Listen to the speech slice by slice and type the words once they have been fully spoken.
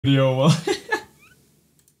video. Well,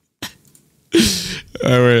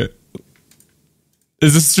 oh wait,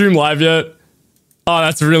 is the stream live yet? Oh,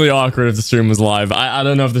 that's really awkward if the stream was live. I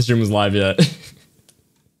don't know if the stream was live yet.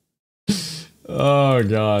 Oh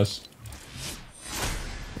gosh.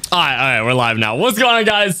 Alright, we're live now. What's going on,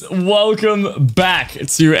 guys? Welcome back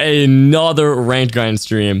to another ranked grind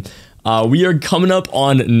stream. We are coming up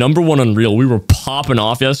on #1 Unreal. We were popping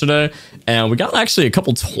off yesterday, and we got actually a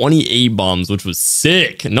couple 28 bombs, which was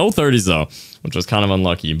sick. No 30s though, which was kind of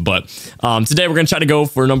unlucky. But today we're gonna try to go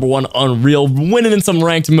for #1 Unreal, winning in some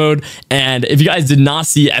ranked mode. And if you guys did not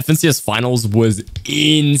see, FNCS Finals was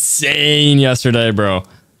insane yesterday, bro.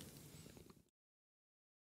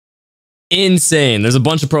 Insane. There's a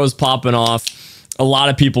bunch of pros popping off. A lot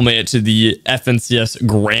of people made it to the FNCS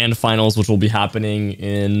Grand Finals, which will be happening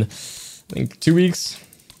in, I think, 2 weeks.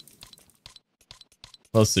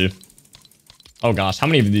 Let's see. Oh gosh, how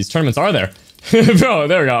many of these tournaments are there? Bro,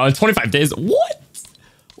 there we go. 25 days. What?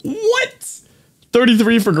 What?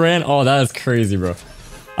 33 for Grand? Oh, that is crazy, bro.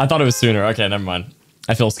 I thought it was sooner. Okay, never mind.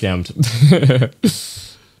 I feel scammed.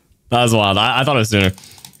 That was wild. I thought it was sooner.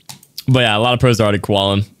 But yeah, a lot of pros are already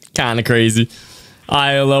qualing. Kind of crazy.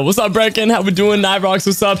 Hello, what's up, Brecken? How we doing? Nivrox,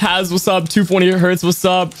 what's up? Haz, what's up? 220 Hertz, what's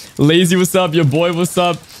up? Lazy, what's up? Your boy, what's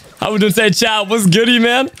up? How we doing today, chat? What's goody,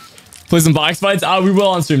 man? Play some box fights. We will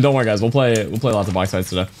on stream. Don't worry, guys. We'll play lots of box fights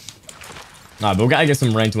today. But we gotta get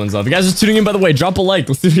some ranked ones up. If you guys are tuning in, by the way, drop a like.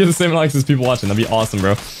 Let's see if we get the same likes as people watching. That'd be awesome,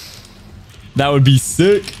 bro. That would be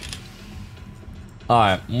sick. All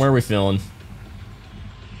right, where are we feeling?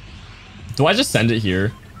 Do I just send it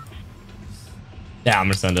here? Yeah, I'm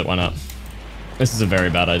gonna send it. Why not? This is a very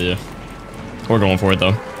bad idea. We're going for it,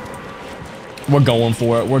 though. We're going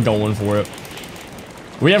for it. We're going for it.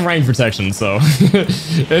 We have range protection, so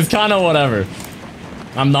it's kind of whatever.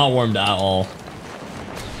 I'm not warmed at all.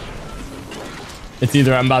 It's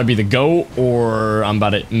either I'm about to be the GOAT or I'm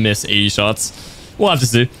about to miss 80 shots. We'll have to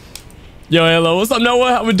see. Yo, hello. What's up,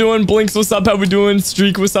 Noah? How we doing? Blinks, what's up? How we doing?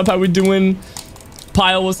 Streak, what's up? How we doing?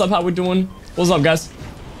 Pile, what's up? How we doing? What's up, guys?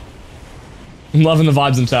 I'm loving the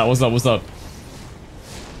vibes in chat. What's up? What's up?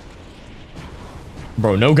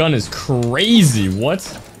 Bro, no gun is crazy. What?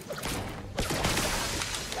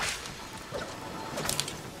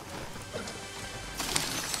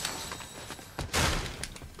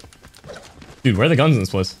 Dude, where are the guns in this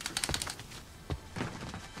place?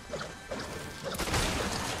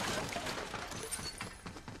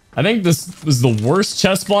 I think this was the worst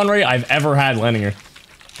chest spawn rate I've ever had landing here.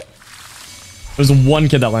 There's one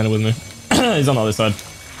kid that landed with me. He's on the other side.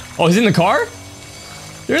 Oh, he's in the car?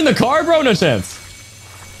 You're in the car, bro? No chance.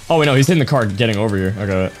 Oh, wait, no, he's hitting the car getting over here.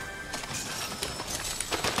 Okay.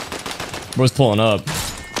 Bro's pulling up.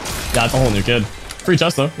 Yeah, it's a whole new kid. Free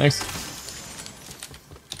chest, though. Thanks.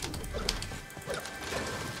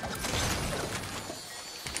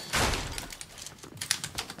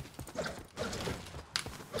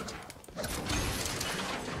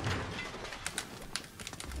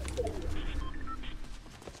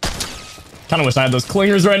 Kind of wish I had those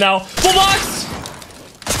clingers right now. Full box!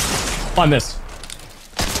 Oh, I missed.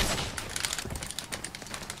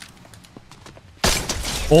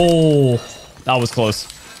 Oh, that was close.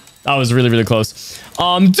 That was really, really close.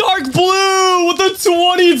 Dark Blue with the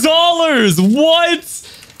 $20.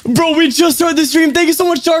 What? Bro, we just started the stream. Thank you so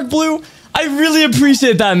much, Dark Blue. I really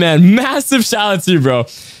appreciate that, man. Massive shout out to you, bro.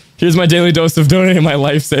 Here's my daily dose of donating my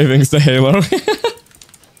life savings to Halo.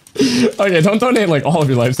 Okay, don't donate like all of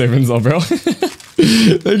your life savings though, bro.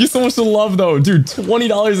 Thank you so much for the love though. Dude,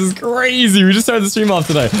 $20 is crazy. We just started the stream off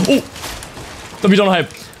today. Oh, don't be don't hype.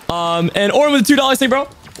 And Orin with $2. Hey, bro.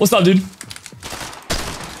 What's up, dude?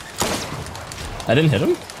 I didn't hit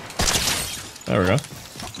him. There we go.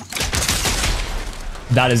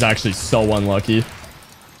 That is actually so unlucky.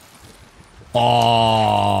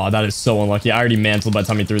 Oh, that is so unlucky. I already mantled by the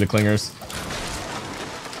time he threw the clingers.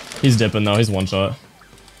 He's dipping though. He's one shot.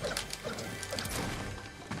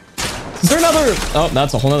 Is there another? Oh,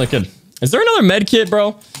 that's a whole nother kid. Is there another med kit,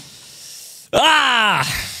 bro? Ah!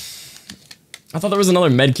 I thought there was another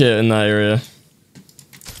med kit in that area.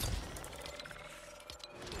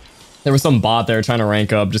 There was some bot there trying to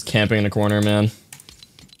rank up, just camping in a corner, man.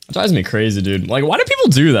 That drives me crazy, dude. Like, why do people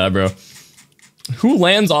do that, bro? Who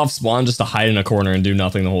lands off spawn just to hide in a corner and do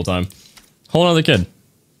nothing the whole time? Whole nother kid.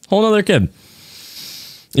 Whole nother kid.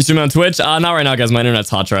 You stream on Twitch? Not right now, guys. My internet's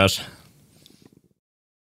hot trash.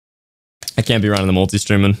 I can't be running the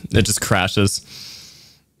multi-streaming. It just crashes.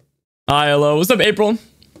 Hi, hello. What's up, April?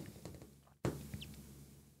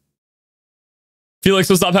 Felix,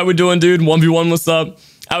 what's up? How we doing, dude? 1v1, what's up?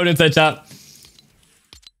 How we doing today, chat?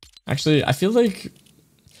 Actually, I feel like...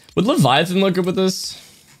 Would Leviathan look good with this?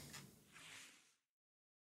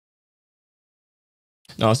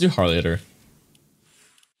 No, let's do Harley hitter.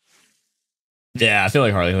 Yeah, I feel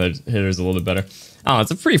like Harley hitter is a little bit better. Oh,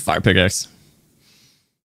 it's a pretty fire pickaxe.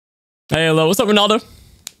 Hey, hello. What's up, Ronaldo?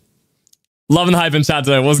 Loving the hype in chat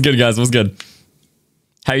today. What's good, guys? What's good?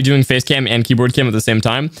 How are you doing face cam and keyboard cam at the same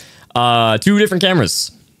time? 2 different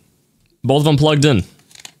cameras. Both of them plugged in.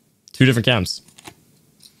 2 different cams.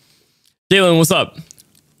 Jalen, what's up?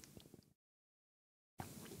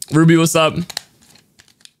 Ruby, what's up?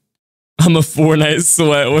 I'm a Fortnite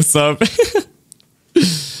sweat. What's up?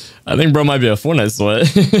 I think bro might be a Fortnite sweat.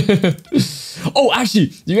 Oh,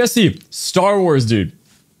 actually, you guys see Star Wars, dude,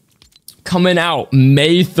 coming out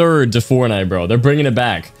May 3rd to Fortnite, bro. They're bringing it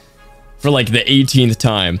back for like the 18th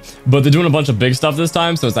time, but they're doing a bunch of big stuff this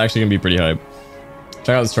time, so it's actually gonna be pretty hype. Check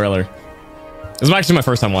out this trailer. This is actually my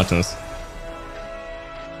first time watching this.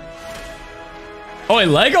 Oh, a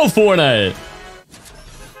Lego Fortnite.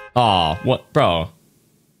 Aw, what, bro?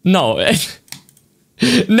 No.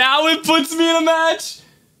 Now it puts me in a match.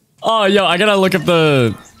 Oh, yo, I gotta look at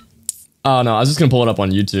the... Oh, no, I was just gonna pull it up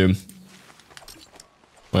on YouTube.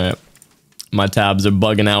 Wait. My tabs are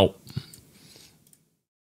bugging out.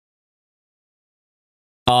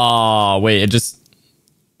 Oh, wait, it just...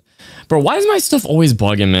 Bro, why is my stuff always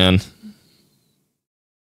bugging, man?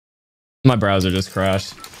 My browser just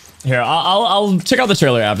crashed. Here, I'll check out the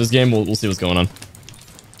trailer after this game. We'll see what's going on.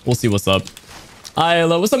 We'll see what's up. Hi,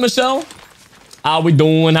 hello. What's up, Michelle? How we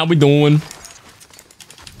doing? How we doing?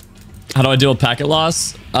 How do I deal with packet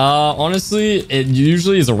loss? Honestly, it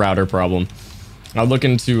usually is a router problem. I'll look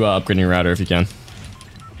into upgrading your router if you can.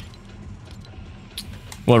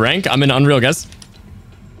 What rank? I'm in Unreal, guys.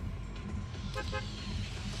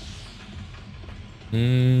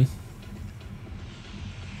 Dude,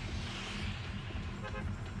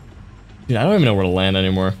 I don't even know where to land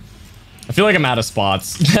anymore. I feel like I'm out of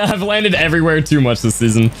spots. I've landed everywhere too much this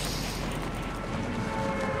season.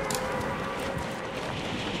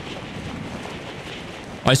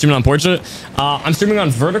 I streaming on Portrait. I'm streaming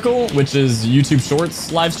on Vertical, which is YouTube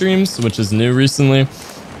Shorts live streams, which is new recently.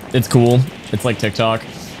 It's cool. It's like TikTok.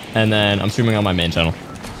 And then I'm streaming on my main channel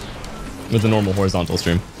with a normal horizontal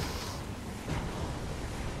stream.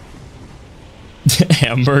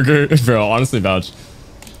 Hamburger? Bro, honestly, vouch.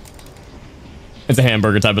 It's a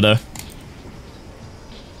hamburger type of day.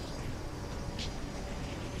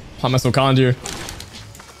 Why am I so kind here?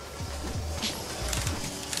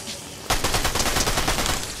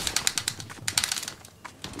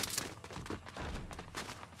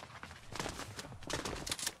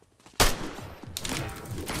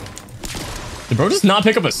 Did bro just not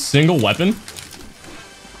pick up a single weapon?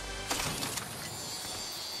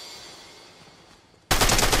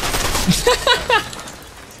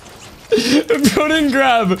 Bro didn't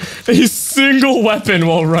grab a single weapon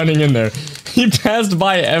while running in there. He passed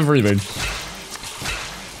by everything.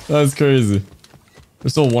 That's crazy.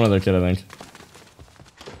 There's still one other kid, I think.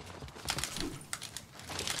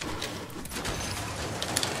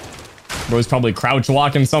 Bro's probably crouch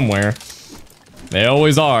walking somewhere. They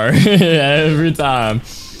always are. Every time.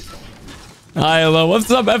 Hi, hello.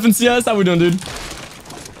 What's up, FNCS? How we doing, dude?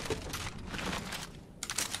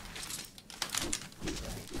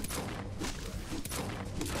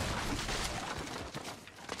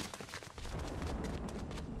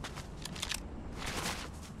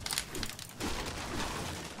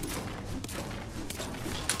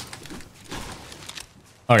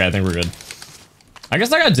 Okay, I think we're good. I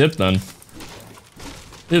guess I got dipped then.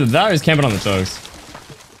 Either that or he's camping on the chugs.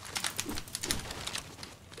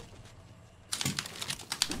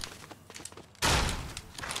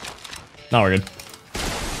 Now we're good.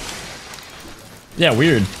 Yeah,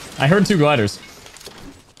 weird. I heard 2 gliders.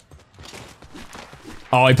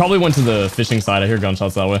 Oh, he probably went to the fishing side. I hear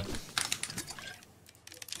gunshots that way.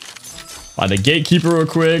 By the gatekeeper real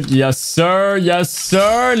quick. Yes, sir. Yes,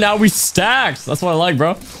 sir. Now we stacked. That's what I like,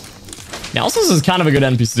 bro. Now, also, this is kind of a good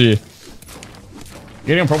NPC.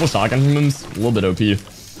 Getting a purple shotgun from him is a little bit OP.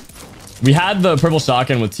 We had the purple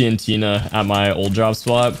shotgun with TNTina at my old drop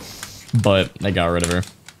spot, but they got rid of her.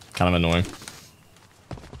 Kind of annoying.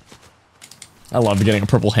 I love getting a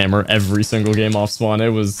purple hammer every single game off spawn. It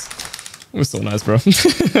was so nice, bro.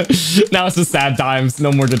 Now it's just sad times.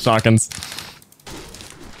 No more good shotguns.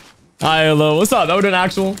 Hi, hello. What's up? That would an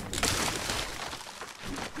actual.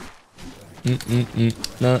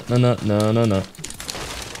 No.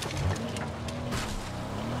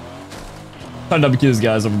 Trying to WQ these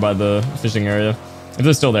guys over by the fishing area. If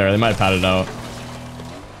they're still there, they might have padded out.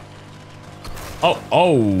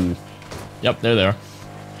 Oh. Yep, they're there.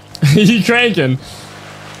 He cranking.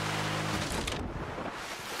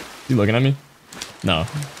 You looking at me? No.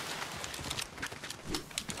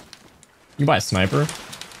 You buy a sniper?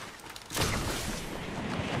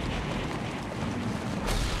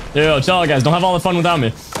 Yo, chill out, guys. Don't have all the fun without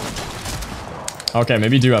me. Okay,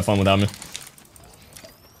 maybe do have fun without me.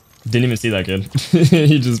 Didn't even see that kid.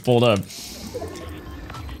 He just pulled up. I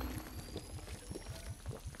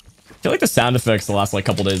feel like the sound effects the last like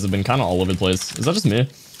couple days have been kind of all over the place. Is that just me?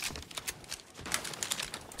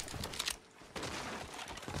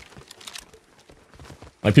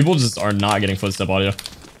 Like people just are not getting footstep audio.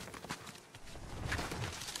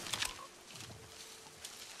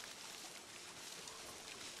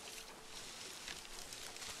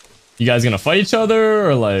 You guys gonna fight each other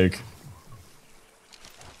or like?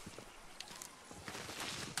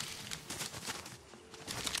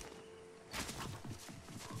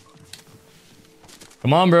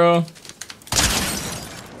 Come on, bro.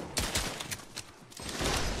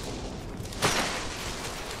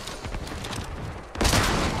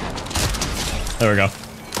 There we go.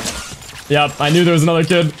 Yep, I knew there was another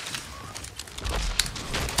kid.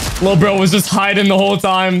 Little bro was just hiding the whole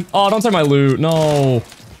time. Oh, don't take my loot. No.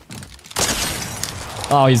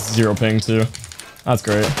 Oh, he's 0 ping too. That's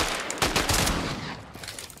great.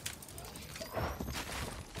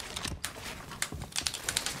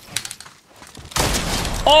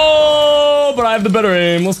 Oh, but I have the better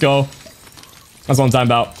aim. Let's go. That's what I'm talking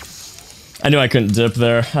about. I knew I couldn't dip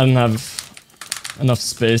there. I didn't have enough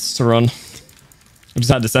space to run. I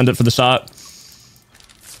just had to send it for the shot.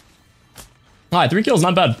 Alright, 3 kills,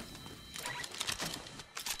 not bad.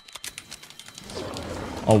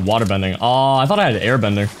 Oh, waterbending. Oh, I thought I had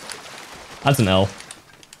airbending. That's an L.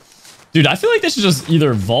 Dude, I feel like they should just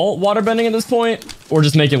either vault waterbending at this point or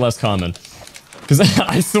just make it less common. Because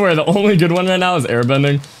I swear the only good one right now is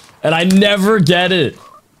airbending. And I never get it.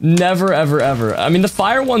 Never, ever, ever. I mean, the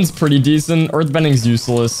fire one's pretty decent. Earthbending's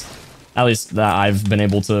useless. At least that I've been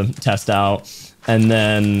able to test out. And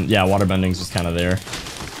then, yeah, waterbending's just kind of there.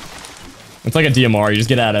 It's like a DMR. You just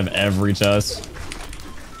get out of every chest.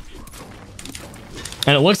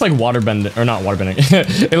 And it looks like waterbending, or not waterbending.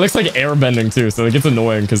 It looks like airbending too, so it gets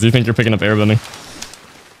annoying because you think you're picking up airbending.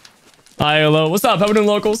 Hi, hello. What's up? How we doing,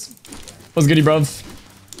 locals? What's goody, bruv?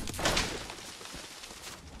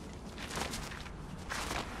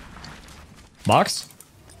 Box?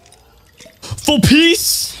 Full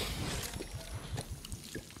piece?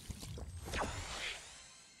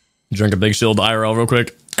 Drink a big shield IRL real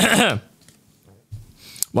quick.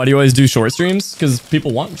 Why do you always do short streams? Because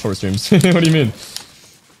people want short streams. What do you mean?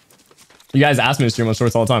 You guys ask me to stream on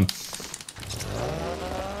shorts all the time.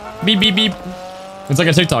 Beep, beep, beep. It's like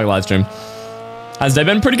a TikTok live stream. Has day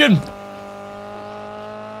been pretty good?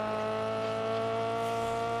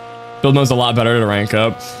 Build mode's a lot better to rank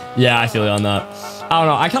up. Yeah, I feel you on that. I don't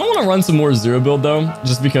know. I kind of want to run some more zero build though,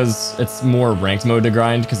 just because it's more ranked mode to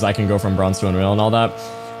grind, because I can go from bronze to unreal and all that.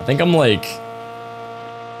 I think I'm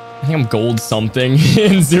gold something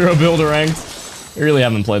in zero build or ranked. I really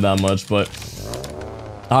haven't played that much, but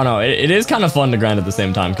I don't know. It is kind of fun to grind at the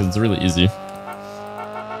same time because it's really easy. It's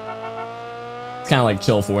kind of like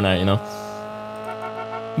chill Fortnite, you know?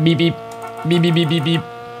 Beep, beep. Beep, beep, beep, beep, beep.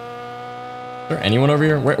 Is there anyone over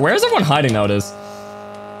here? Where is everyone hiding nowadays?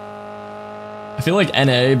 I feel like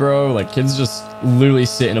NA, bro, like kids just literally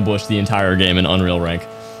sit in a bush the entire game in Unreal rank.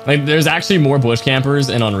 Like there's actually more bush campers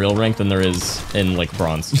in Unreal rank than there is in like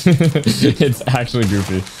bronze. It's actually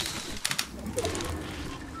goofy.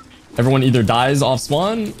 Everyone either dies off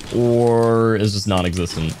spawn or is just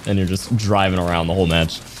non-existent and you're just driving around the whole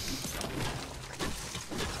match.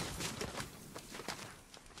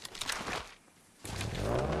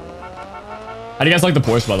 How do you guys like the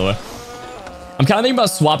Porsche, by the way? I'm kind of thinking about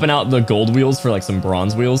swapping out the gold wheels for like some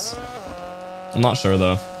bronze wheels. I'm not sure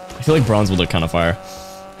though. I feel like bronze would look kind of fire.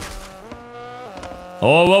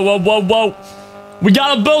 Oh, whoa, whoa, whoa, whoa. We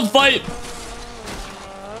got a build fight.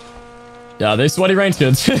 Yeah, they sweaty range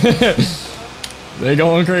kids. They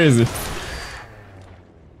going crazy.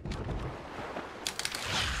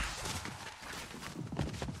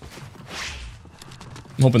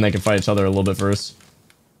 I'm hoping they can fight each other a little bit first.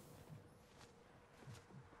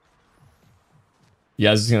 You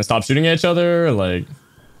guys just gonna stop shooting at each other? Or like...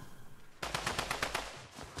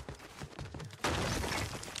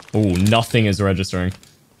 Oh, nothing is registering.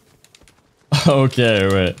 Okay,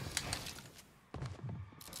 wait.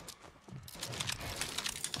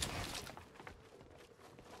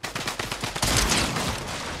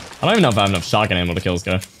 I don't even know if I have enough shotgun ammo to kill this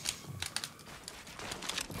guy.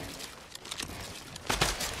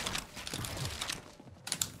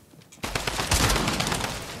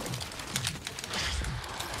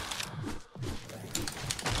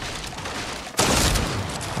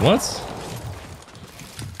 What?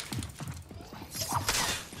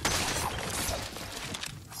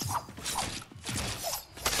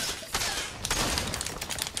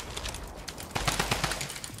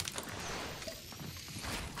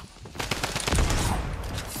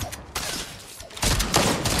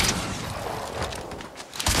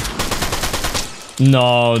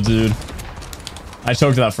 No, dude. I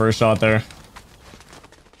choked that first shot there.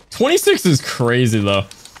 26 is crazy, though.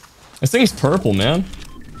 This thing's purple, man.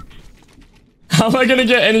 How am I gonna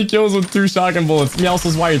get any kills with 2 shotgun bullets?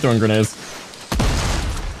 Meowsles, why are you throwing grenades?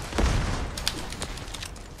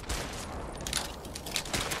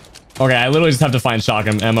 Okay, I literally just have to find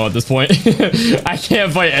shotgun ammo at this point. I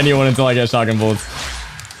can't fight anyone until I get shotgun bullets.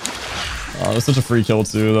 Oh, that's such a free kill,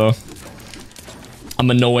 too, though. I'm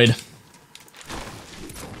annoyed.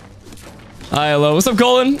 Hi, hello. What's up,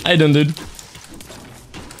 Colin? How you doing, dude?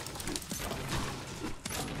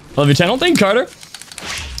 Love your channel. Thank you, Carter.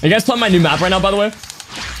 Are you guys playing my new map right now, by the way?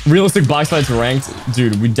 Realistic box fights ranked.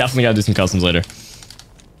 Dude, we definitely gotta do some customs later.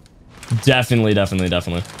 Definitely.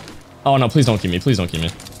 Oh, no, please don't keep me. Please don't keep me.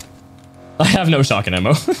 I have no shotgun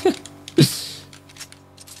ammo.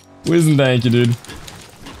 Please and thank you, dude.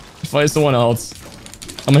 Fight someone else.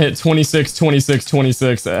 I'm gonna hit 26, 26,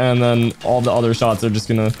 26, and then all the other shots are just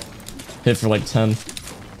gonna hit for like 10.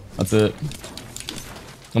 That's it.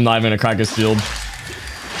 I'm not even gonna crack his shield.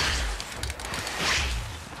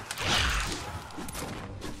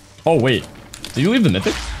 Oh, wait. Did you leave the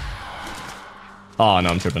mythic? Oh, no,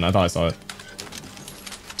 I'm tripping. I thought I saw it.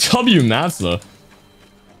 W mats, though.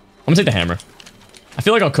 I'm gonna take the hammer. I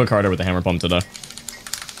feel like I'll cook harder with the hammer pump today.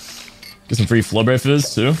 Get some free flow break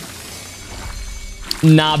fizz, too.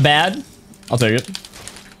 Not bad. I'll take it.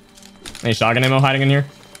 Any shotgun ammo hiding in here?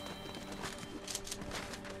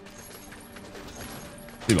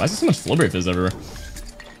 Dude, why is there so much flow break fizz everywhere?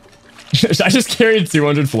 I just carried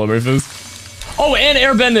 200 flow break fizz. Oh, and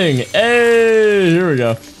airbending. Hey, here we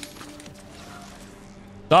go.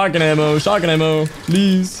 Shotgun ammo,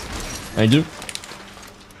 please. Thank you.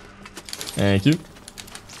 Thank you.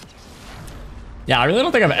 Yeah, I really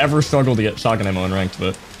don't think I've ever struggled to get shotgun ammo in ranked,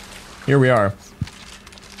 but here we are.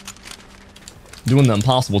 Doing the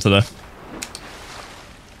impossible today.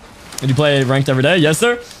 Did you play ranked every day? Yes,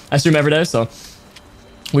 sir. I stream every day, so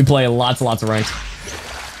we play lots and lots of ranked.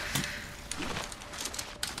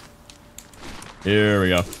 Here we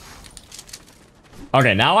go.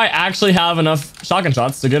 Okay, now I actually have enough shotgun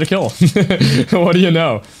shots to get a kill. What do you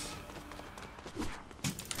know?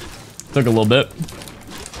 Took a little bit.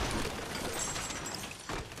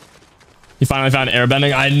 You finally found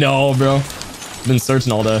airbending? I know, bro. Been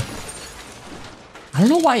searching all day. I don't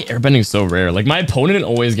know why airbending is so rare. Like, my opponent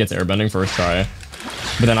always gets airbending first try.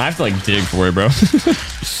 But then I have to, like, dig for it, bro.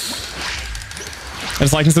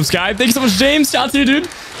 Just like and subscribe. Thank you so much, James. Shout out to you, dude.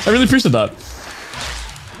 I really appreciate that.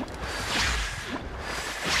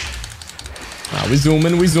 We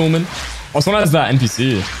zooming. Oh, someone has that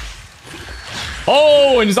NPC.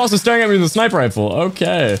 Oh, and he's also staring at me with a sniper rifle.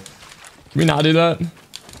 Okay. Can we not do that?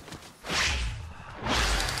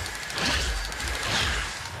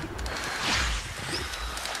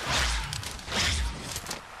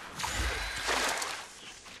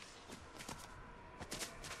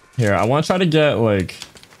 Here, I want to try to get, like,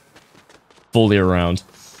 fully around.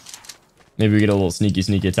 Maybe we get a little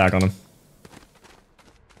sneaky attack on him.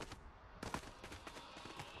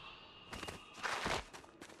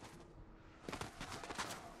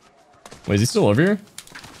 Wait, is he still over here?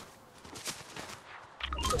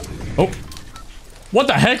 Oh. What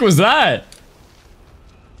the heck was that?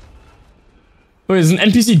 Wait, there's an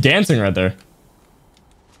NPC dancing right there.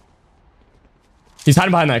 He's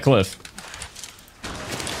hiding behind that cliff.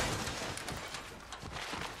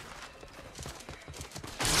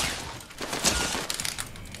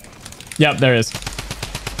 Yep, there he is.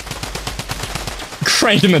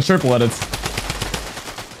 Cranking the triple edits.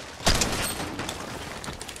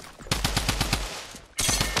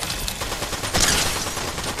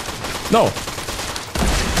 No.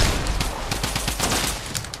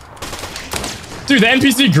 Dude, the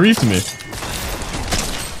NPC griefed me.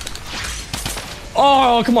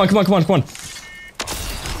 Oh, come on.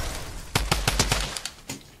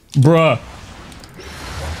 Bruh.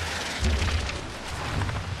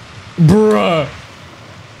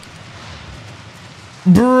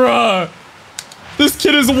 This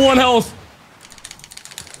kid is 1 health.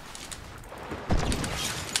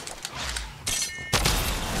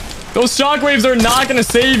 Those shockwaves are not gonna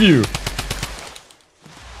save you.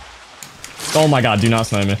 Oh my god, do not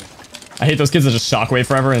snipe me. I hate those kids that just shockwave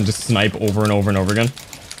forever and just snipe over and over and over again.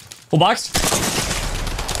 Full box.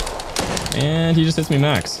 And he just hits me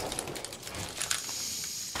max.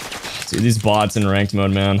 Dude, these bots in ranked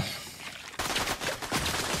mode, man.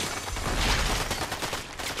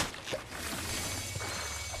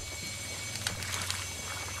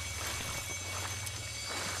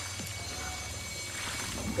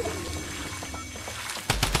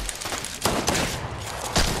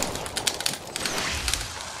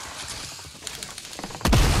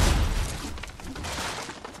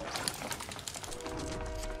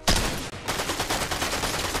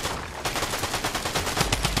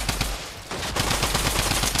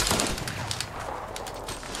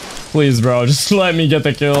 Please, bro. Just let me get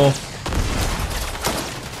the kill.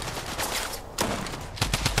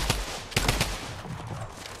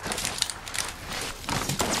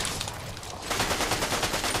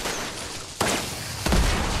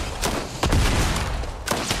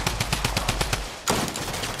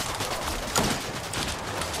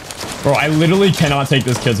 Bro, I literally cannot take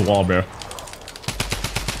this kid's wall, bro.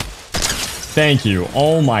 Thank you.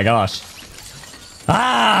 Oh my gosh.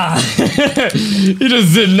 Ah! He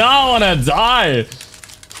just did not want to die.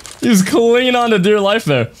 He was clinging on to dear life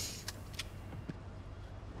there.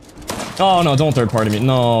 Oh no, don't third party me.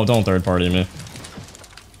 No, don't third party me.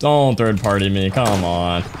 Don't third party me. Come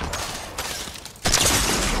on.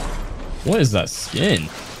 What is that skin?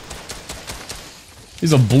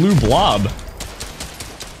 He's a blue blob.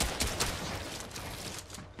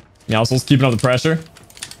 Meowscles keeping up the pressure.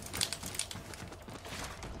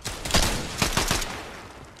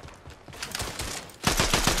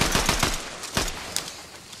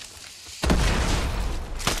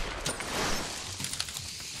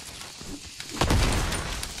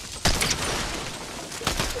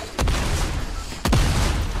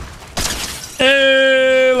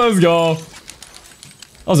 Hey, let's go.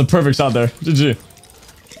 That was a perfect shot there. GG.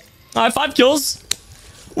 All right, 5 kills.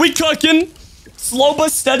 We cooking. Slow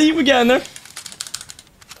but steady, we getting there.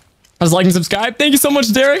 I was like and subscribe. Thank you so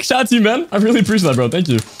much, Derek. Shout out to you, man. I really appreciate that, bro. Thank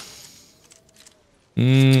you.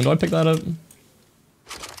 Do I pick that up?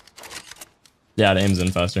 Yeah, it aims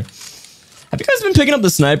in faster. Have you guys been picking up the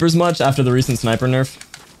snipers much after the recent sniper nerf?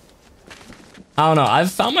 I don't know.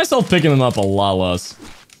 I've found myself picking them up a lot less.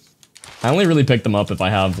 I only really pick them up if I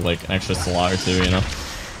have like an extra slot or two, you know?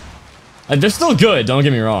 Like, they're still good, don't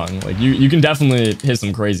get me wrong. Like, you can definitely hit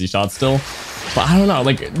some crazy shots still. But I don't know,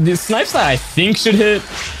 like, the snipes that I think should hit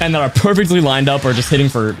and that are perfectly lined up are just hitting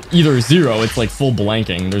for either 0, it's like full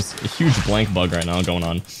blanking. There's a huge blank bug right now going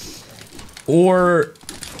on. Or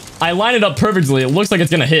I line it up perfectly, it looks like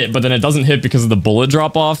it's gonna hit, but then it doesn't hit because of the bullet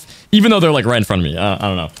drop off, even though they're like right in front of me. I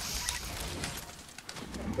don't know.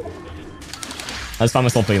 I just found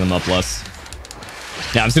myself picking them up less.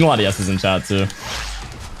 Yeah, I'm seeing a lot of yeses in chat too.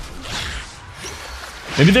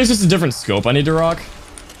 Maybe there's just a different scope I need to rock.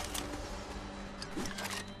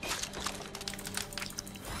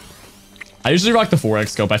 I usually rock the 4x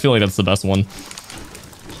scope. I feel like that's the best one.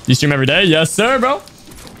 You stream every day? Yes, sir, bro.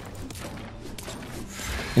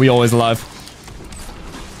 We always alive.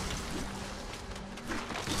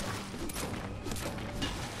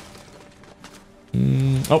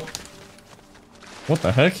 Oh. What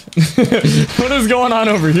the heck? What is going on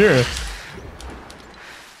over here?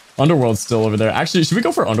 Underworld's still over there. Actually, should we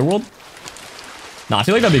go for Underworld? Nah, I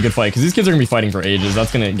feel like that'd be a good fight because these kids are gonna be fighting for ages.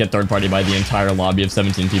 That's gonna get third party by the entire lobby of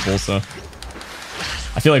 17 people, so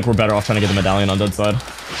I feel like we're better off trying to get the medallion on dead side.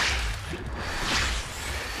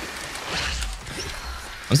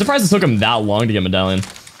 I'm surprised it took him that long to get medallion.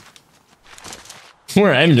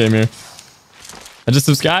 We're at endgame here. I just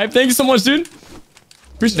subscribed. Thank you so much, dude.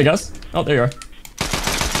 Appreciate it, guys. Oh, there you are.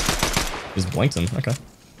 Just blanks him. Okay.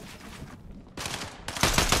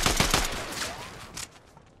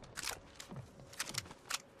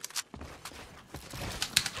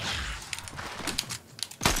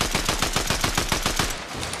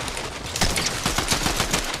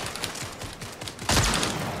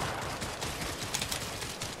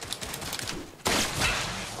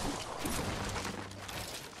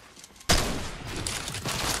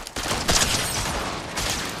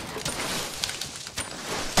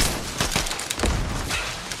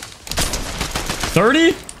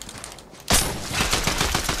 $30?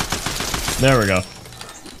 There we go.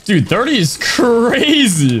 Dude, 30 is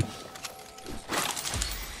crazy.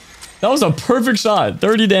 That was a perfect shot.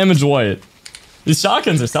 30 damage white. These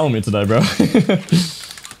shotguns are selling me today, bro.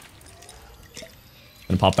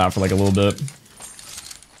 Gonna pop that for like a little bit.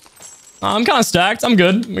 I'm kind of stacked. I'm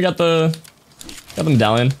good. We got the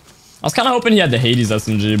medallion. I was kind of hoping he had the Hades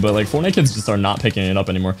SMG, but like Fortnite kids just are not picking it up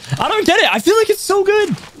anymore. I don't get it. I feel like it's so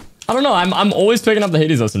good. I don't know. I'm always picking up the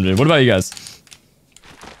Hades SMG. What about you guys?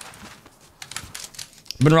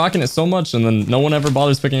 I've been rocking it so much, and then no one ever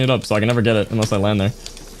bothers picking it up, so I can never get it unless I land there.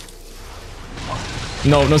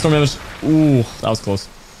 No storm damage. Ooh, that was close.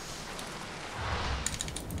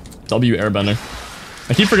 W airbender.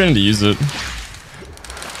 I keep forgetting to use it.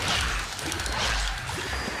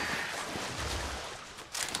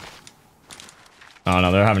 Oh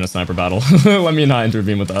no, they're having a sniper battle. Let me not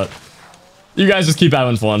intervene with that. You guys just keep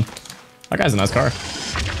having fun. That guy's a nice car.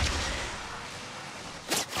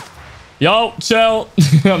 Yo, chill.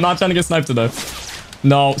 I'm not trying to get sniped today.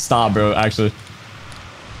 No, stop, bro, actually.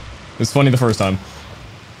 It was funny the first time.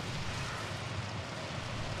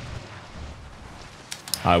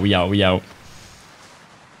 Alright, we out, we out.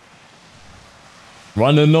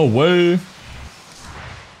 Running away.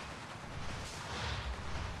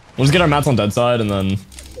 We'll just get our mats on dead side and then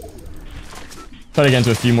try to get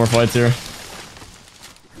into a few more fights here. If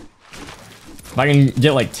I can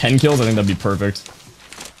get like 10 kills, I think that'd be perfect.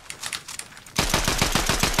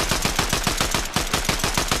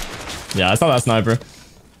 Yeah, I saw that sniper.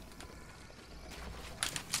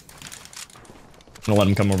 I'm gonna let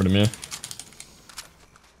him come over to me.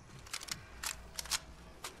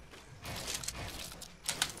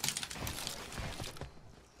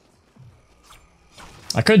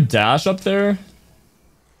 I could dash up there.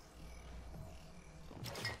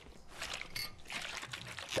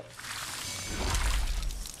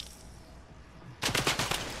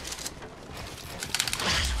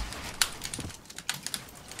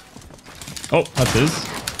 Oh, that's his.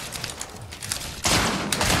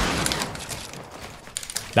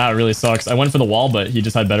 That really sucks. I went for the wall, but he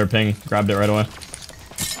just had better ping. Grabbed it right away.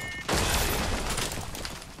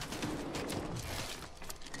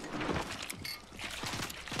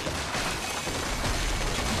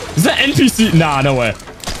 Is that NPC? Nah, no way.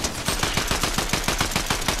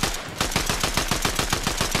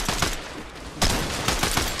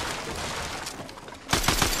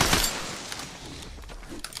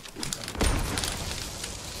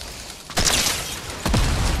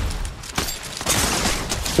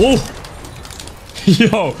 Oh!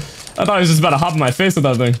 Yo! I thought I was just about to hop in my face with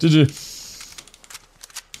that thing. GG.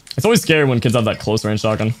 It's always scary when kids have that close range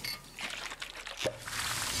shotgun.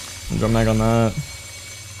 Drum mag on that.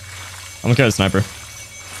 I'm gonna carry the sniper.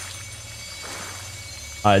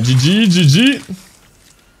 Alright, GG, GG.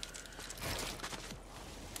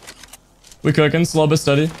 We cooking, slow but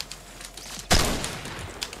steady. Is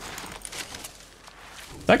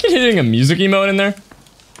that kid hitting a music emote in there?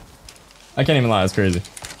 I can't even lie, that's crazy.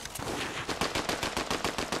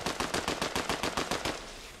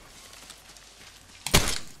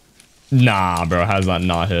 Nah, bro, how's that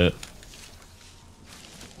not hit?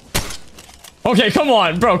 Okay, come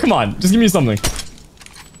on, bro, come on. Just give me something.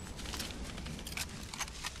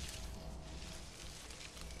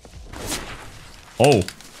 Oh.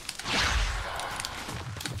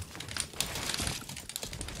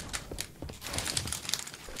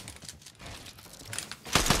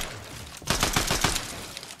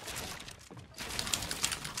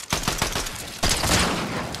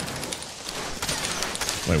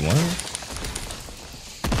 Wait, what?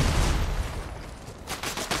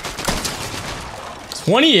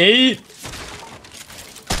 $28?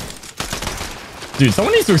 Dude,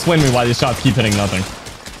 someone needs to explain to me why these shots keep hitting nothing.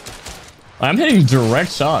 I'm hitting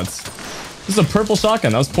direct shots. This is a purple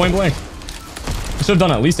shotgun. That was point blank. I should have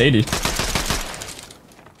done at least 80.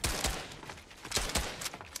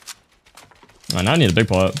 Alright, now I need a big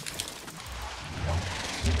pull-up.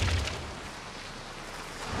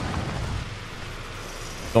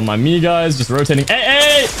 Don't mind me, guys. Just rotating. Hey,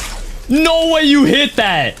 hey! No way you hit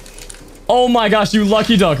that! Oh my gosh, you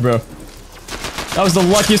lucky duck, bro. That was the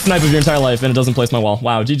luckiest snipe of your entire life, and it doesn't place my wall.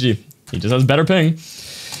 Wow, GG. He just has better ping.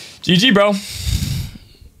 GG, bro.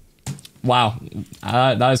 Wow.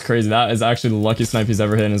 That is crazy. That is actually the luckiest snipe he's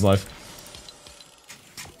ever hit in his life.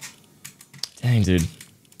 Dang, dude.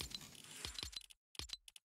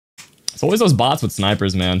 It's always those bots with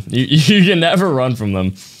snipers, man. You can never run from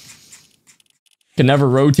them. Can never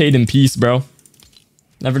rotate in peace, bro.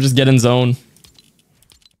 Never just get in zone.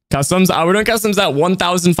 Customs? We're doing customs at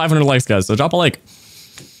 1,500 likes, guys. So drop a like.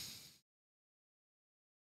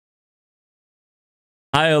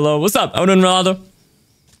 Hi, hello. What's up? I'm doing Ronaldo.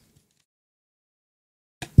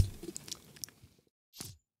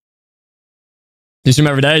 You stream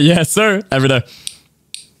every day? Yes, sir. Every day.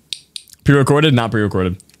 Pre-recorded? Not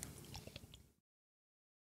pre-recorded.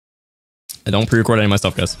 I don't pre-record any of my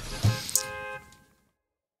stuff, guys.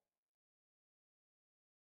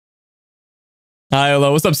 Hi,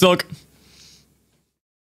 hello. What's up, Silk?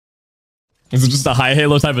 Is it just a high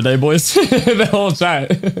Halo type of day, boys? The whole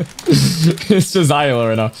chat. It's just high Halo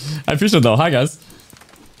right now. I appreciate it, though. Hi, guys.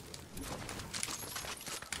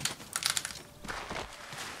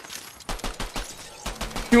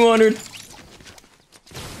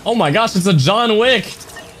 $200. Oh my gosh, it's a John Wick.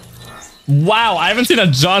 Wow, I haven't seen a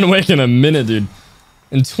John Wick in a minute, dude.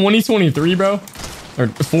 In 2023, bro. Or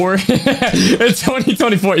 4. It's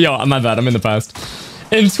 2024. Yo, my bad. I'm in the past.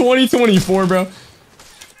 In 2024, bro.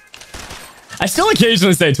 I still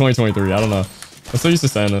occasionally say 2023. I don't know. I'm so used to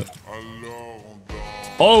saying it.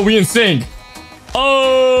 Oh, we in sync.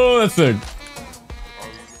 Oh, that's sick.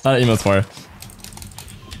 That emote's fire.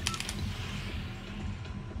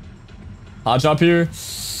 Hot drop here.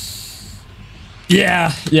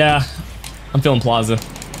 Yeah, yeah. I'm feeling Plaza.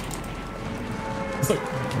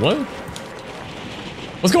 What?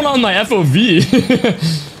 What's going on with my FOV?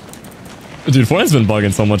 Dude, Fortnite's been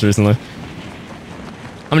bugging so much recently.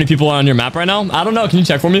 How many people are on your map right now? I don't know. Can you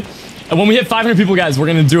check for me? And when we hit 500 people, guys, we're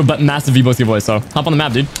going to do a massive Vbucks giveaway. So hop on the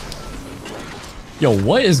map, dude. Yo,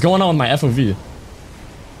 what is going on with my FOV?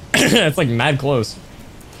 It's like mad close.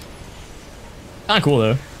 Kinda cool,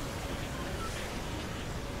 though.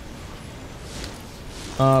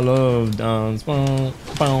 I love dance.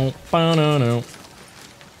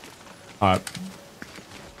 Alright.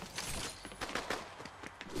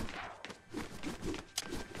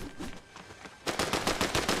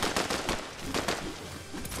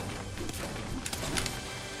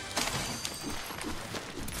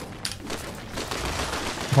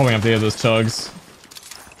 Probably have to get those chugs.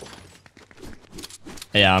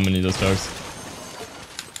 Yeah, I'm gonna need those chugs.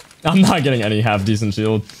 I'm not getting any half decent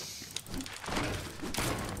shield.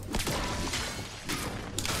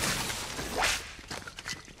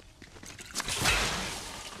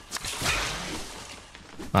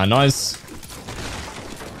 Ah, nice.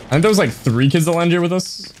 I think there was like 3 kids that landed here with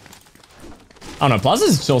us. I don't know.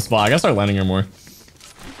 Plaza's a chill spot. I gotta start landing here more.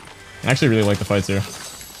 I actually really like the fights here.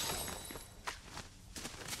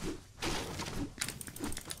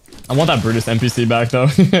 I want that Brutus NPC back though.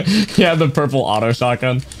 He had the purple auto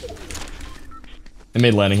shotgun. It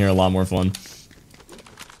made landing here a lot more fun.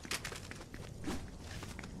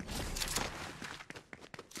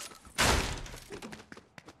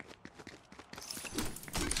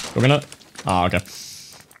 Coconut? Oh, okay.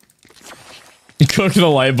 Cook the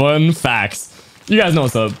like button. Facts. You guys know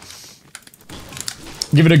what's up.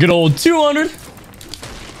 Give it a good old 200.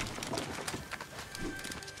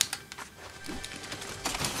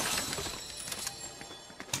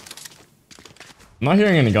 I'm not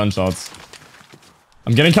hearing any gunshots.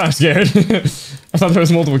 I'm getting kind of scared. I thought there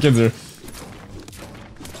was multiple kids here.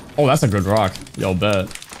 Oh, that's a good rock. Yo, bet.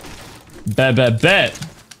 Bet.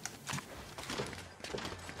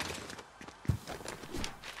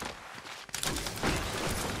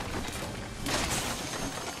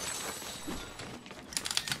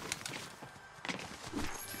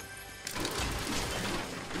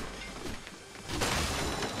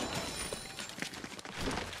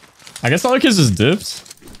 I guess all the kids just dipped.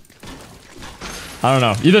 I don't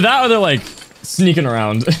know. Either that or they're like sneaking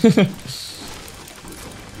around.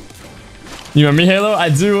 You remember me, Halo? I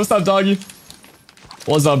do. What's up, doggy?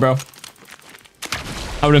 What's up, bro?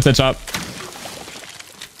 I wouldn't say chop.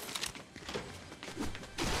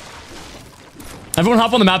 Everyone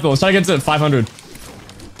hop on the map though. Let's try to get to 500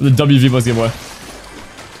 for the WV+ giveaway.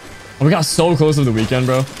 Oh, we got so close to the weekend,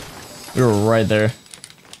 bro. We were right there.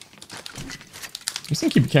 I'm just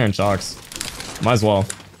gonna keep carrying shocks. Might as well.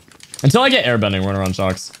 Until I get airbending, we're gonna run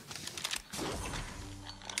shocks.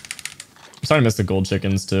 I'm starting to miss the gold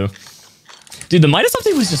chickens too. Dude, the Midas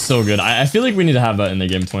update was just so good. I feel like we need to have that in the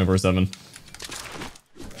game 24/7.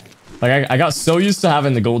 Like, I got so used to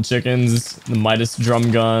having the gold chickens, the Midas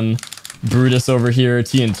drum gun, Brutus over here,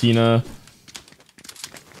 TNTina.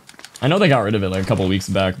 I know they got rid of it like a couple weeks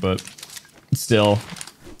back, but still,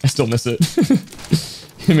 I still miss it.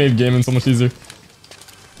 It made gaming so much easier.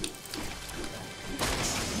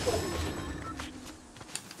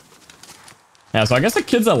 Yeah, so I guess the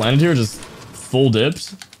kids that landed here just full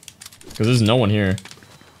dipped. Because there's no one here.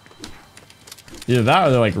 Either that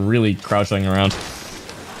or they're like really crouching around.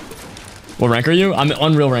 What rank are you? I'm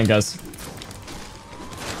Unreal rank, guys.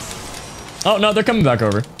 Oh, no, they're coming back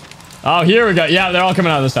over. Oh, here we go. Yeah, they're all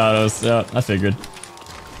coming out of the shadows. Yeah, I figured.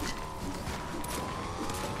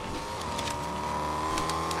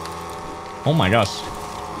 Oh my gosh.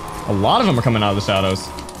 A lot of them are coming out of the shadows.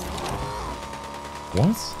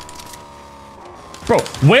 What? Bro,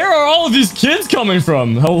 where are all of these kids coming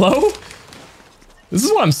from? Hello? This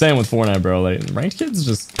is what I'm saying with Fortnite, bro. Like, ranked kids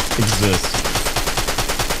just exist.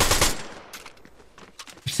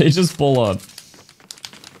 They just pull up.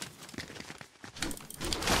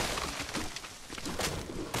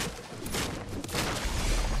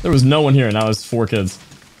 There was no one here, and now it's 4 kids.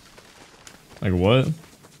 Like, what?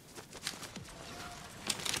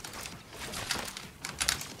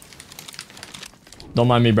 Don't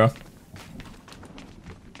mind me, bro.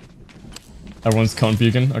 Everyone's cone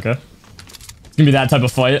puking. Okay. It's gonna be that type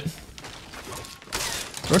of fight.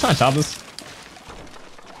 We're trying to chop this.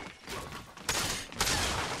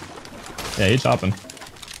 Yeah, he's chopping.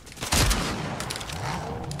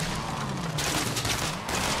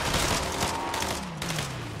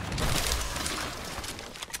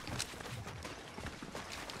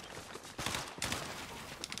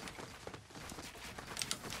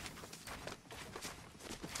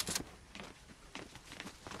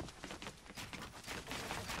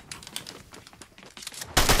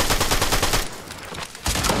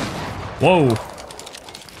 Whoa.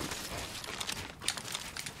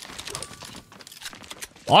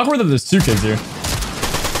 Awkward that there's 2 kids here.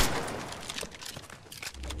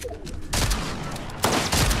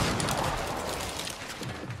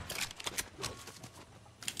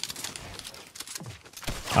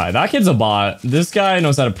 Alright, that kid's a bot. This guy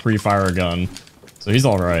knows how to pre-fire a gun. So he's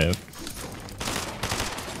alright.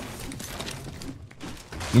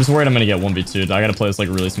 I'm just worried I'm gonna get 1v2'd. I gotta play this like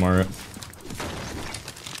really smart.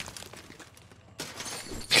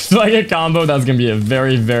 If I get combo, that's gonna be a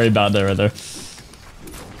very, very bad day right there.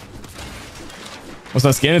 What's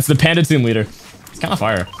that skin? It's the Panda Team Leader. It's kind of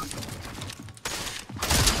fire.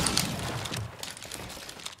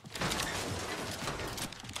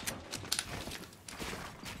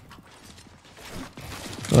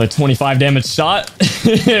 Another 25 damage shot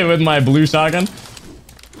with my blue shotgun.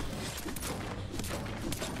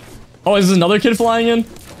 Oh, is this another kid flying in?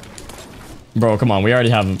 Bro, come on. We already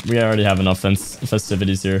have enough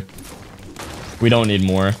festivities here. We don't need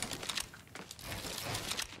more.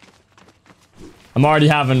 I'm already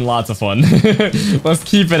having lots of fun. Let's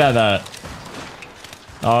keep it at that.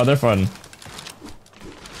 Oh, they're fun.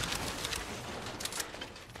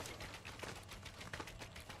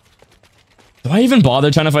 Do I even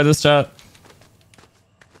bother trying to fight this chat?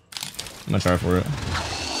 I'm gonna try for it.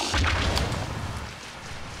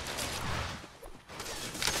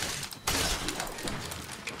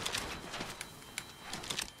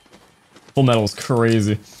 Full Metal is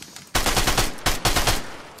crazy.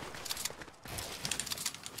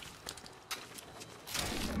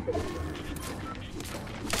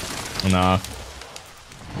 Nah.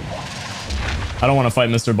 I don't want to fight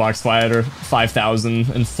Mr. Box Fighter 5000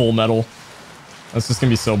 in Full Metal. That's just gonna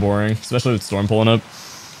be so boring, especially with Storm pulling up.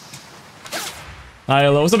 Hi,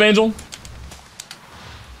 hello. What's up, Angel?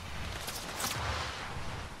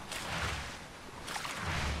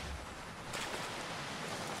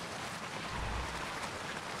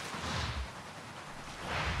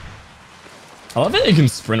 I love that you can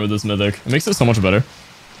sprint with this mythic. It makes it so much better.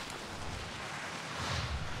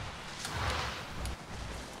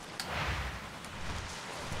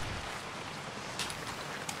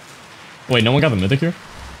 Wait, no one got the mythic here?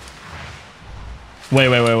 Wait.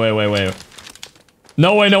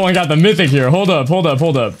 No way no one got the mythic here. Hold up.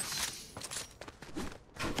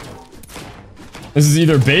 This is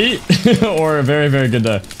either bait or a very, very good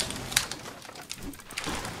day.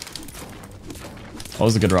 Oh,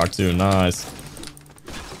 this is a good rock too. Nice.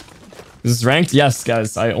 Is this ranked? Yes,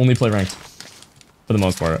 guys. I only play ranked. For the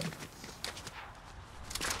most part.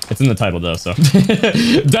 It's in the title though, so.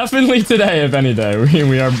 Definitely today, if any day.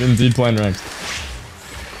 We are indeed playing ranked.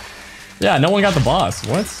 Yeah, no one got the boss.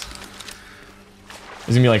 What?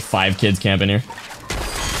 There's gonna be like 5 kids camping here.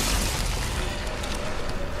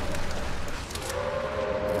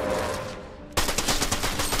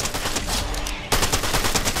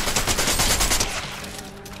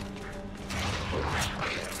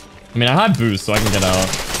 I mean, I have boost, so I can get out.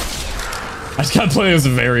 I just gotta play this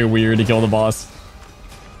very weird to kill the boss.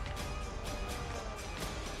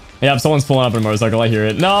 Yeah, if someone's pulling up in a motorcycle, I hear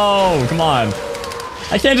it. No, come on.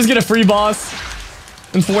 I can't just get a free boss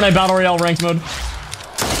in Fortnite Battle Royale ranked mode.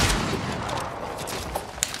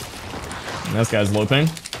 And this guy's low ping.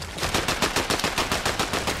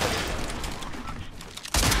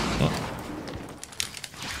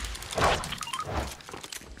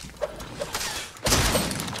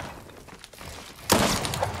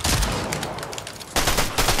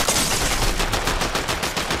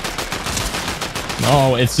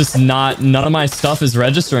 Oh, it's just none of my stuff is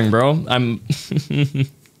registering, bro. That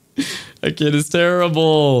kid is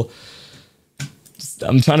terrible.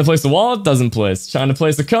 I'm trying to place the wall, it doesn't place. Trying to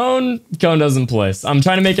place a cone doesn't place. I'm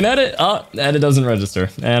trying to make an edit, edit doesn't register.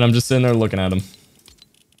 And I'm just sitting there looking at him.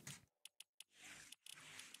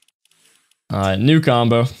 Alright, new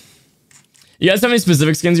combo. You guys have any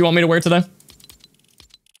specific skins you want me to wear today?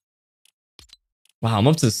 Wow, I'm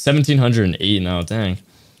up to 1708 now, dang.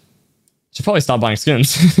 Should probably stop buying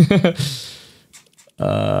skins. I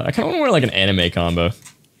kind of want to wear like an anime combo.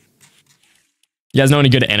 You guys know any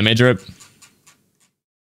good anime drip?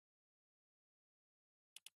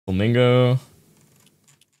 Flamingo.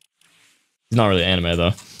 He's not really anime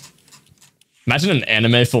though. Imagine an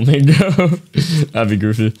anime Flamingo. That'd be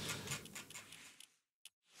goofy.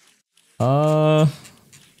 I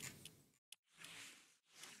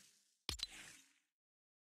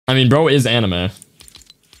mean, bro is anime.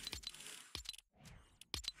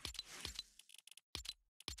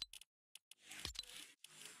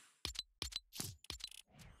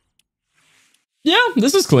 Yeah,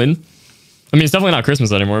 this is clean. I mean, it's definitely not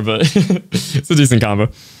Christmas anymore, but it's a decent combo.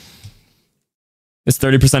 Is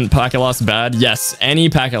 30% packet loss bad? Yes, any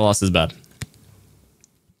packet loss is bad.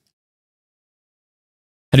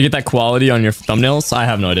 How do you get that quality on your thumbnails? I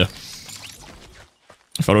have no idea.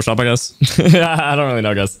 Photoshop, I guess. I don't really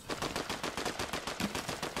know, guys.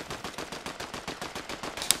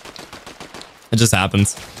 It just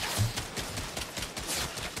happens.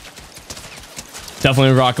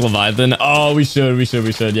 Definitely rock Leviathan. Oh, we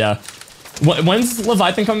should, yeah. When's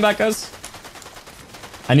Leviathan coming back, guys?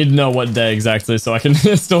 I need to know what day exactly so I can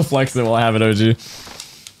still flex it while I have it, OG.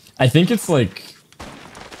 I think it's like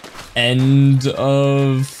end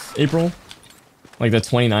of April, like the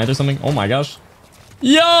 29th or something. Oh my gosh.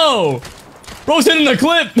 Yo! Bro's hitting the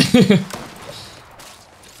clip!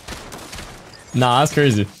 Nah, that's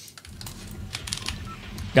crazy.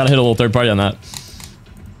 Gotta hit a little third party on that.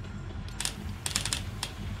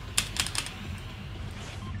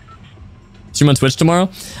 Stream on Twitch tomorrow?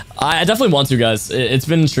 I definitely want to, guys. It's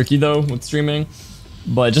been tricky though with streaming,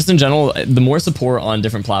 but just in general, the more support on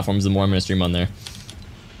different platforms, the more I'm gonna stream on there.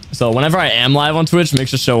 So whenever I am live on Twitch, make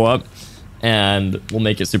sure to show up and we'll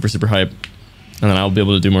make it super, super hype. And then I'll be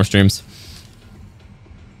able to do more streams.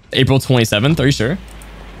 April 27th, are you sure?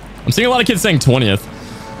 I'm seeing a lot of kids saying 20th.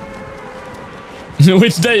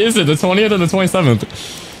 Which day is it? The 20th or the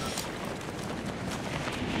 27th?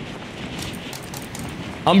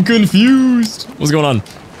 I'm confused. What's going on?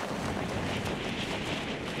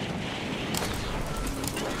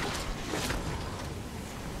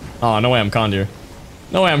 Oh, no way I'm Condir.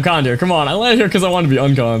 No way I'm Condir. Come on, I landed here because I wanted to be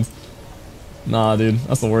uncons. Nah, dude,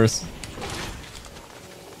 that's the worst.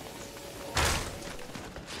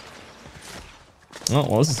 Oh,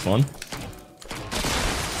 well, this is fun.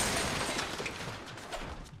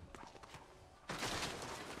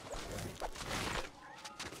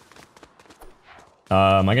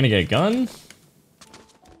 Am I gonna get a gun?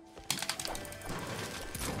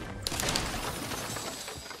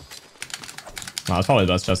 Oh, that's probably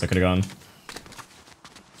the best chest I could have gone.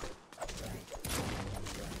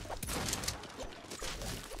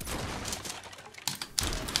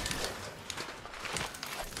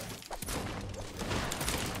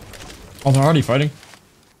 Oh, they're already fighting?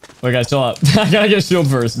 Wait, guys, chill out. I gotta get a shield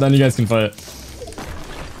first, then you guys can fight.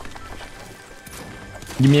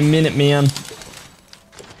 Give me a minute, man.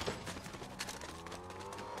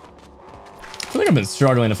 I feel like I've been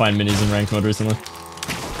struggling to find minis in ranked mode recently.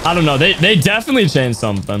 I don't know. They definitely changed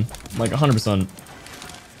something. Like 100%.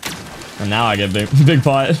 And now I get big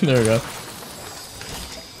pot. There we go.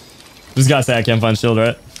 Just gotta say I can't find shield,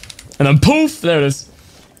 right? And then poof! There it is.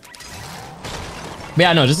 But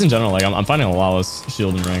yeah, no, just in general, like I'm finding a lot less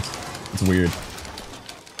shield in ranked. It's weird.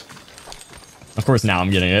 Of course now I'm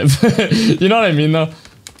getting it. You know what I mean though?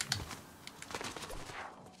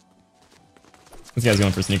 This guy's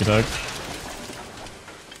going for sneak attack.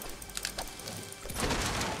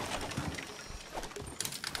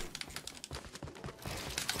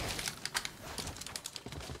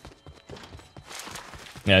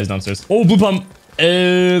 Yeah, he's downstairs. Oh, blue pump.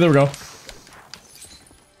 There we go.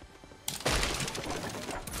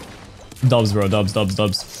 Dubs, bro. Dubs.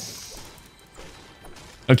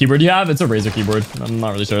 What keyboard do you have? It's a Razer keyboard. I'm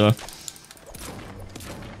not really sure though.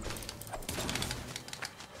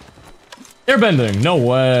 Airbending. No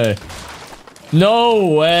way.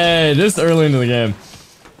 No way. This early into the game.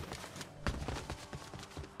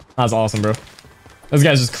 That's awesome, bro. This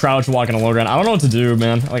guy's just crouch walking a low ground. I don't know what to do,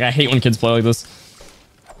 man. Like, I hate when kids play like this.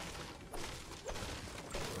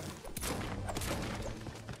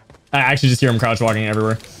 I actually just hear him crouch walking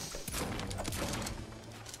everywhere.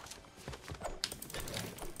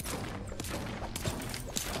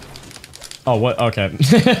 Oh, what? Okay.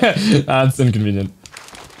 That's inconvenient.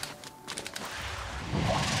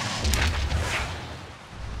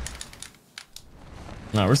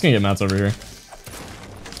 No, we're just gonna get mats over here.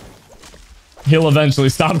 He'll eventually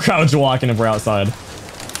stop crouch walking if we're outside.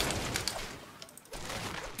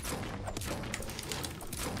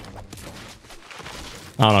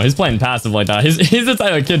 I don't know, he's playing passive like that. He's the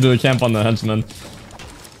type of kid to camp on the henchman.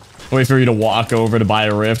 Wait for you to walk over to buy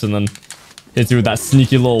a rift and then hit you with that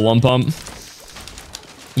sneaky little one pump.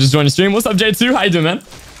 Just joined the stream. What's up, J2? How you doing, man?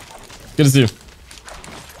 Good to see you.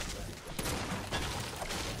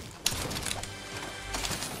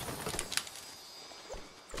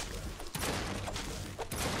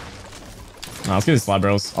 Nah, let's get these slide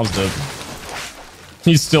barrels. I was dead.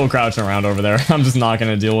 He's still crouching around over there. I'm just not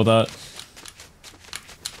gonna deal with that.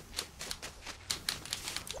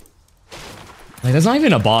 Like, that's not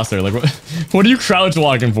even a boss there. Like, what are you crouch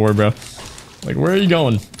walking for, bro? Like, where are you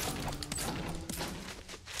going?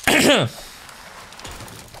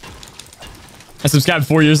 I subscribed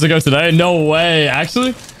 4 years ago today. No way.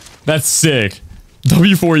 Actually, that's sick.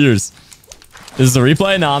 W 4 years. Is this a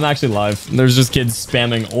replay? No, I'm actually live. There's just kids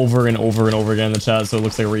spamming over and over and over again in the chat, so it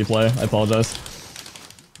looks like a replay. I apologize.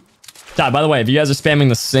 Chat, by the way, if you guys are spamming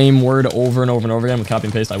the same word over and over and over again with copy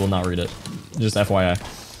and paste, I will not read it. Just FYI.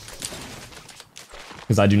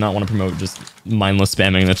 Because I do not want to promote just mindless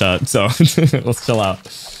spamming in the chat, so let's chill out.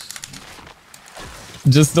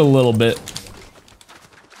 Just a little bit.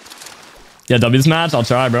 Yeah, W this match? I'll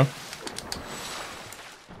try, bro.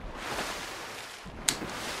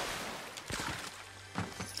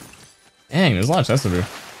 Dang, there's a lot of chests over here.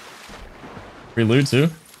 Free loot, too.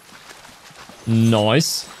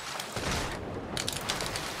 Nice.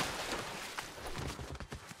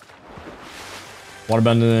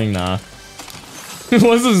 Waterbending? Nah.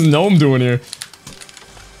 What's this gnome doing here?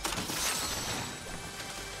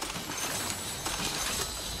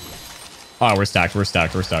 Oh, we're stacked. We're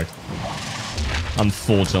stacked. We're stacked. I'm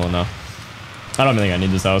full chilling now. I don't think I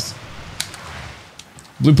need this house.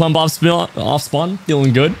 Blue pump off spawn.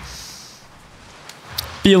 Feeling good.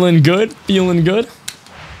 Feeling good. Feeling good.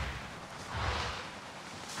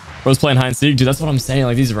 Bro's playing hide and seek. Dude, that's what I'm saying.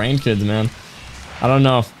 Like, these ranked kids, man. I don't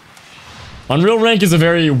know. Unreal Rank is a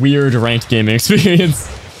very weird ranked gaming experience.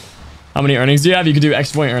 How many earnings do you have? You could do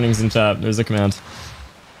extra point earnings in chat. There's a command.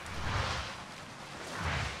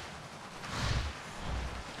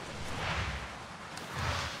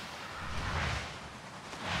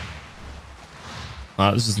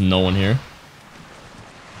 There's just no one here.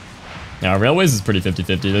 Yeah, Railways is pretty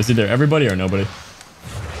 50-50. There's either everybody or nobody.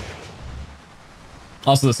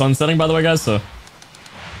 Also, the sun's setting, by the way, guys, so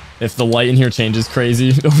if the light in here changes crazy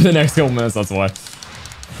over the next couple minutes, that's why.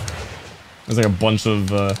 There's like a bunch of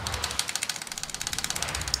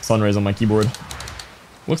sun rays on my keyboard.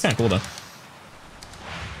 Looks kind of cool, though.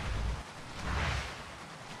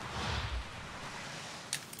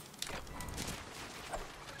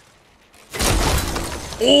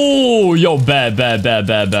 Oh, yo, bad.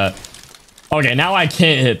 Okay, now I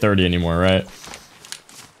can't hit 30 anymore, right?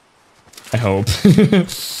 I hope.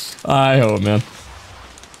 I hope, man.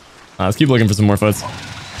 Let's keep looking for some more fights.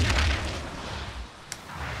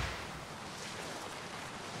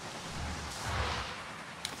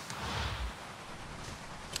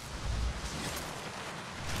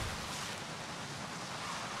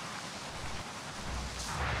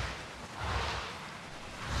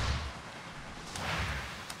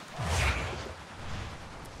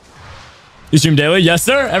 You stream daily? Yes,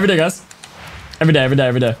 sir. Every day, guys. Every day.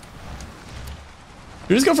 Should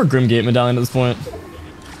we just go for Grimgate medallion at this point?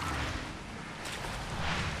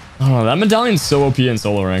 I don't know. That medallion's so OP in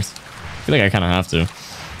solo ranks. I feel like I kind of have to.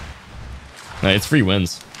 Like, it's free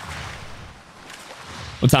wins.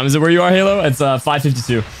 What time is it where you are, Halo? It's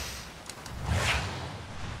 5:52.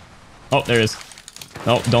 Oh, there it is.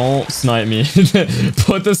 No, don't snipe me.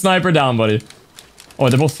 Put the sniper down, buddy. Oh,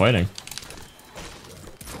 they're both fighting.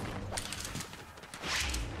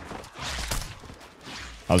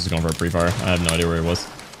 I was just going for a pre-fire. I have no idea where he was.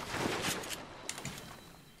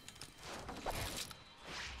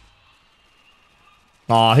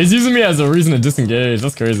 Aw, he's using me as a reason to disengage.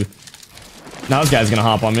 That's crazy. Now this guy's gonna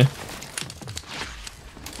hop on me.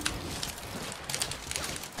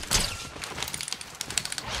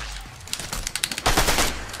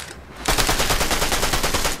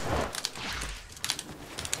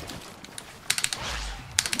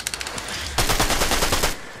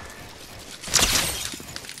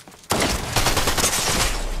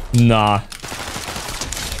 Nah,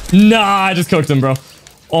 I just cooked him, bro.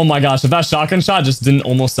 Oh my gosh, if that shotgun shot just didn't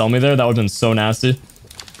almost sell me there, that would have been so nasty.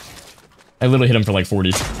 I literally hit him for like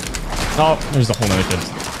 40. Oh, there's a whole nother kid.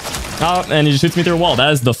 Oh, and he just shoots me through a wall.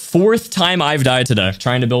 That is the 4th time I've died today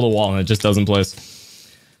trying to build a wall and it just doesn't place.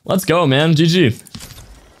 Let's go, man. GG.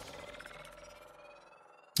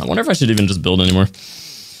 I wonder if I should even just build anymore.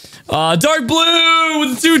 Dark Blue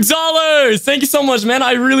with $2. Thank you so much, man.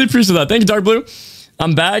 I really appreciate that. Thank you, Dark Blue.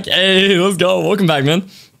 I'm back. Hey, let's go. Welcome back, man.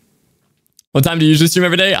 What time do you usually stream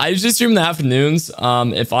every day? I usually stream in the afternoons.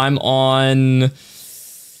 If I'm on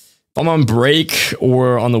break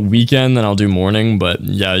or on the weekend, then I'll do morning. But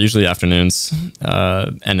yeah, usually afternoons.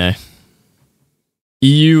 NA.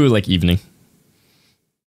 EU, like evening.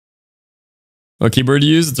 What keyboard do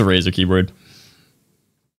you use? It's a Razer keyboard.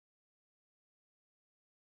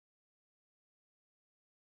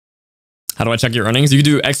 How do I check your earnings? You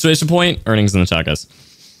can do exclamation point earnings in the chat, guys.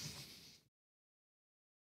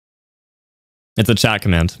 It's a chat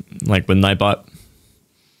command, like with Nightbot.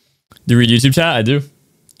 Do you read YouTube chat? I do.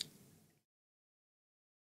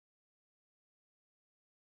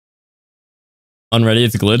 Unready,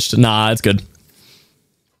 it's glitched. Nah, it's good.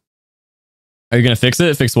 Are you gonna fix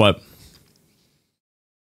it? Fix what?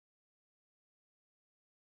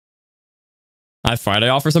 I have Friday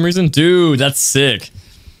off for some reason. Dude, that's sick.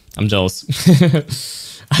 I'm jealous.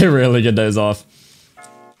 I rarely get days off.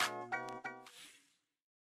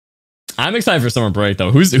 I'm excited for summer break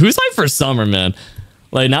though. Who's hyped for summer, man?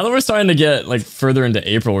 Like now that we're starting to get like further into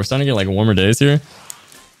April, we're starting to get like warmer days here.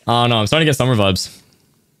 Oh no, I'm starting to get summer vibes.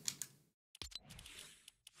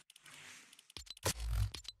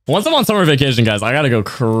 Once I'm on summer vacation, guys, I gotta go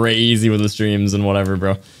crazy with the streams and whatever,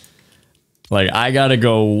 bro. Like, I gotta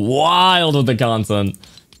go wild with the content.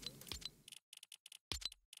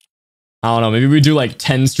 I don't know, maybe we do like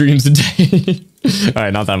 10 streams a day.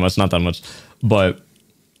 Alright, not that much, not that much. But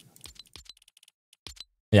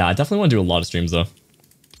yeah, I definitely want to do a lot of streams though.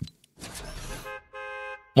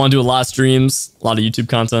 Want to do a lot of streams, a lot of YouTube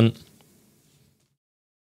content.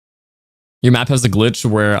 Your map has a glitch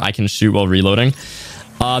where I can shoot while reloading.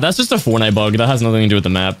 That's just a Fortnite bug. That has nothing to do with the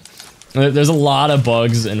map. There's a lot of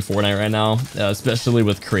bugs in Fortnite right now, especially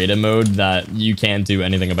with creative mode that you can't do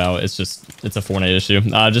anything about. It's a Fortnite issue.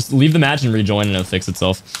 Just leave the match and rejoin and it'll fix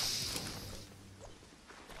itself.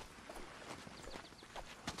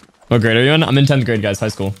 What grade are you in? I'm in 10th grade, guys. High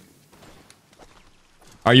school.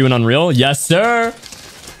 Are you in Unreal? Yes, sir.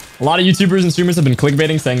 A lot of YouTubers and streamers have been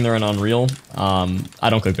clickbaiting saying they're in Unreal. I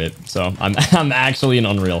don't clickbait, so I'm actually in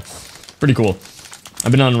Unreal. Pretty cool.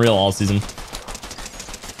 I've been on Unreal all season.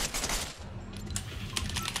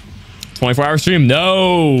 24-hour stream?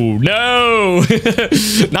 No, no.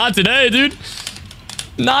 Not today, dude.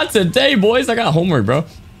 Not today, boys. I got homework, bro.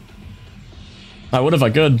 I would if I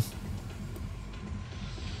could.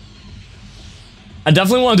 I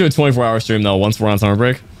definitely want to do a 24-hour stream though once we're on summer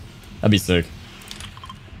break. That'd be sick.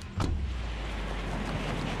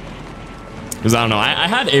 Because I don't know, I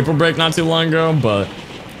had April break not too long ago, but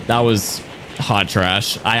that was hot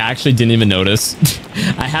trash. I actually didn't even notice.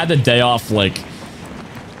 I had the day off like,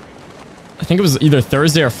 I think it was either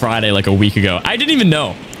Thursday or Friday like a week ago. I didn't even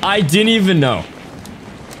know. I didn't even know.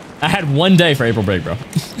 I had 1 day for April break, bro.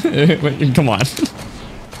 Wait, come on.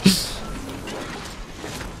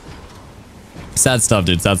 Sad stuff,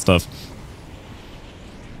 dude. Sad stuff.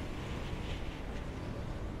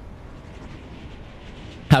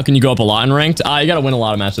 How can you go up a lot in ranked? You gotta win a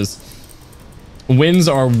lot of matches. Wins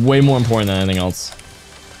are way more important than anything else.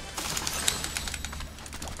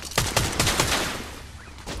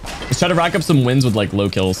 Let's try to rack up some wins with like low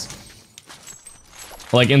kills.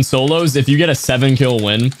 Like in solos, if you get a 7-kill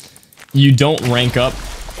win, you don't rank up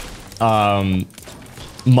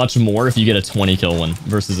much more if you get a 20-kill win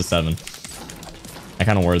versus a 7. I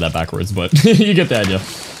kind of worded that backwards, but you get the idea.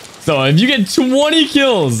 So if you get 20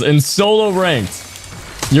 kills in solo ranked,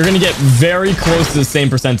 you're going to get very close to the same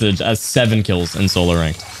percentage as 7 kills in solo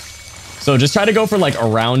ranked. So just try to go for like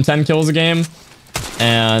around 10 kills a game.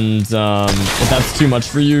 And if that's too much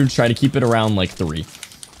for you, try to keep it around like 3.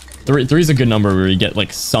 3 is a good number where you get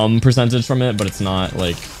like some percentage from it, but it's not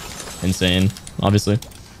like insane, obviously.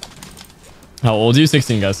 How old are you?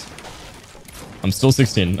 16, guys. I'm still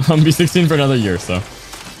 16. I'm gonna be 16 for another year, so.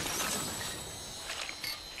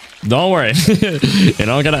 Don't worry. You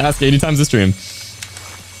don't gotta ask 80 times the stream.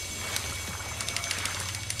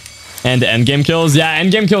 And endgame kills. Yeah,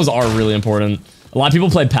 endgame kills are really important. A lot of people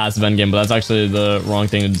play passive endgame, but that's actually the wrong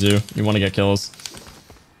thing to do. You want to get kills.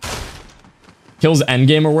 Kills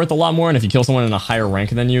endgame are worth a lot more, and if you kill someone in a higher rank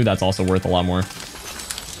than you, that's also worth a lot more.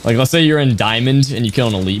 Like, let's say you're in diamond and you kill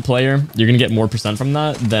an elite player, you're gonna get more percent from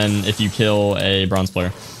that than if you kill a bronze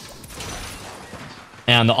player.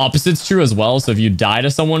 And the opposite's true as well. So if you die to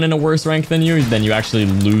someone in a worse rank than you, then you actually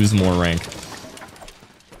lose more rank.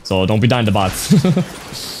 So don't be dying to bots.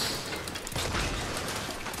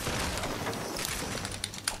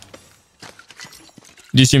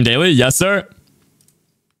 Do you stream daily? Yes, sir.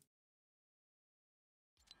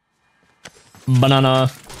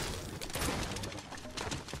 Banana.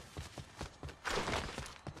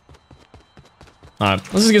 Alright,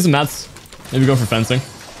 let's just get some mats. Maybe go for fencing.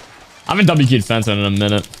 I haven't WQ'd fencing in a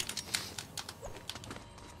minute.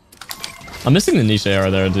 I'm missing the niche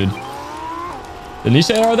AR there, dude. The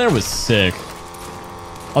niche AR there was sick.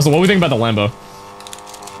 Also, what do we think about the Lambo?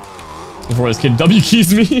 Before this kid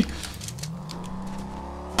WQs me.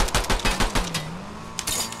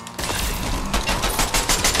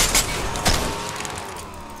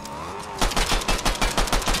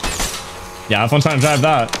 Yeah, have fun trying to drive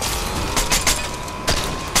that.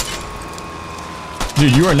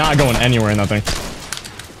 Dude, you are not going anywhere in that thing.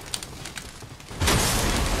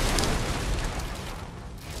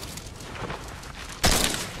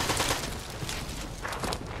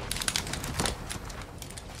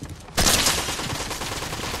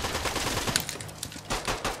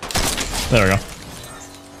 There we go.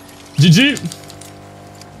 GG.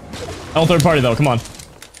 Oh, third party though. Come on.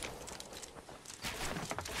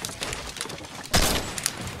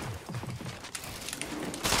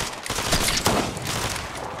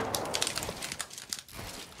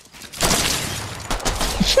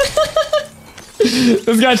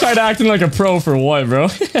 This guy tried acting like a pro for what, bro?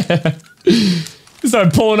 He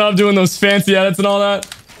started pulling up, doing those fancy edits and all that.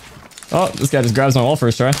 Oh, this guy just grabs my wall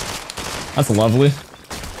first try. That's lovely.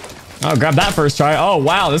 Oh, grab that first try. Oh,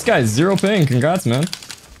 wow. This guy's 0 ping. Congrats, man.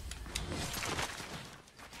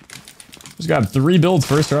 Just grabbed 3 builds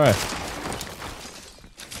first try.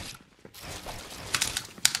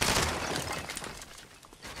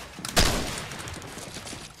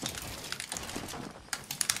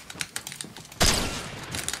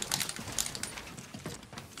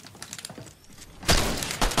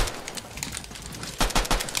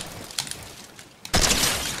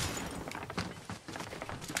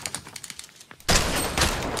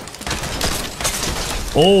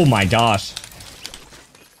 Oh my gosh.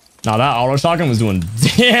 Now that auto shotgun was doing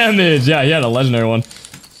damage. Yeah, he had a legendary one.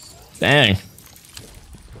 Dang.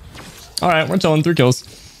 Alright, we're chilling. 3 kills.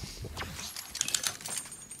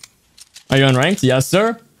 Are you unranked? Yes,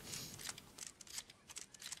 sir.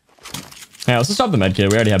 Hey, let's just drop the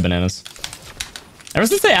medkit. We already have bananas. Ever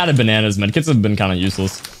since they added bananas, medkits have been kind of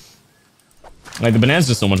useless. Like, the banana's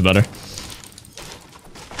just so much better.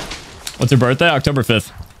 What's your birthday? October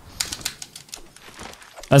 5th.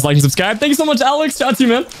 Guys, like and subscribe. Thank you so much, Alex. Shout out to you,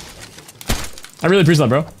 man. I really appreciate that,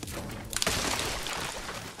 bro.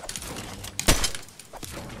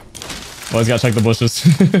 Always gotta check the bushes.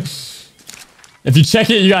 If you check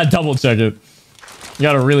it, you gotta double check it. You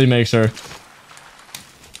gotta really make sure.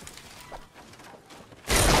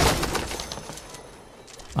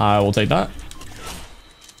 I will take that.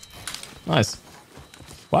 Nice.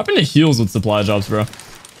 What happened to heals with supply jobs, bro?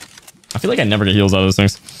 I feel like I never get heals out of those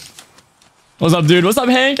things. What's up, dude? What's up,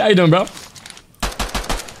 Hank? How you doing, bro?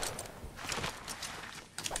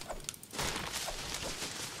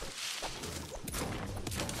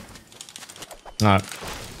 Alright.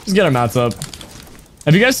 Just get our mats up.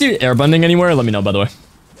 Have you guys seen airbending anywhere? Let me know, by the way.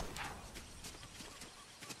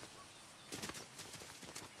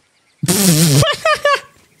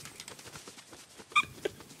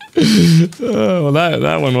 Well,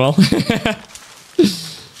 that went well.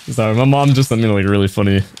 Sorry, my mom just sent me like a really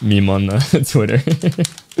funny meme on Twitter.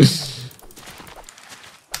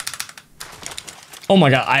 Oh my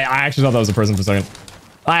god, I actually thought that was a person for a second.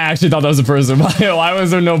 I actually thought that was a person. Why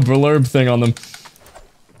was there no blurb thing on them?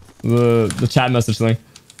 The chat message thing.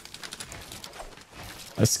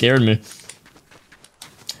 That scared me.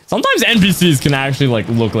 Sometimes NPCs can actually like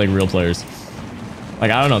look like real players.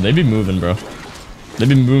 Like, I don't know, they be moving, bro. They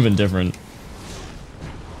be moving different.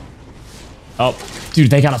 Oh,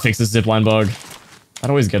 dude, they gotta fix this zipline bug. That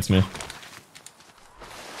always gets me.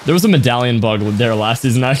 There was a medallion bug there last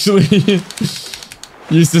season, actually.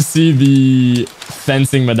 Used to see the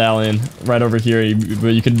fencing medallion right over here, but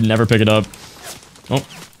you could never pick it up. Oh.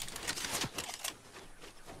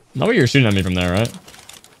 No way you're shooting at me from there, right?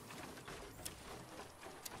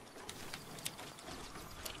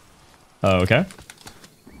 Oh, okay.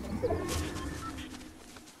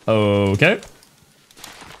 Okay.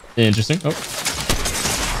 Interesting. Oh.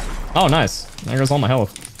 Oh, nice. There goes all my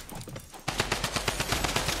health.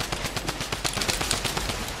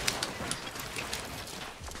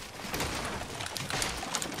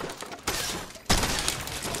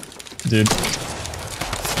 Dude.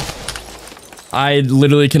 I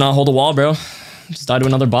literally cannot hold a wall, bro. Just died to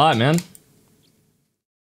another bot, man.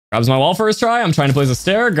 Grabs my wall first try. I'm trying to place a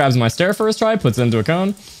stair. Grabs my stair first try. Puts it into a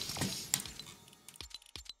cone.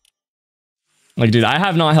 Like, dude, I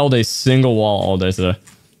have not held a single wall all day today.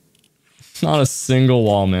 Not a single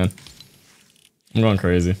wall, man. I'm going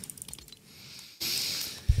crazy.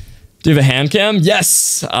 Do you have a hand cam?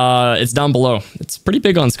 Yes! It's down below. It's pretty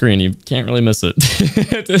big on screen. You can't really miss it.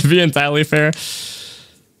 To be entirely fair.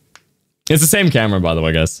 It's the same camera, by the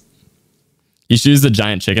way, guys. You should use the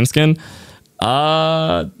giant chicken skin.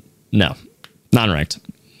 No. Not ranked.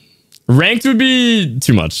 Ranked would be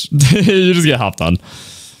too much. You just get hopped on.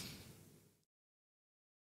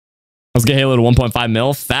 Let's get Halo to 1.5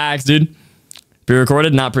 mil. Facts, dude.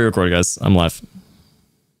 Pre-recorded? Not pre-recorded, guys. I'm live.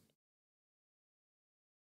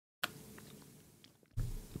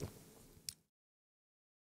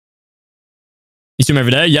 You stream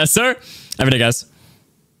every day? Yes, sir. Every day, guys.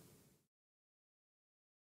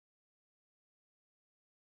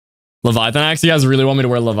 Leviathan axe? You guys really want me to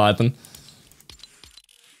wear Leviathan?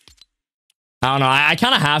 I don't know. I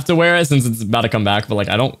kind of have to wear it since it's about to come back, but like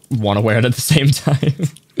I don't want to wear it at the same time.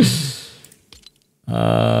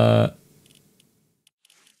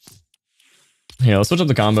 Here, let's switch up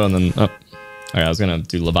the combo and then... Oh. Okay, I was gonna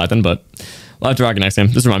do Leviathan, but we'll have to rock it next game.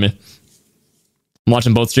 Just remind me. I'm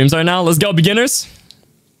watching both streams right now. Let's go, beginners.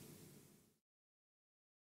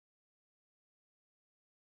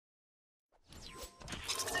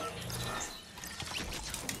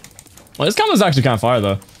 Well, this combo's actually kind of fire,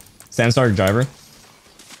 though. Sandstar driver.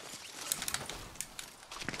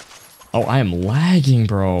 Oh, I am lagging,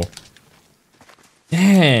 bro.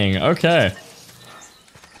 Dang, okay.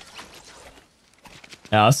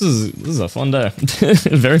 Yeah, this is a fun day.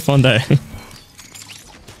 Very fun day.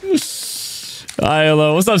 Hi,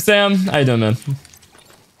 hello. What's up, Sam? How you doing, man?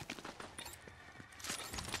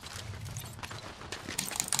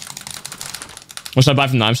 What should I buy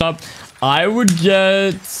from the Dime Shop? I would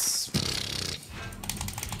get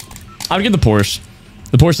the Porsche.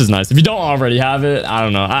 The Porsche is nice. If you don't already have it, I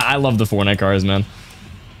don't know. I love the Fortnite cars, man.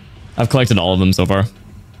 I've collected all of them so far.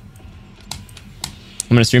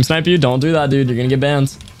 I'm gonna stream snipe you. Don't do that, dude. You're gonna get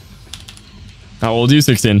banned. How old are you?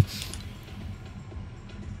 16.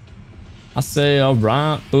 I say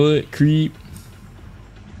alright, but creep.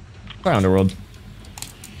 Try Underworld.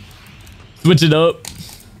 Switch it up.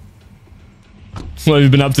 What have you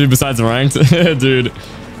been up to besides ranked? Dude,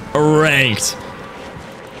 ranked.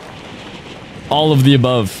 All of the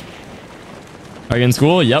above. Are you in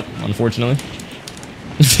school? Yep, unfortunately.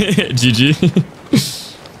 GG.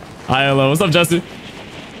 Hi, hello. What's up, Jesse?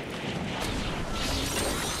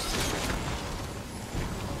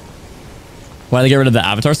 Why they get rid of the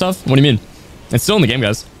avatar stuff? What do you mean? It's still in the game,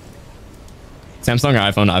 guys. Samsung or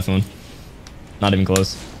iPhone? iPhone. Not even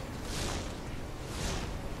close.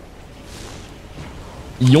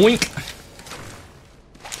 Yoink.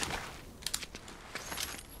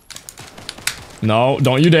 No,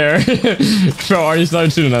 don't you dare. Bro, are you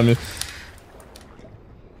started shooting at me?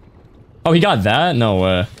 Oh, he got that? No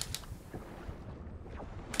way.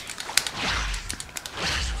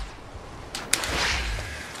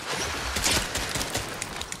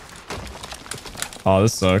 Oh,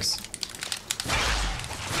 this sucks.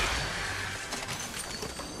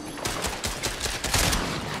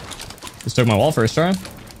 Just took my wall first try.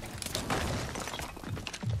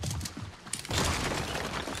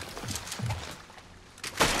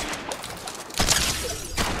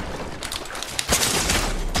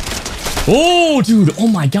 Oh, dude. Oh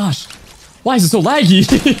my gosh. Why is it so laggy?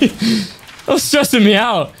 That was stressing me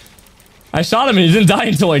out. I shot him and he didn't die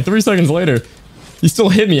until like 3 seconds later. He still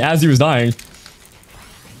hit me as he was dying.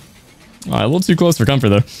 Alright, a little too close for comfort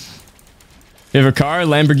though. Favorite car?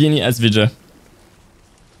 Lamborghini SVJ.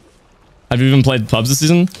 Have you even played pubs this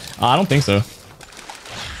season? I don't think so.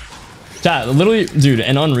 Chat, literally, dude,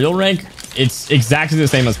 an Unreal rank, it's exactly the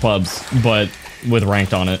same as pubs, but with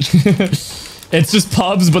ranked on it. It's just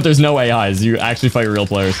pubs, but there's no AIs. You actually fight real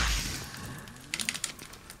players.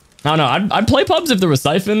 I don't know. I'd play pubs if there was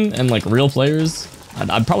Siphon and like real players.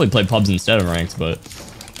 I'd probably play pubs instead of ranked, but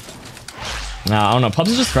nah, I don't know.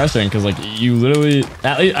 Pubs is just frustrating because like you literally,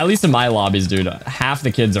 at least in my lobbies, dude, half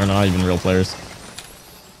the kids are not even real players.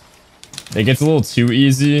 It gets a little too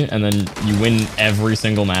easy, and then you win every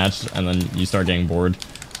single match, and then you start getting bored.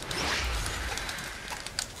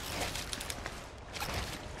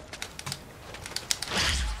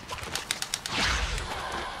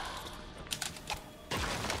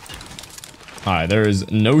 Alright, there is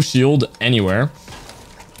no shield anywhere.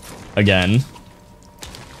 Again.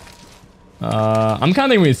 I'm kind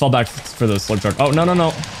of thinking we fall back for the slug truck. Oh, no, no,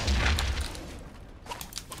 no.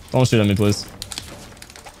 Don't shoot at me, please.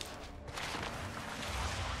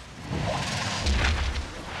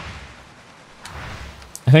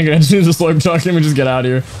 I think I just need the slurp truck. Can we just get out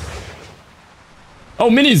of here? Oh,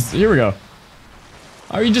 minis. Here we go.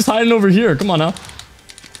 Why are you just hiding over here? Come on now.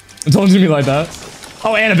 Don't do me like that.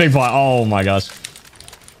 Oh, and a big pot. Oh my gosh.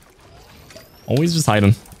 Always just hide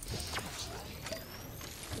him.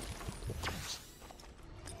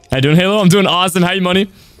 How you doing, Halo? I'm doing awesome. How you, money?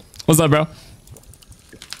 What's up, bro?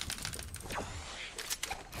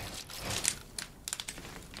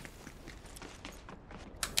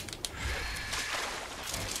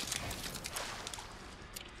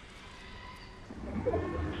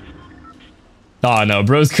 Oh no,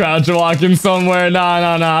 bro's crouch walking somewhere.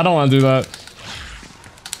 Nah, I don't want to do that.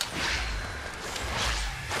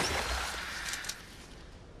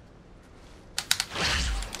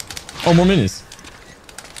 Oh, more minis.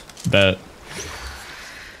 Bet.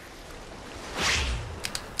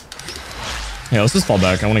 Yeah, let's just fall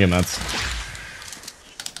back. I want to get mats.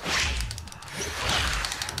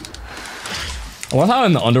 I love how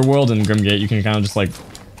in the Underworld and Grimgate you can kind of just like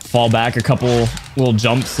fall back a couple little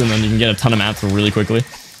jumps and then you can get a ton of mats really quickly.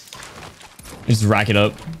 Just rack it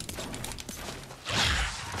up.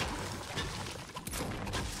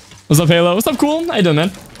 What's up, Halo? What's up, Cool? How you doing,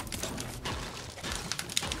 man?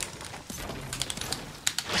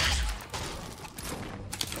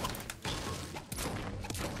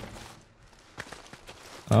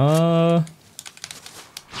 Oh,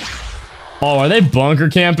 are they bunker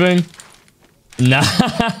camping? Nah.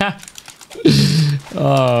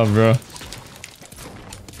 Oh, bro.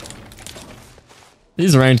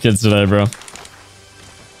 These ranked kids today, bro.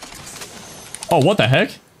 Oh, what the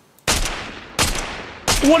heck?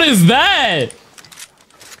 What is that?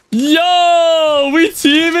 Yo, we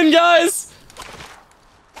teaming, guys?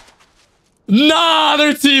 Nah,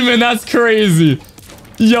 they're teaming. That's crazy.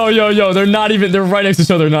 Yo. They're not even. They're right next to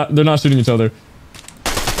each other. They're not shooting each other.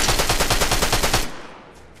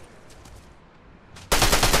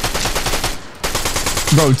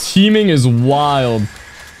 Bro, teaming is wild.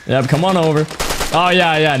 Yep, come on over. Oh,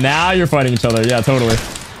 yeah. Now you're fighting each other. Yeah, totally.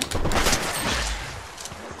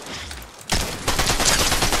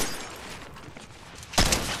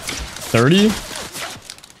 $30?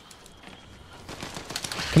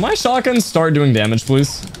 Can my shotgun start doing damage,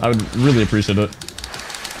 please? I would really appreciate it.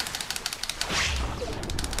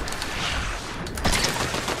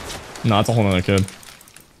 No, that's a whole nother kid.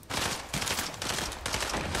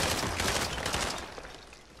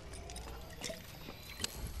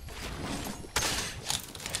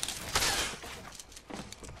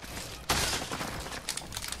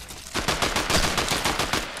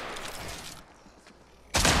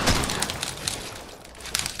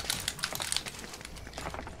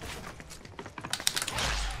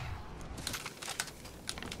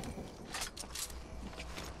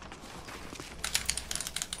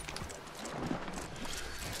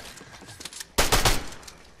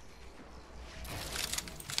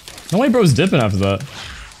 No way bro's dipping after that.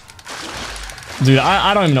 Dude,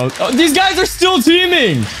 I don't even know. Oh, these guys are still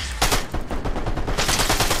teaming!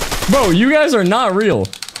 Bro, you guys are not real.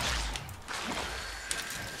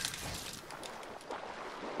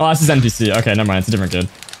 Oh, that's his NPC. Okay, never mind. It's a different kid.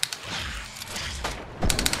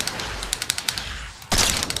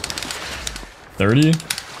 $30?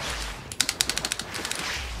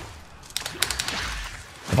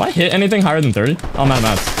 Have I hit anything higher than 30? Oh, I'm out of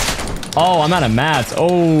mats. Oh, I'm out of mats.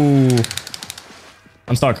 Oh.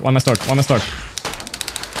 I'm stuck. Why am I stuck? Why am I stuck?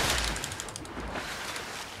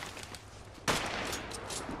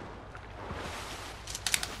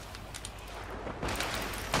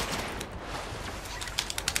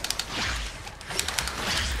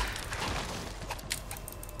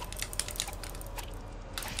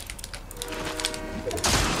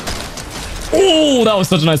 Oh, that was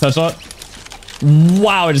such a nice headshot.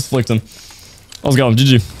 Wow, I just flicked him. Let's go.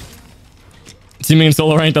 GG. Teaming in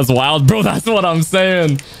solo rank, that's wild. Bro, that's what I'm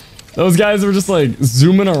saying. Those guys were just like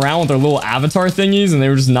zooming around with their little avatar thingies and they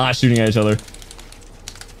were just not shooting at each other.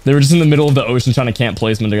 They were just in the middle of the ocean trying to camp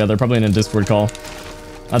placement together, probably in a Discord call.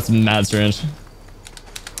 That's mad strange.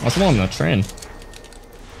 What's wrong on the train?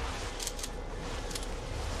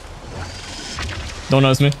 Don't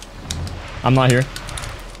notice me. I'm not here.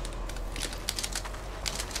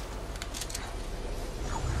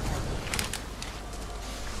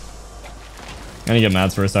 I need to get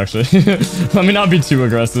mats first, actually. Let me not be too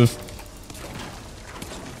aggressive.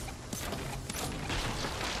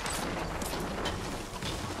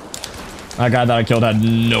 That guy that I killed had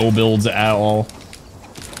no builds at all.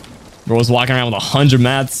 Bro was walking around with 100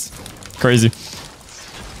 mats. Crazy.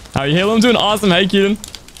 How are you, Halo? I'm doing awesome. Hey, Keaton.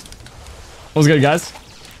 What's good, guys?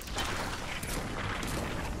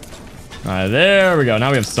 Alright, there we go. Now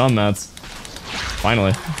we have some mats.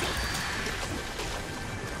 Finally.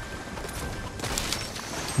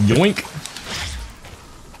 Yoink.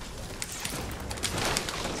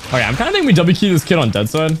 Okay, I'm kind of thinking we double key this kid on dead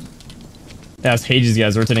side. Yeah, it's Hades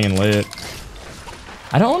guys rotating in late.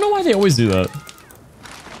 I don't know why they always do that.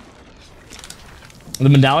 The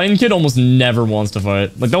medallion kid almost never wants to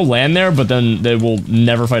fight. Like, they'll land there, but then they will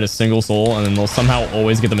never fight a single soul, and then they'll somehow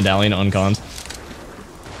always get the medallion unconned.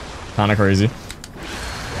 Kinda crazy.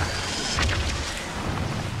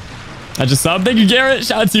 I just subbed. Thank you, Garrett.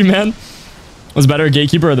 Shout out to you, man. What's better,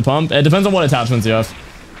 gatekeeper or the pump? It depends on what attachments you have.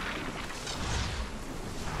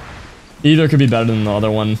 Either could be better than the other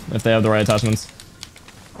one if they have the right attachments.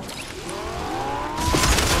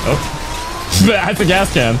 Oh. That's a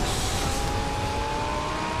gas can.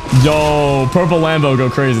 Yo, purple Lambo go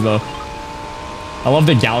crazy though. I love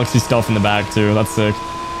the galaxy stuff in the back too. That's sick.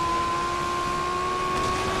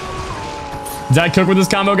 Did I cook with this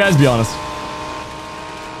combo, guys? Be honest.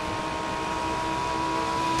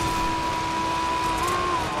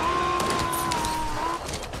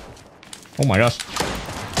 Oh my gosh.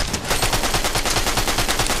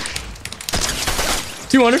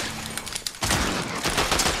 200.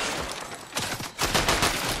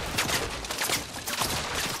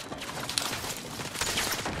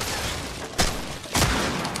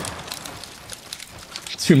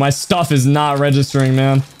 Dude, my stuff is not registering,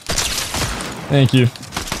 man. Thank you.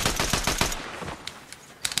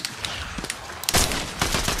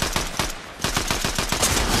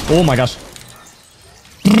 Oh my gosh.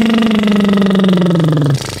 A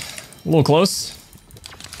little close.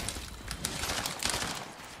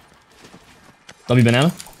 W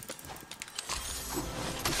banana.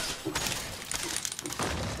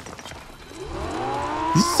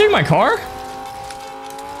 Did he take my car?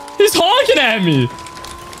 He's honking at me.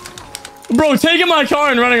 Bro, taking my car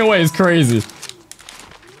and running away is crazy.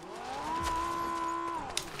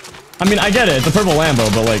 I mean, I get it. It's a purple Lambo,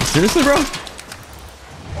 but like, seriously, bro?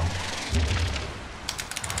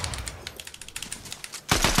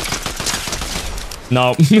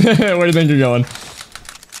 No. Where do you think you're going?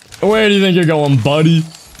 Where do you think you're going, buddy?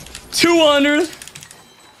 200.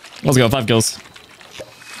 Let's go. 5 kills.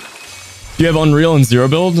 Do you have Unreal and Zero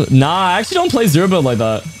Build? Nah, I actually don't play Zero Build like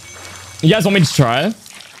that. You guys want me to try?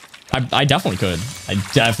 I definitely could. I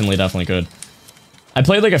definitely could. I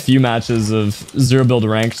played like a few matches of Zero Build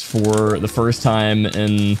ranked for the first time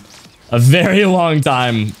in a very long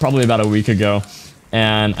time, probably about a week ago,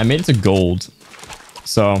 and I made it to gold.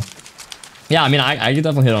 So, yeah, I mean, I could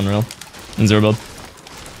definitely hit Unreal and Zero Build.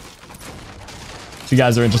 If you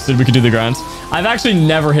guys are interested, we could do the grind. I've actually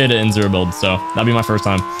never hit it in Zero Build, so that'd be my first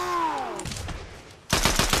time.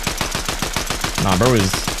 Nah, bro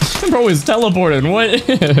is teleporting. What?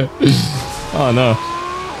 Oh no.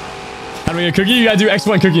 How do we get a cookie? You gotta do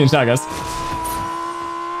X1 cookie in chat, guys.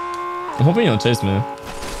 I'm hoping you don't chase me.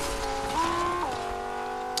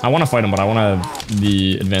 I want to fight him, but I want to have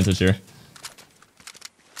the advantage here.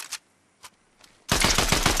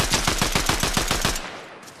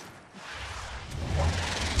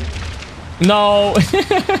 No.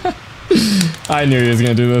 I knew he was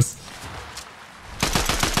gonna do this.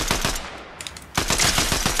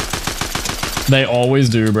 They always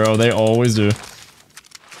do, bro. They always do.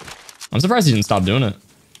 I'm surprised he didn't stop doing it.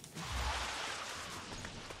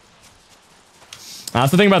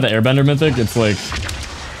 That's the thing about the Airbender mythic. It's like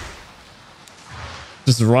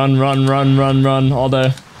just run all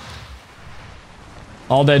day.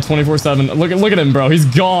 All day, 24/7. Look at him, bro. He's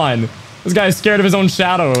gone. This guy's scared of his own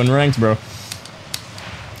shadow in ranked, bro.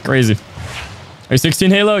 Crazy. Are you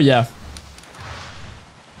 16 Halo? Yeah.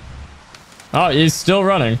 Oh, he's still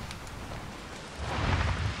running.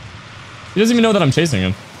 He doesn't even know that I'm chasing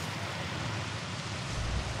him.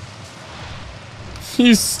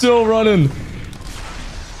 He's still running.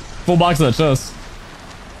 Full box of that chest.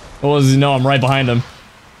 Well, does he know I'm right behind him?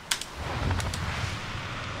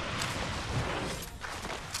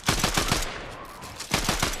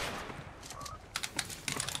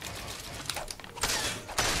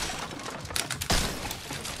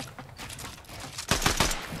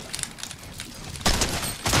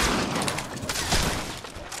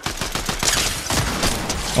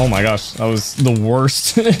 Oh my gosh, that was the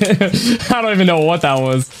worst. I don't even know what that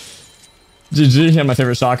was. GG, he had my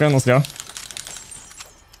favorite shotgun. Let's go.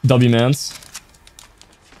 W mans.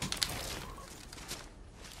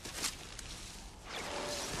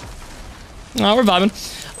 Oh, we're vibing.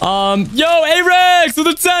 Yo, A-Rex with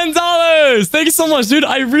the $10. Thank you so much, dude.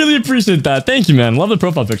 I really appreciate that. Thank you, man. Love the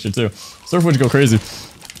profile picture too. Surf would go crazy.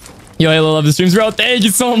 Yo, Halo, love the streams, bro. Thank you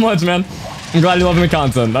so much, man. I'm glad you're loving the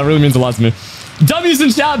content. That really means a lot to me. W's in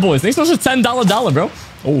chat, boys. Thanks so much for $10 bro.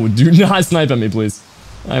 Oh, do not snipe at me, please.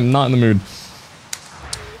 I'm not in the mood.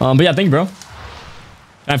 But yeah, thank you, bro.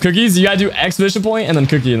 I have cookies. You gotta do exclamation point and then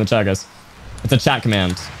cookie in the chat, guys. It's a chat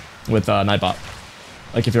command with Nightbot.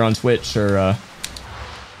 Like if you're on Twitch or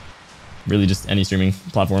really just any streaming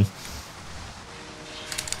platform.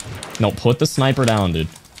 No, put the sniper down, dude.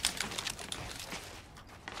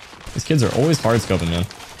 These kids are always hard scoping, man.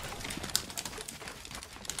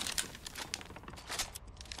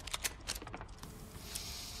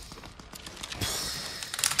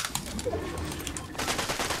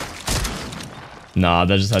 Nah,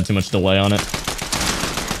 that just had too much delay on it.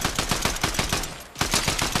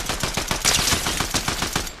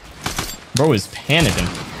 Bro is panicking.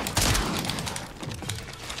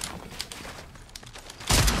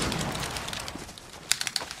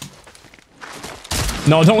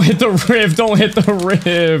 No, don't hit the rift. Don't hit the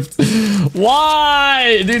rift.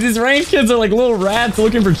 Why? Dude, these ranked kids are like little rats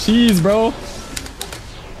looking for cheese, bro.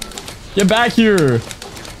 Get back here.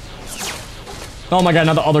 Oh my god,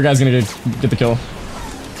 now the other guy's gonna get the kill.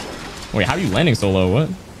 Wait, how are you landing so low? What?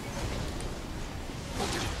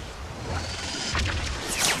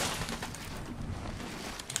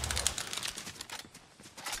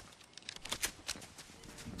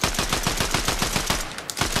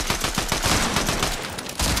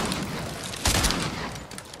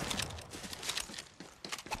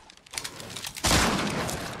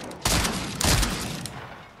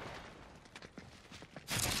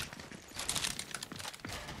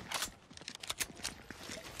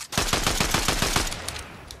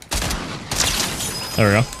 There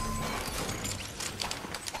we go.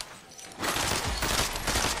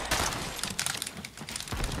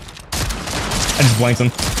 I just blanked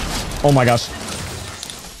him. Oh my gosh.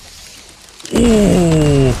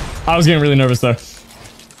 Ooh. I was getting really nervous there.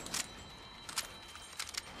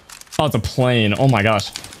 Oh, it's a plane. Oh my gosh.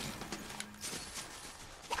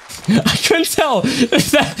 I couldn't tell.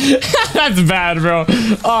 That's bad, bro.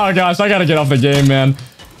 Oh gosh, I gotta get off the game, man.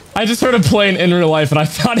 I just heard a plane in real life and I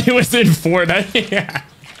thought it was in Fortnite. Yeah.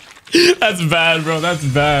 That's bad, bro. That's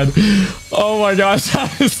bad. Oh my gosh.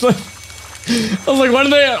 I was like, why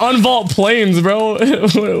did they unvault planes, bro?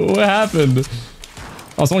 What happened?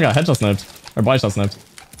 Oh, someone got headshot sniped. Or body shot sniped.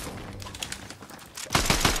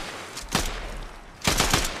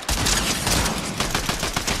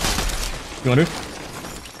 You wanna do?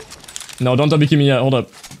 No, don't WQ me yet. Hold up.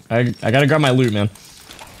 I gotta grab my loot, man.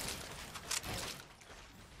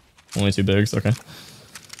 Only 2 bigs. Okay.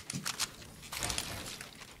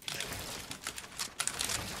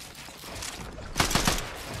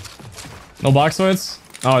 No box fights?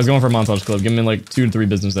 Oh, he's going for a montage clip. Give him like 2 to 3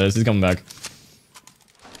 business days. He's coming back.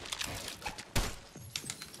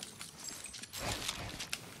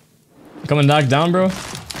 Coming back down, bro.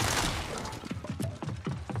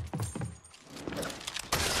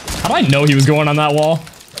 How do I know he was going on that wall?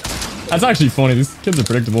 That's actually funny. These kids are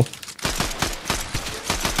predictable.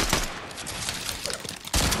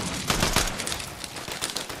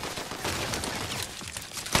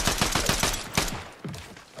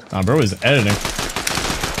 Nah, bro is editing.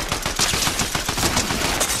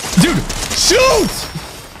 Dude, shoot!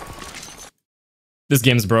 This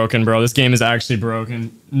game's broken, bro. This game is actually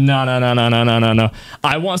broken. No.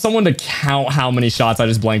 I want someone to count how many shots I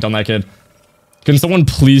just blanked on that kid. Can someone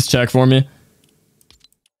please check for me?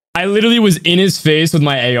 I literally was in his face with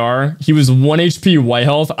my AR. He was 1 HP white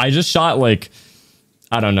health. I just shot like,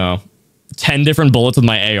 I don't know, 10 different bullets with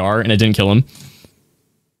my AR and it didn't kill him.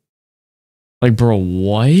 Like, bro,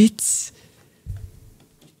 what?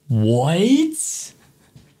 What?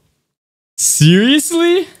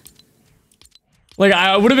 Seriously? Like,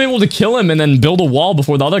 I would have been able to kill him and then build a wall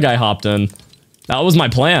before the other guy hopped in. That was my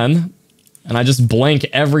plan. And I just blank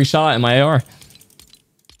every shot in my AR.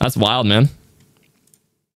 That's wild, man.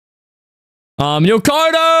 Yo,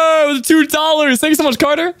 Carter with $2. Thank you so much,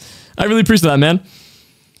 Carter. I really appreciate that, man.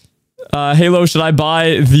 Halo, should I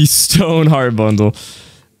buy the Stone Heart bundle?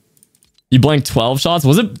 You blanked 12 shots?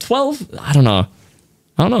 Was it 12? I don't know.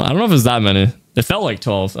 I don't know if it was that many. It felt like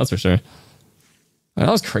 12, that's for sure. That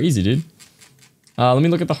was crazy, dude. Let me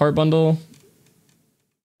look at the heart bundle.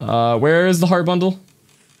 Where is the heart bundle?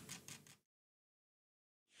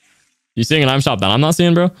 You seeing an item shop that I'm not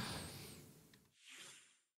seeing, bro?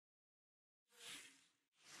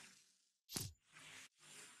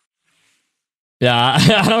 Yeah,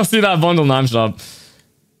 I don't see that bundle in item shop.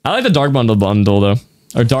 I like the dark bundle though.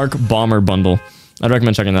 Or dark bomber bundle. I'd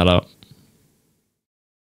recommend checking that out.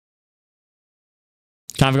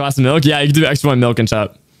 Can I have a glass of milk? Yeah, you can do extra one milk in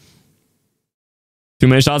chat. Too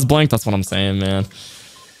many shots blank? That's what I'm saying, man.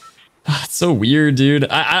 It's so weird, dude.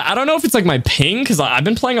 I don't know if it's like my ping, because I've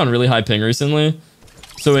been playing on really high ping recently.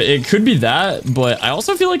 So it could be that, but I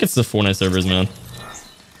also feel like it's the Fortnite servers, man.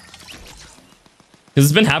 Because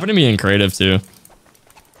it's been happening to me in creative, too.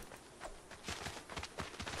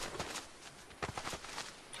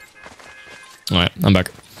 Alright, I'm back.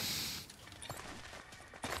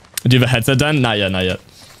 Do you have a headset done? Not yet, not yet.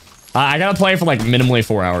 I gotta play for like minimally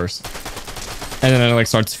 4 hours. And then it like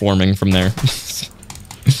starts forming from there.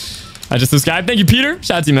 I just subscribed. Thank you, Peter.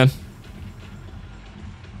 Shout out to you, man.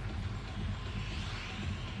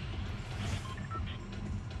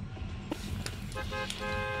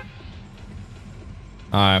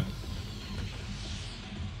 Alright.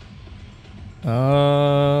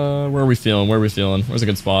 Where are we feeling? Where are we feeling? Where's a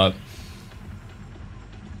good spot?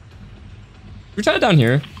 We try it down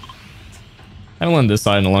here. I haven't landed this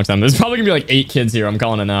side in a long time. There's probably gonna be like 8 kids here. I'm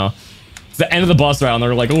calling it now. It's the end of the bus route. And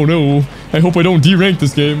they're like, oh no, I hope I don't derank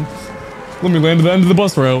this game. Let me land at the end of the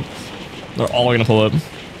bus route. They're all gonna pull up.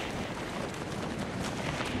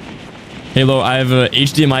 Halo, I have a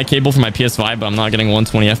HDMI cable for my PS5, but I'm not getting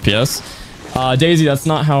 120 FPS. Daisy, that's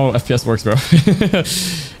not how FPS works, bro.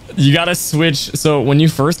 You gotta switch. So when you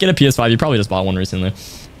first get a PS5, you probably just bought one recently.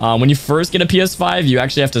 When you first get a PS5, you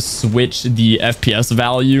actually have to switch the FPS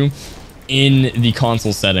value in the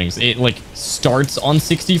console settings. It like starts on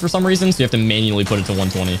 60 for some reason, so you have to manually put it to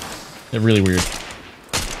 120. It's really weird.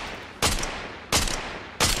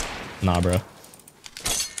 Nah, bro.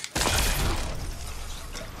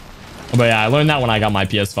 But yeah, I learned that when I got my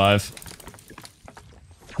PS5.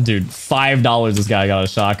 Dude, $5 this guy got a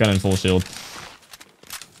shotgun and full shield.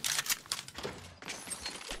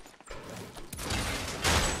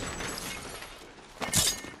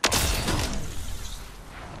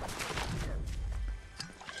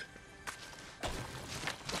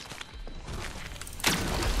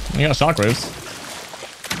 You got shockwaves.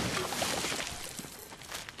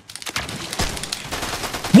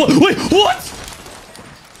 What? Wait, what?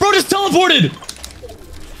 Bro just teleported.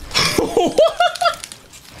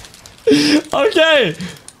 Okay.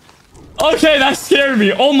 Okay, that scared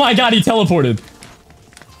me. Oh my god, he teleported.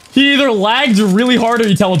 He either lagged really hard or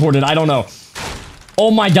he teleported. I don't know.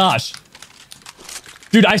 Oh my gosh.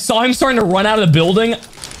 Dude, I saw him starting to run out of the building.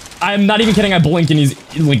 I'm not even kidding. I blink and he's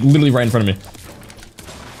like literally right in front of me.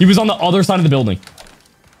 He was on the other side of the building.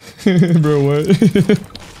 Bro, what?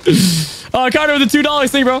 Oh, Carter with the $2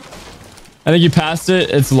 thing, bro. I think you passed it.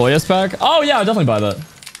 It's Loya's pack. Oh, yeah, I'll definitely buy that.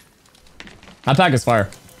 That pack is fire.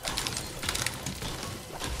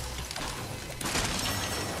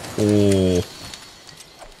 Oh.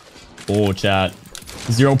 Oh, chat.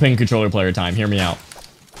 0 ping controller player time. Hear me out.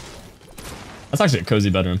 That's actually a cozy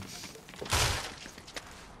bedroom.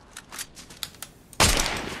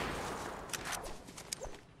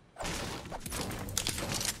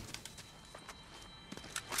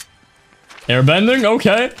 Airbending?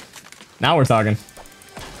 Okay. Now we're talking.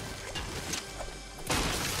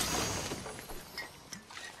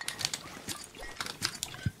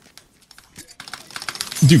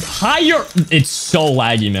 Dude, higher. It's so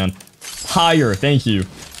laggy, man. Higher. Thank you.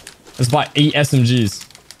 Let's buy 8 SMGs.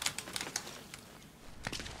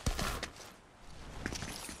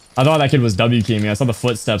 I thought that kid was wkeying me. I saw the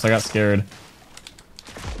footsteps. I got scared.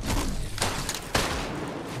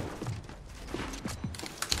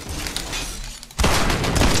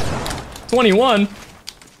 $21.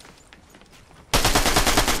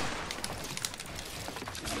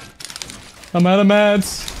 I'm out of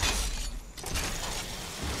mats.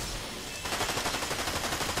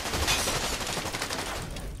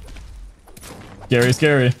 Scary,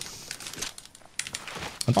 scary. I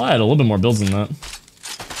thought I had a little bit more builds than that.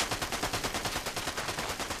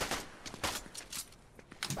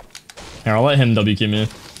 Here, I'll let him wkey me.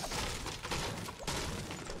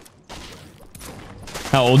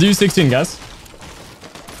 How old are you? 16, guys?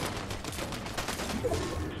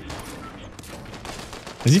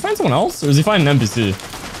 Does he find someone else? Or does he find an NPC?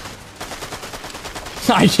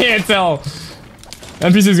 I can't tell.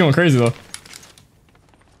 NPC's going crazy, though.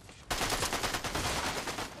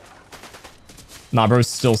 Nah, bro's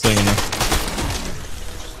still sitting in there.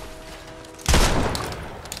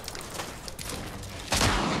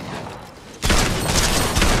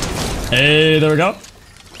 Hey, there we go.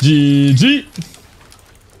 GG.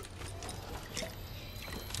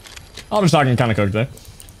 I'm just talking kind of cooked there.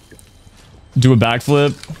 Do a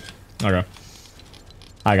backflip. Okay.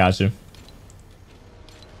 I got you.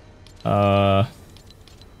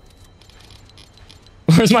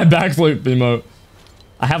 Where's my backflip emote?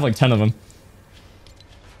 I have like 10 of them.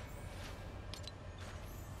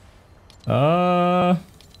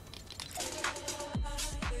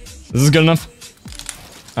 This is good enough.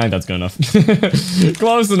 I think that's good enough.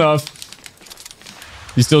 Close enough.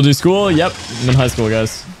 You still do school? Yep. I'm in high school,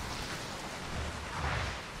 guys.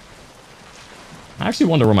 I actually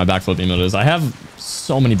wonder where my backflip emote is. I have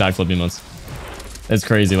so many backflip emotes. It's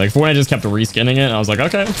crazy. Like, Fortnite just kept reskinning it, and I was like,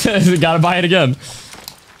 okay, gotta buy it again.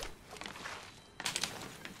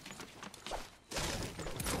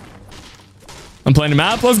 I'm playing the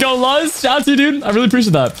map. Let's go, Luz. Shout out to you, dude. I really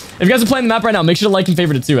appreciate that. If you guys are playing the map right now, make sure to like and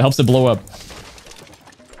favorite it too. It helps it blow up.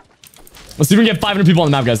 Let's see if we can get 500 people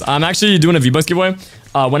on the map, guys. I'm actually doing a V-Bucks giveaway.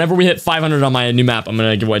 Whenever we hit 500 on my new map, I'm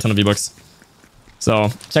gonna give away a ton of V-Bucks. So,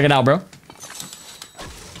 check it out, bro.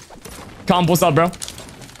 Comp, what's up, bro?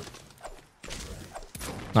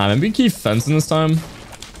 Nah, maybe we keep fencing this time.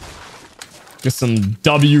 Get some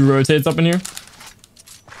W rotates up in here.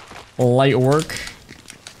 Light work.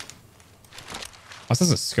 Oh, this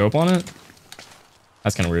has a scope on it?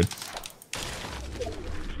 That's kind of weird.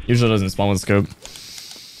 Usually it doesn't spawn with a scope.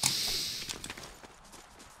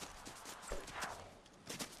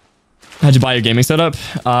 How'd you buy your gaming setup?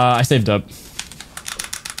 I saved up.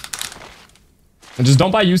 And just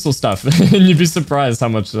don't buy useless stuff. And you'd be surprised how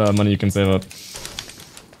much money you can save up.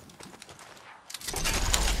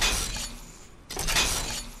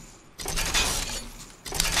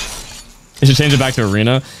 You should change it back to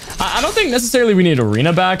arena. I don't think necessarily we need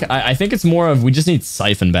arena back. I think it's more of we just need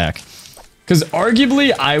siphon back. Because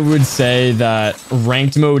arguably, I would say that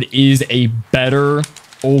ranked mode is a better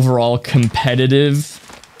overall competitive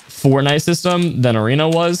Fortnite system than arena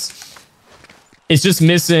was. It's just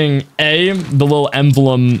missing the little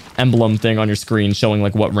emblem thing on your screen showing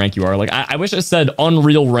like what rank you are. Like I wish it said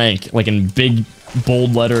Unreal rank like in big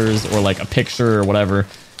bold letters or like a picture or whatever.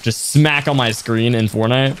 Just smack on my screen in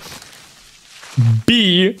Fortnite.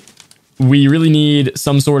 B, we really need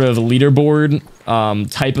some sort of leaderboard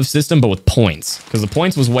type of system, but with points. Because the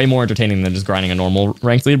points was way more entertaining than just grinding a normal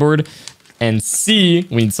ranked leaderboard. And C,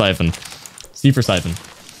 we need Siphon. C for Siphon.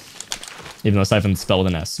 Even though Siphon's spelled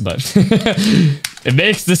with an S, but it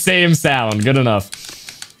makes the same sound. Good enough.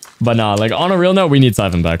 But nah, like on a real note, we need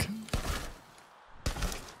Siphon back.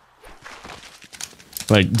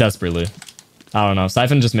 Like desperately. I don't know.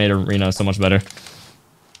 Siphon just made Arena so much better.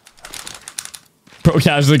 Bro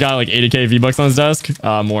casually got like 80k V-Bucks on his desk.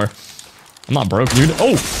 More. I'm not broke, dude.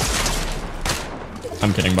 Oh!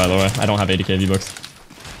 I'm kidding, by the way. I don't have 80k V-Bucks.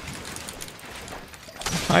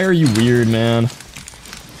 Why are you weird, man?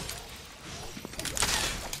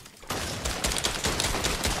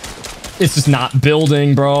 It's just not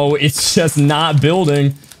building, bro. It's just not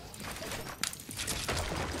building.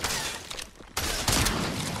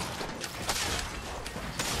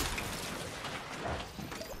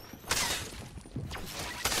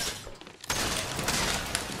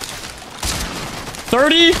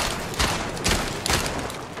 $30?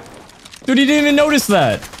 Dude, he didn't even notice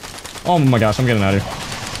that. Oh my gosh, I'm getting out of here.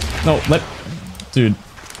 No, dude.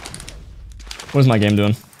 What is my game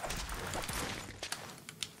doing?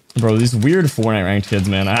 Bro, these weird Fortnite ranked kids,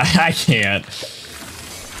 man. I can't.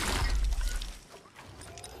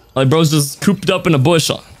 Like, bro's just cooped up in a bush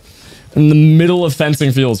in the middle of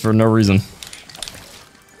fencing fields for no reason.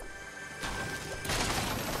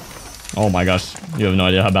 Oh my gosh. You have no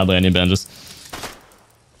idea how badly I need bandages.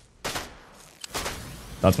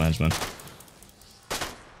 That's management.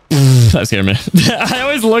 That scared me. I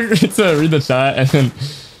always look to read the chat, and then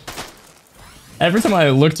every time I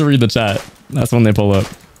look to read the chat, that's when they pull up.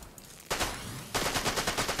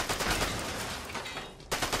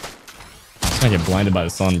 I get blinded by the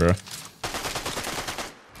sun, bro.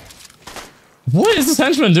 What is this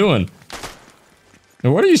henchman doing?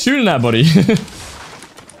 What are you shooting at, buddy?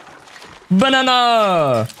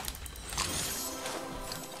 Banana!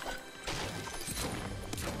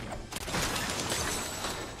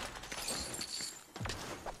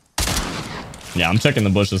 Yeah, I'm checking the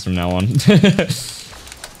bushes from now on.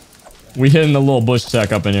 We hitting the little bush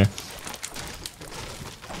check up in here.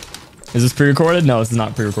 Is this pre-recorded? No, this is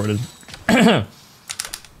not pre-recorded.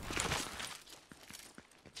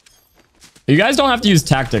 You guys don't have to use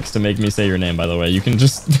tactics to make me say your name, by the way. You can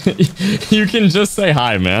just you can just say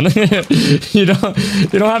hi, man. you don't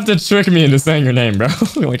have to trick me into saying your name, bro.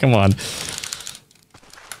 Like, come on.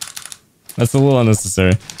 That's a little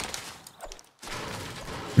unnecessary.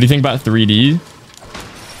 What do you think about 3D?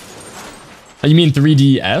 Oh, you mean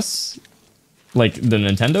 3DS? Like the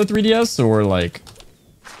Nintendo 3DS or like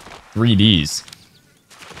 3Ds?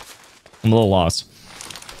 I'm a little lost.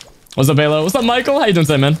 What's up, Halo? What's up, Michael? How you doing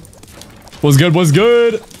today, man? What's good? What's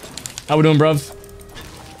good? How we doing, bruv?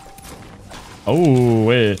 Oh,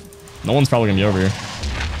 wait. No one's probably gonna be over here.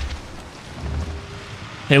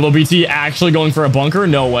 HaloBT actually going for a bunker?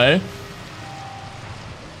 No way.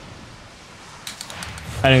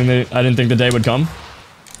 I didn't think the day would come.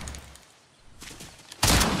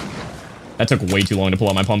 That took way too long to pull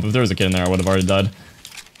out my pump. If there was a kid in there, I would have already died.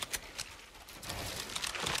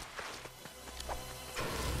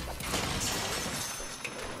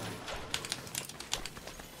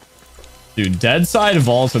 Dude, dead side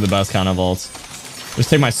vaults are the best kind of vaults. Just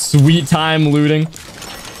take my sweet time looting.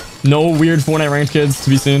 No weird Fortnite ranked kids to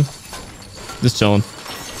be seen. Just chilling.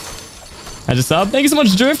 I just sub. Thank you so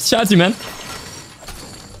much, Drift. Shout out to you, man.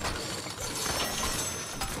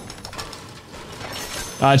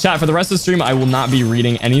 Chat, for the rest of the stream, I will not be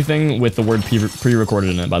reading anything with the word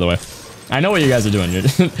pre-recorded in it, by the way. I know what you guys are doing.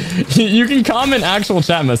 You can comment actual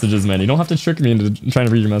chat messages, man. You don't have to trick me into trying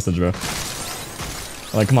to read your message, bro.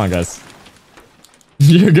 Like, come on, guys.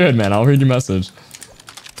 You're good, man. I'll read your message.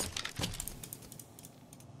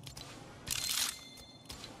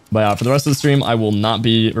 But yeah, for the rest of the stream, I will not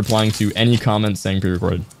be replying to any comments saying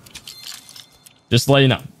pre-recorded. Just to let you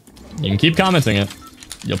know. You can keep commenting it.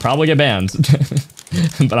 You'll probably get banned.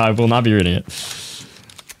 But I will not be reading it.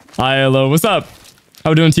 Hi, hello. What's up?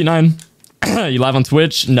 How we doing, T9? You live on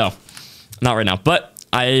Twitch? No. Not right now. But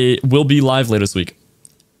I will be live later this week.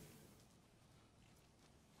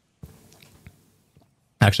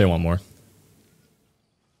 Actually, I want more.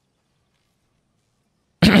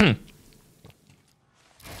 I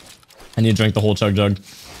need to drink the whole chug jug.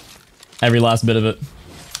 Every last bit of it.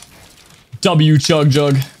 W chug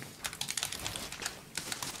jug.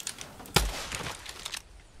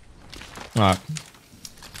 Alright.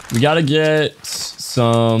 We gotta get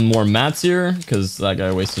some more mats here, because that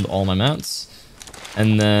guy wasted all my mats.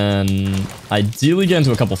 And then ideally get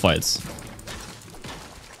into a couple fights.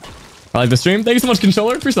 I like the stream. Thank you so much,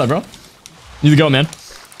 controller. Appreciate that, bro. You the go, man.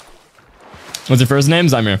 What's your first name?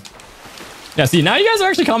 Zymir. Yeah, see, now you guys are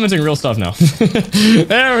actually commenting real stuff now.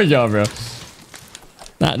 There we go, bro.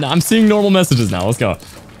 Now I'm seeing normal messages now. Let's go.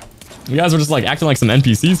 You guys were just like acting like some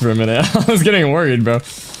NPCs for a minute. I was getting worried, bro.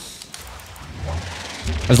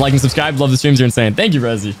 Just like and subscribe. Love the streams. You're insane. Thank you,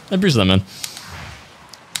 Rezi. I appreciate that, man.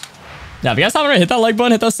 Yeah, if you guys haven't already, hit that like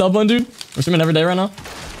button, hit that sub button, dude. We're streaming every day right now.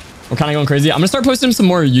 We're kind of going crazy. I'm gonna start posting some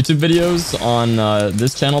more YouTube videos on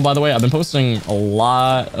this channel, by the way. I've been posting a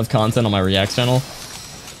lot of content on my Reacts channel.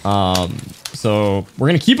 So we're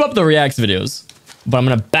gonna keep up the Reacts videos, but I'm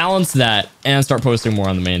gonna balance that and start posting more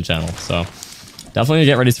on the main channel. So definitely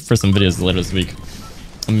get ready for some videos later this week.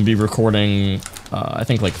 I'm gonna be recording, I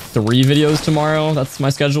think like 3 videos tomorrow. That's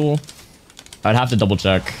my schedule. I'd have to double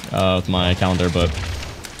check with my calendar, but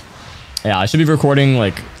yeah, I should be recording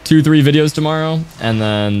like 2-3 videos tomorrow, and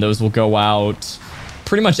then those will go out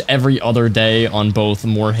pretty much every other day on both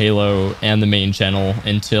More Halo and the main channel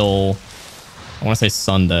until, I want to say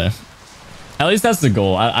Sunday. At least that's the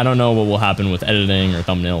goal. I don't know what will happen with editing or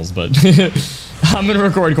thumbnails, but I'm going to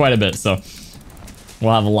record quite a bit, so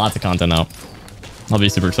we'll have lots of content out. That'll be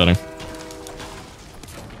super exciting.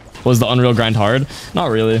 Was the Unreal grind hard?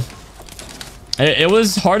 Not really. It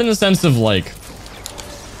was hard in the sense of like,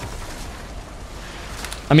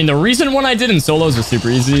 I mean, the recent one I did in solos was super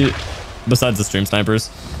easy, besides the stream snipers,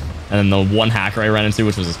 and then the one hacker I ran into,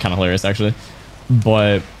 which was kind of hilarious, actually.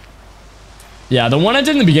 But yeah, the one I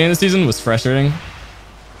did in the beginning of the season was frustrating,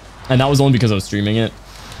 and that was only because I was streaming it.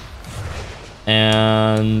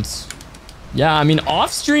 And yeah, I mean,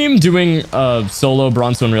 off stream doing a solo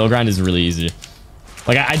Bronze to Unreal grind is really easy.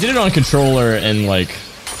 Like, I did it on controller in like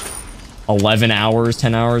 11 hours,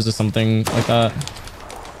 10 hours or something like that.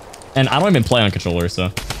 And I don't even play on controller, so.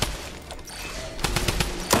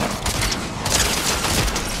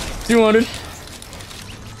 200.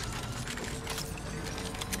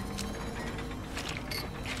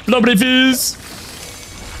 Nobody fees.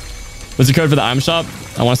 What's your code for the item shop?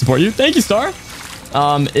 I want to support you. Thank you, Star.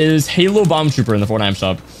 Is halobombtrooper in the Fortnite item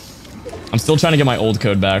shop. I'm still trying to get my old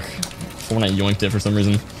code back. Fortnite yoinked it for some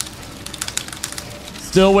reason.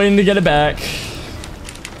 Still waiting to get it back.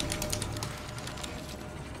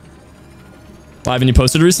 Why haven't you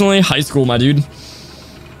posted recently? High school, my dude.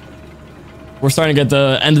 We're starting to get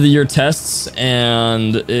the end of the year tests,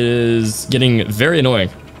 and it is getting very annoying.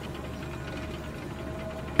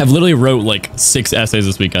 I've literally wrote like 6 essays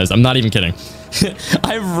this week, guys. I'm not even kidding.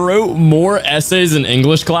 I wrote more essays in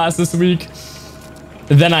English class this week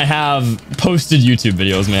than I have posted YouTube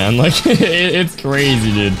videos, man. Like, it's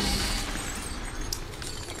crazy, dude.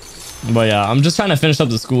 But yeah, I'm just trying to finish up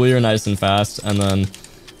the school year nice and fast, and then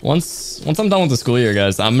once I'm done with the school year,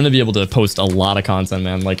 guys, I'm gonna be able to post a lot of content,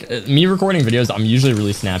 man. Like, me recording videos, I'm usually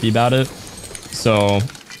really snappy about it. So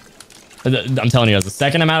I'm telling you guys, the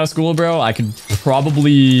second I'm out of school, bro, I could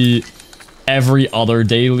probably every other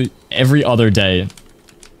day,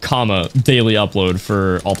 comma, daily upload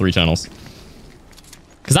for all 3 channels.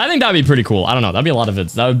 Because I think that'd be pretty cool. I don't know, that'd be a lot of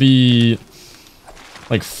vids. That would be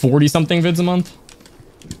like 40 something vids a month.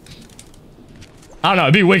 I don't know,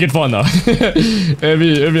 it'd be wicked fun though. it'd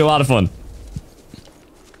be a lot of fun.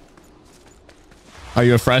 Are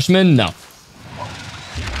you a freshman? No.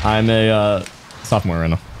 I'm a sophomore right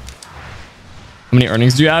now. How many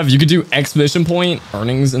earnings do you have? You could do exclamation point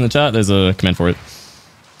earnings in the chat. There's a command for it.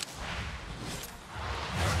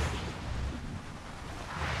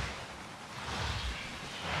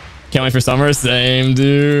 Can't wait for summer. Same,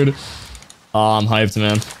 dude. Oh, I'm hyped,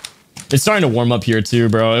 man. It's starting to warm up here too,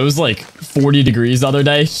 bro. It was like 40 degrees the other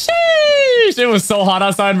day. Sheesh! It was so hot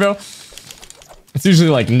outside, bro. It's usually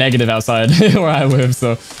like negative outside where I live,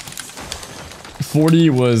 so 40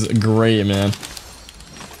 was great, man.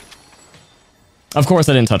 Of course,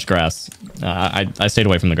 I didn't touch grass. I stayed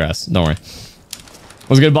away from the grass. Don't worry.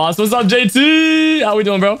 What's good, boss? What's up, JT? How we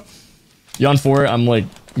doing, bro? You on 4? I'm like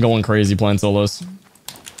going crazy playing solos.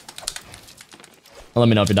 Let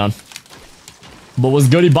me know if you're down. But what's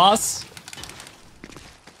goody, boss?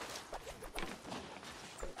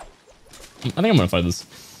 I think I'm gonna fight this.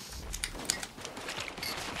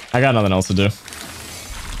 I got nothing else to do.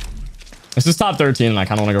 It's just top 13 and I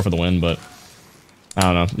kind of want to go for the win, but I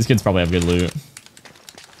don't know. These kids probably have good loot.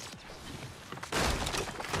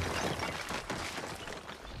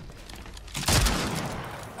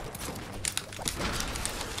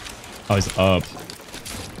 Oh, he's up.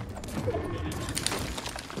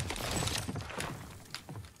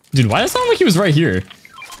 Dude, why does it sound like he was right here?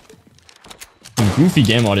 Some goofy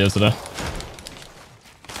game audio today.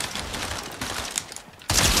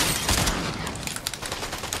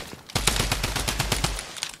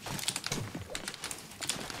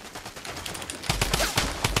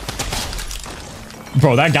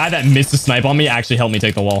 Bro, that guy that missed a snipe on me actually helped me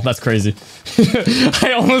take the wall. That's crazy.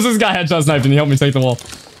 I almost just got headshot sniped and he helped me take the wall.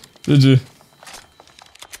 Did you?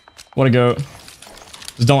 What a goat.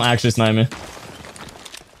 Just don't actually snipe me.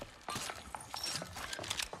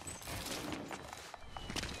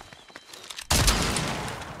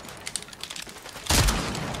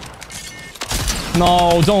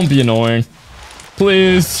 No, don't be annoying.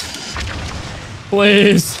 Please.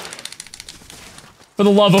 Please. For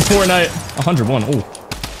the love of Fortnite. 101. Oh.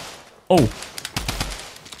 Oh.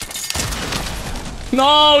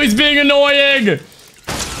 No, he's being annoying.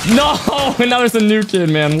 No. And now there's a new kid,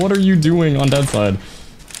 man. What are you doing on dead side?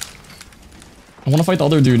 I want to fight the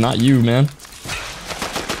other dude, not you, man.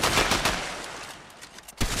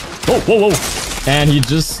 Oh, whoa, whoa. And he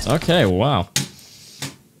just... Okay, wow.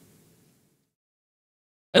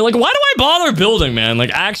 Like, why do I bother building, man?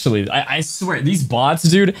 Like, actually, I swear, these bots,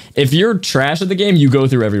 dude, if you're trash at the game, you go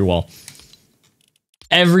through every wall.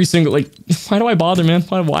 Every single, like, why do I bother, man?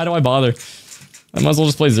 Why do I bother? I might as well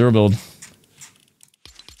just play zero build.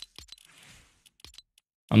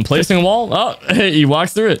 I'm placing a wall. Oh, hey, he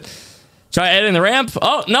walks through it. Try editing the ramp.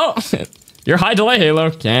 Oh, no. You're high delay, Halo.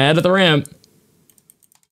 Can't edit the ramp.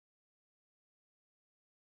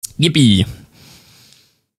 Yippee. Do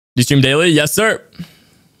you stream daily? Yes, sir.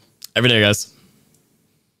 Every day, guys.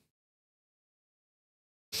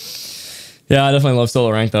 Yeah, I definitely love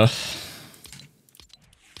solo rank, though.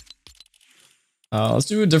 Let's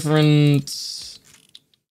do a different...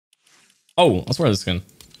 Oh, let's wear this skin.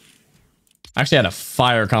 I actually had a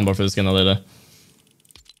fire combo for this skin the other day.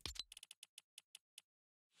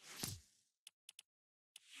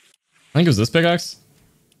 I think it was this pickaxe.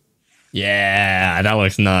 Yeah, that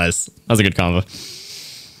looks nice. That's a good combo.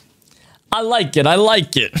 I like it. I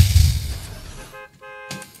like it.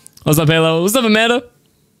 What's up, Halo? What's up, Amanda?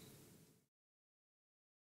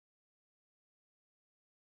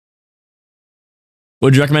 What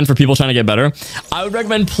would you recommend for people trying to get better? I would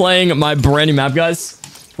recommend playing my brand new map, guys.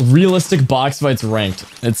 Realistic box fights ranked.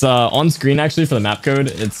 It's on screen actually for the map code.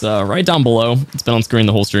 It's right down below. It's been on screen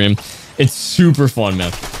the whole stream. It's super fun,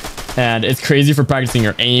 man. And it's crazy for practicing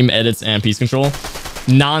your aim, edits, and piece control.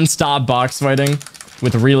 Non-stop box fighting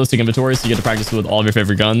with realistic inventory, so you get to practice with all of your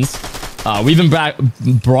favorite guns. We even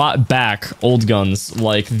brought back old guns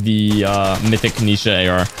like the Mythic Nisha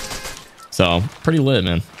AR. So, pretty lit,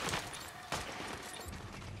 man.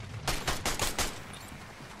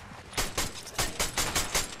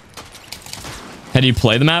 How do you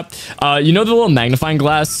play the map? You know the little magnifying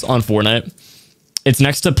glass on Fortnite? It's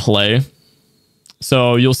next to play.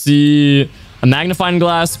 So you'll see a magnifying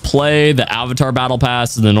glass, play, the avatar battle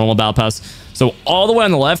pass, and the normal battle pass. So all the way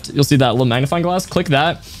on the left, you'll see that little magnifying glass. Click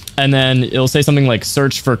that, and then it'll say something like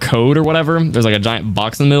search for code or whatever. There's like a giant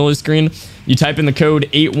box in the middle of the screen. You type in the code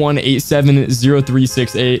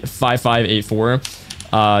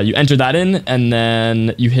 818703685584. You enter that in, and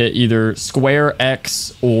then you hit either square,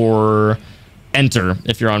 X, or enter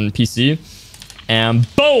if you're on PC. And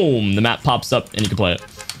boom! The map pops up, and you can play it.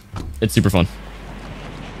 It's super fun.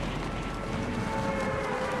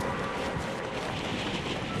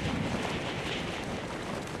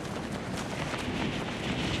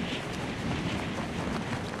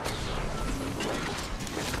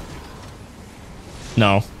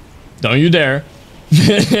 No. Don't you dare.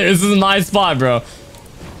 This is my spot, bro.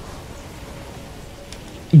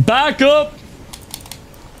 Back up.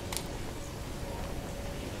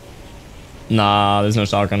 Nah, there's no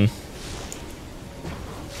shotgun.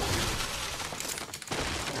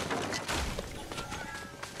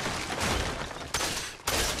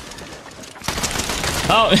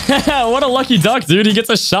 Oh, what a lucky duck, dude. He gets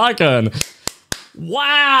a shotgun.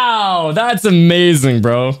 Wow, that's amazing,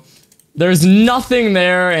 bro. There's nothing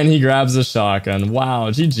there, and he grabs a shotgun. Wow,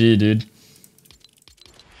 GG, dude.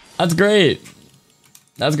 That's great.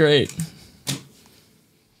 That's great.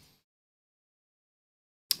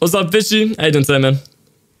 What's up, Fishy? How you doing today, man?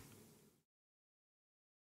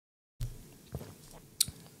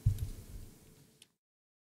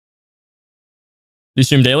 You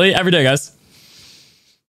stream daily? Every day, guys.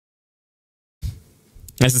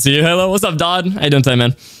 Nice to see you. Hello. What's up, Dodd? How you doing today,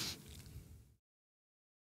 man?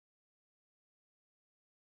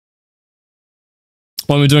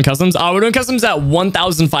 When we're doing customs? We're doing customs at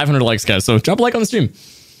 1,500 likes, guys. So drop a like on the stream.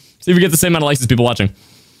 See if we get the same amount of likes as people watching.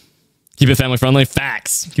 Keep it family friendly.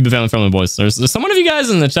 Facts. Keep it family friendly, boys. There's someone of you guys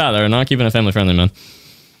in the chat that are not keeping it family friendly, man.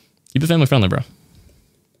 Keep it family friendly, bro.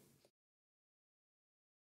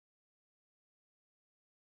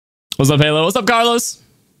 What's up, Halo? What's up, Carlos?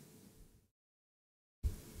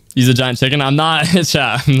 He's a giant chicken. I'm not.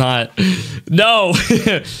 Chat. I'm not. No.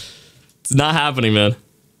 It's not happening, man.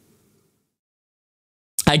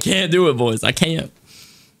 I can't do it, boys. I can't.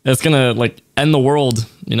 It's gonna like end the world,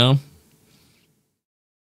 you know?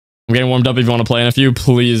 I'm getting warmed up if you want to play in a few.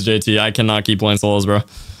 Please, JT. I cannot keep playing solos, bro.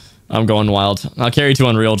 I'm going wild. I'll carry to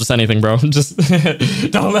Unreal. Just anything, bro. Just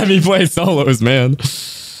don't let me play solos, man.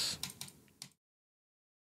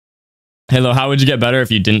 Halo, how would you get better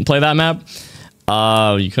if you didn't play that map?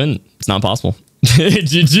 You couldn't. It's not possible.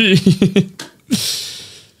 GG.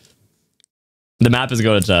 The map is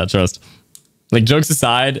go to chat, trust. Like, jokes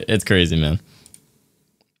aside, it's crazy, man.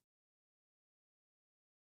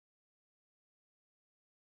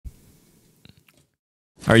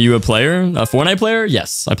 Are you a player? A Fortnite player?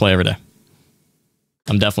 Yes, I play every day.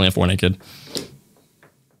 I'm definitely a Fortnite kid.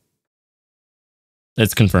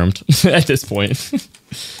 It's confirmed at this point.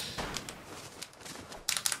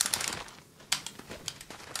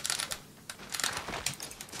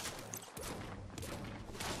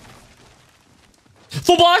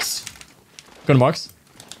 Full box! Go to box.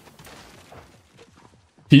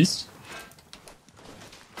 Peace.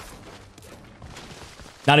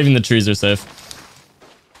 Not even the trees are safe.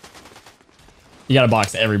 You gotta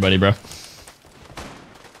box everybody, bro.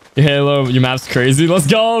 Your Halo, your map's crazy. Let's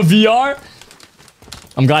go, VR.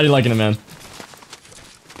 I'm glad you're liking it, man.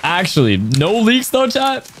 Actually, no leaks though,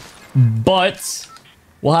 chat. But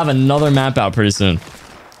we'll have another map out pretty soon.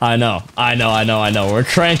 I know. We're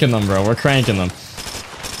cranking them, bro. We're cranking them.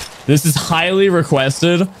 This is highly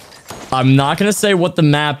requested. I'm not gonna say what the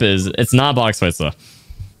map is. It's not box fights though.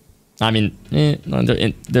 I mean,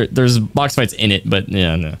 there's box fights in it, but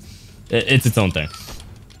yeah, no. It's its own thing.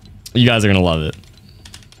 You guys are gonna love it.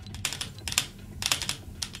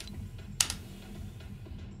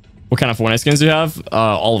 What kind of Fortnite skins do you have?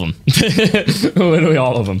 All of them. Literally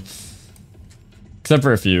all of them. Except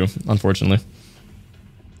for a few, unfortunately.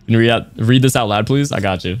 Can you read this out loud, please? I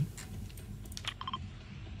got you.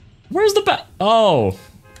 Where's the oh.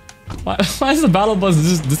 Why is the battle bus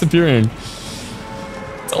just disappearing?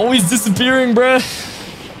 It's always disappearing, bruh.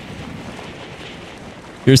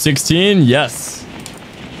 You're 16? Yes.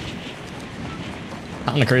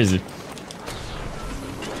 Kinda crazy.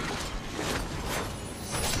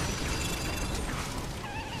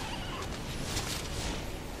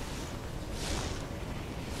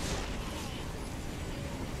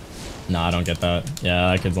 Nah, I don't get that.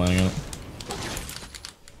 Yeah, that kid's landing on it.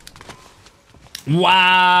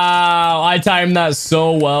 Wow, I timed that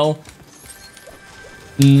so well.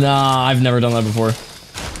 Nah, I've never done that before.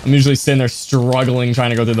 I'm usually sitting there struggling, trying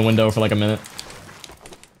to go through the window for like a minute.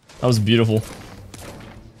 That was beautiful.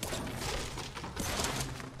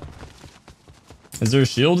 Is there a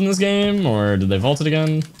shield in this game, or did they vault it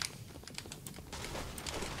again?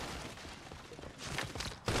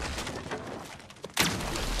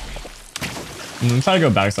 I'm gonna try to go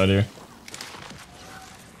backside here.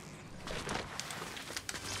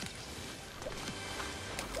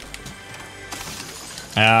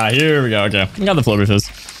 Ah, here we go. Okay, I got the floater fizz.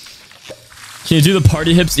 Can you do the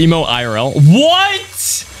party hips emo IRL?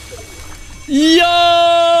 What?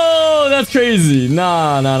 Yo, that's crazy.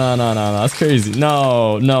 Nah, that's crazy.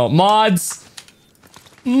 No, mods.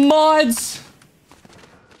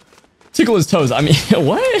 Tickle his toes. I mean,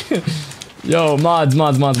 what? Yo, mods.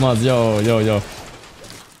 Yo.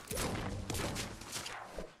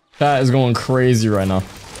 That is going crazy right now.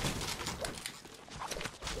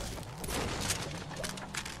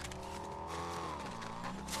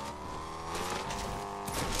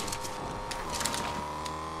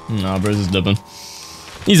 Nah, bro's is dipping.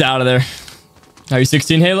 He's out of there. Are you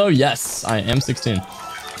 16, Halo? Yes, I am 16.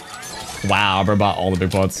 Wow, bro bought all the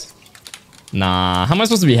big pots. Nah, how am I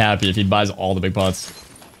supposed to be happy if he buys all the big pots?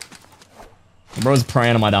 Bro's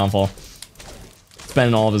praying on my downfall.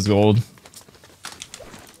 Spending all of his gold.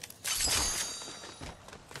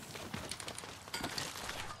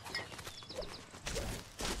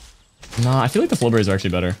 Nah, I feel like the flowberries are actually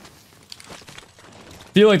better.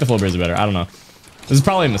 I feel like the flowberries are better. I don't know. This is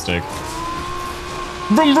probably a mistake.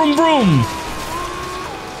 Vroom, vroom, vroom!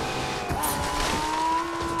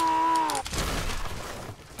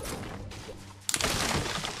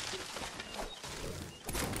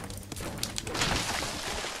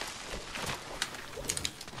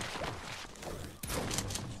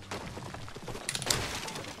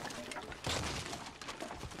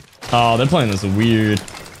 Oh, they're playing this weird.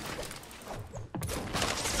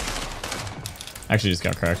 Actually just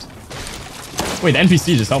got cracked. Wait, the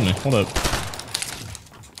NPC just helped me. Hold up.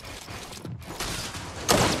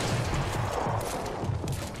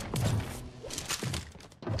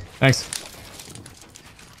 Thanks.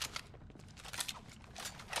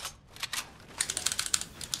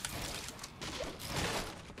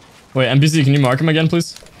 Wait, NPC, can you mark him again,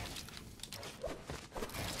 please?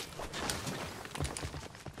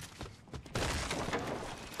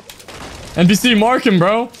 NPC, mark him,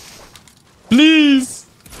 bro. Please.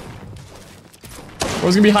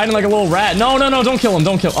 Bro's gonna be hiding like a little rat. No, no, no, don't kill him.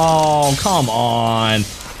 Don't kill. Oh, come on.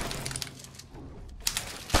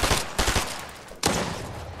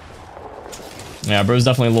 Yeah, bro's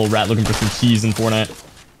definitely a little rat looking for some keys in Fortnite.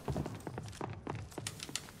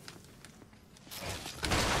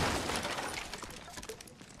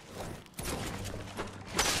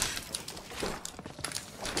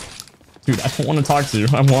 Dude, I don't want to talk to you.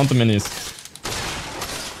 I want the minis.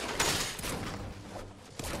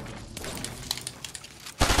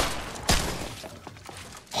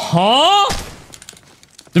 Huh?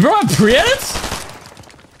 Did bro have pre-edits?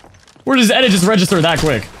 Or does edit just register that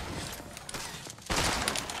quick?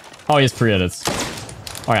 Oh, he has pre-edits.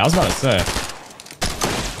 Alright, I was about to say.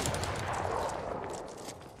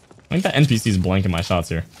 I think that NPC's blanking my shots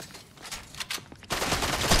here.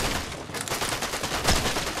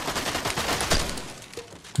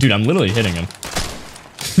 Dude, I'm literally hitting him.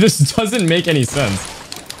 This doesn't make any sense.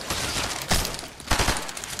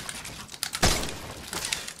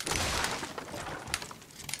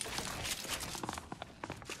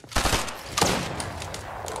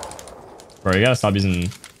 Bro, you gotta stop using...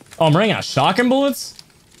 Oh, I'm running out of shotgun bullets?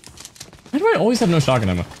 Why do I always have no shotgun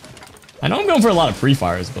ammo? I know I'm going for a lot of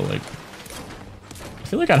pre-fires, but like... I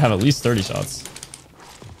feel like I'd have at least 30 shots.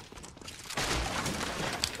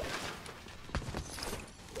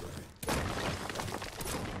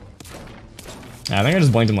 Yeah, I think I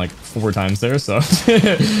just blanked him like 4 times there, so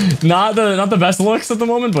not the best looks at the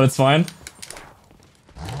moment, but it's fine.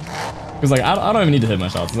 Cause like I don't even need to hit my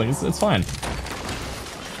shots. It's like it's fine.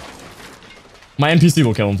 My NPC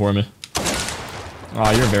will kill him for me.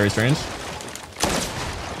 Oh, you're very strange.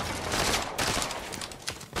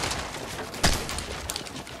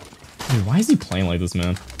 Dude, why is he playing like this,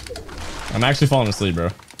 man? I'm actually falling asleep, bro.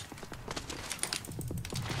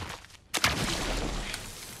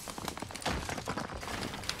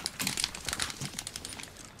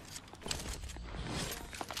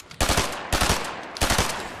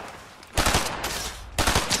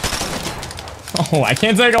 Oh, I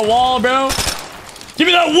can't take a wall, bro. Give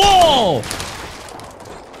me that wall!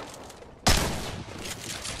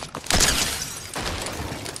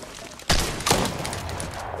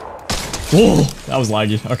 Whoa, that was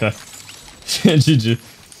laggy. Okay. GG.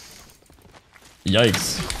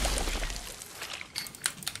 Yikes.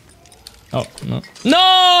 Oh, no.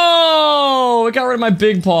 No! It got rid of my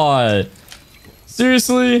big pot.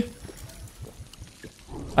 Seriously?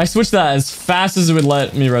 I switched that as fast as it would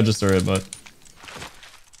let me register it, but...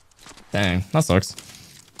 Dang, that sucks.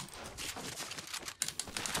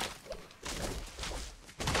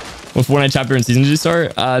 What Fortnite chapter and season did you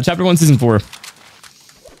start? Chapter 1, season 4.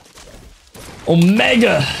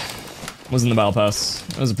 Omega was in the battle pass.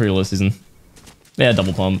 It was a pretty low season. They had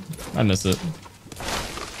double pump. I miss it.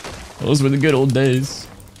 Those were the good old days.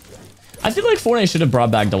 I feel like Fortnite should have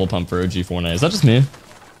brought back double pump for OG Fortnite. Is that just me?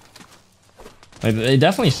 Like, they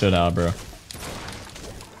definitely should have, bro.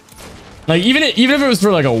 Like, even if it was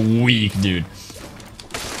for like a week, dude.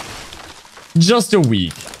 Just a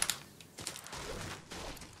week.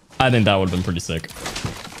 I think that would have been pretty sick.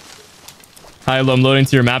 Hi, hello, I'm loading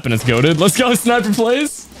to your map and it's goated. Let's go, Sniper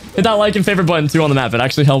Plays. Hit that like and favorite button too on the map. It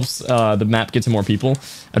actually helps the map get to more people.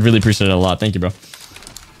 I'd really appreciate it a lot. Thank you, bro.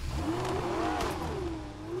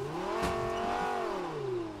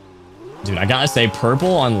 Dude, I gotta say,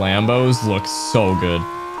 purple on Lambos looks so good.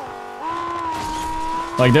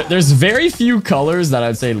 Like, there's very few colors that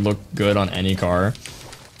I'd say look good on any car.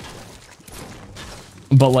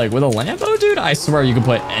 But, like, with a Lambo, dude, I swear you can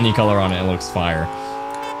put any color on it and it looks fire.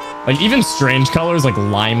 Like, even strange colors like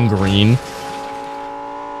lime green.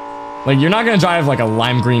 Like, you're not gonna drive, like, a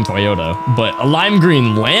lime green Toyota. But a lime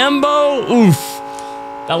green Lambo? Oof.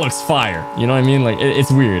 That looks fire. You know what I mean? Like,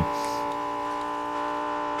 it's weird.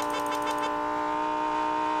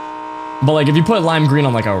 But like if you put lime green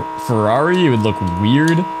on like a Ferrari, it would look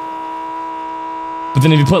weird. But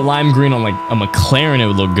then if you put lime green on like a McLaren, it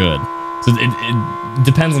would look good. So it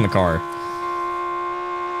depends on the car.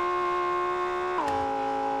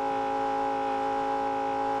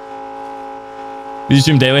 Do you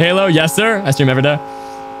stream daily Halo? Yes, sir. I stream every day.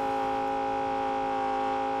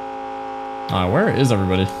 Where is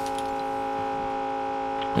everybody?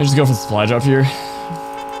 Let me just go for the supply drop here.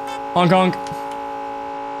 Honk honk.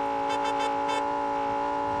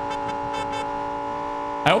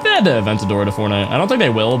 I hope they had to event a door to Fortnite. I don't think they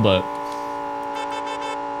will, but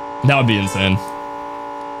that would be insane.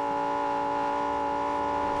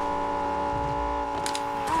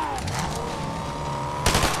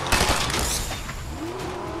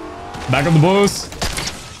 Back up the boss.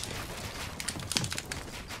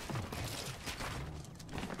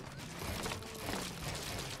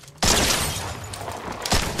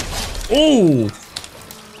 Oh.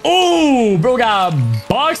 Oh, bro got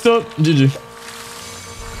boxed up. GG.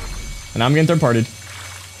 And I'm getting third partied.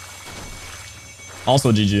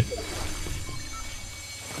 Also GG.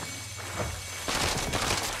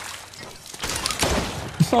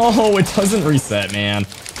 Oh, it doesn't reset, man.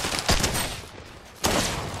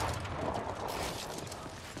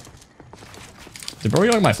 Did bro,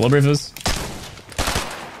 you know what my flow brief is?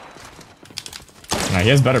 Nah, he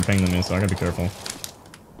has better ping than me, so I gotta be careful.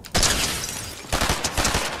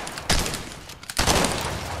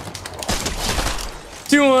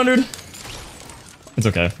 $200. It's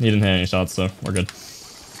okay. He didn't hit any shots, so we're good.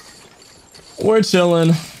 We're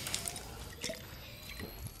chilling.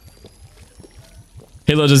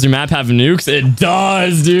 Halo, does your map have nukes? It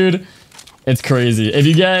does, dude. It's crazy. If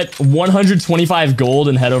you get 125 gold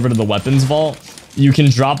and head over to the weapons vault, you can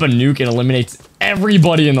drop a nuke and eliminates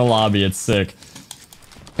everybody in the lobby. It's sick.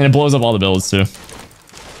 And it blows up all the builds, too.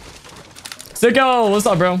 Sicko, what's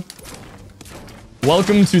up, bro?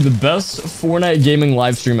 Welcome to the best Fortnite gaming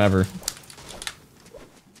live stream ever.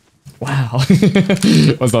 Wow.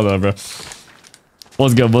 What's up, bro?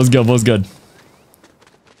 What's good? What's good? What's good?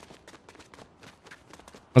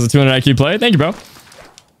 Was a 200 IQ play? Thank you, bro.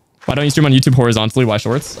 Why don't you stream on YouTube horizontally? Why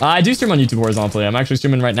shorts? I do stream on YouTube horizontally. I'm actually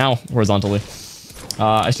streaming right now horizontally.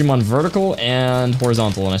 I stream on vertical and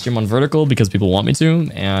horizontal. And I stream on vertical because people want me to.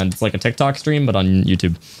 And it's like a TikTok stream, but on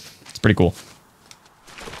YouTube. It's pretty cool.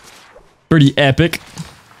 Pretty epic.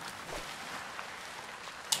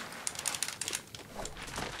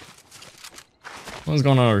 What's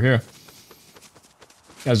going on over here?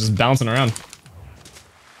 Guys just bouncing around.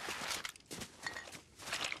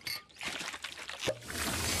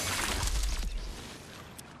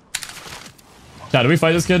 Dad, do we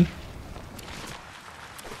fight this kid?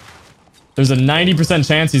 There's a 90%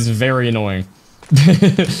 chance he's very annoying.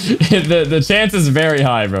 the chance is very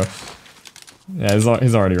high, bro. Yeah,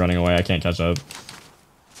 he's already running away. I can't catch up.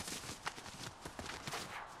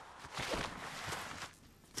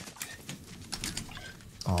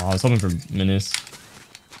 Oh, I was hoping for minis.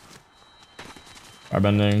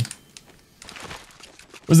 Airbending.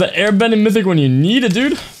 Was that airbending mythic when you need it,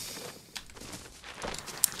 dude?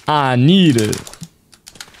 I need it.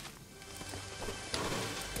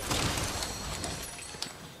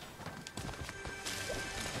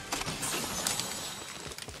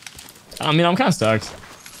 I mean, I'm kind of stacked.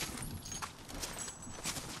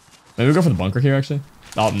 Maybe we go for the bunker here, actually.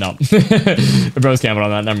 Oh, no. The bro's camping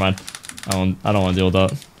on that. Never mind. I don't want to deal with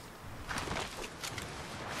that.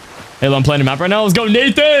 Halo, I'm playing a map right now. Let's go,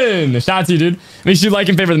 Nathan! Shout out to you, dude. Make sure you like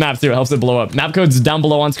and favorite the map, too. It helps it blow up. Map code's down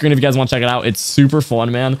below on screen if you guys want to check it out. It's super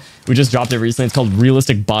fun, man. We just dropped it recently. It's called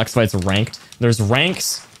Realistic Box Fights Ranked. There's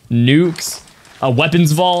ranks, nukes, a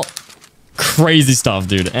weapons vault. Crazy stuff,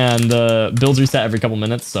 dude. And builds reset every couple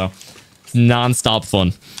minutes, so it's non-stop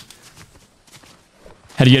fun.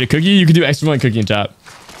 How do you get a cookie? You can do extra cookie in chat.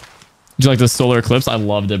 Did you like the solar eclipse? I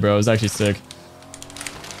loved it, bro. It was actually sick.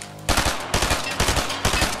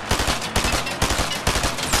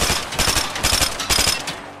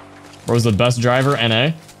 Bro's the best driver,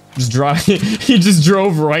 NA. He just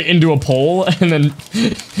drove right into a pole and then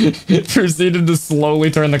proceeded to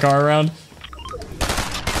slowly turn the car around.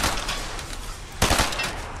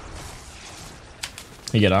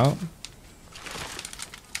 He get out?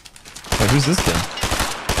 Wait, who's this kid?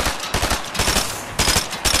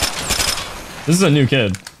 This is a new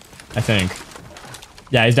kid, I think.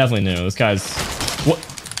 Yeah, he's definitely new. This guy's... What?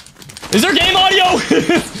 Is there game audio?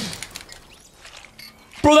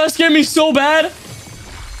 Bro, that scared me so bad.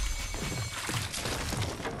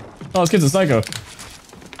 Oh, this kid's a psycho.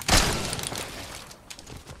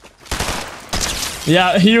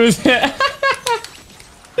 Yeah, he was...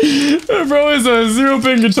 Bro is a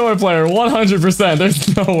 0-pin controller player, 100%.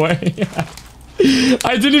 There's no way.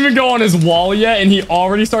 I didn't even go on his wall yet, and he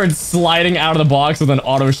already started sliding out of the box with an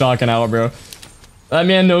auto shock and out, bro. That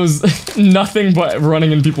man knows nothing but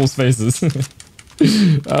running in people's faces.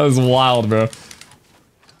 That was wild, bro.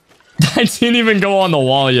 I didn't even go on the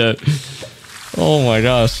wall yet. Oh my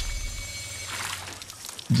gosh.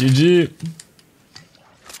 GG.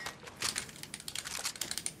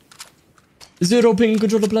 0-pin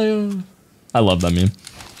controller player. I love that meme.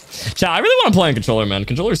 Chat, I really want to play on controller, man.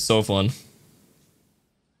 Controller's so fun.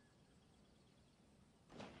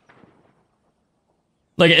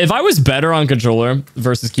 Like, if I was better on controller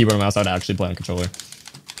versus keyboard and mouse, I'd actually play on controller.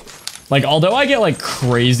 Like, although I get, like,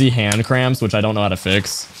 crazy hand cramps, which I don't know how to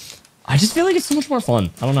fix, I just feel like it's so much more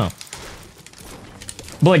fun. I don't know.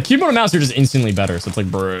 But, like, keyboard and mouse are just instantly better, so it's like,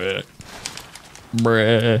 bruh.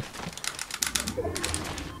 Bruh.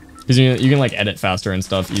 Because you can, like, edit faster and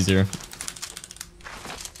stuff easier.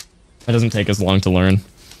 It doesn't take as long to learn,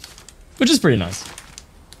 which is pretty nice.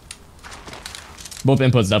 Both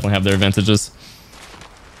inputs definitely have their advantages.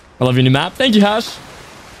 I love your new map. Thank you, Hash.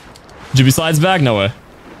 GB slides back? No way.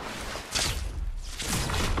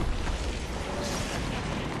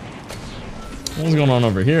 What's going on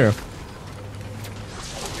over here?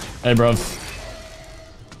 Hey, bro.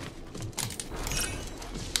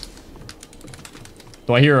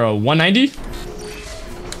 Do I hear a 190?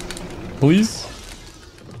 Please?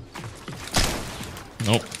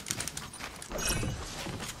 Nope.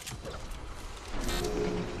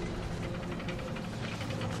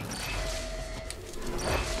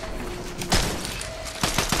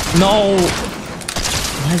 No!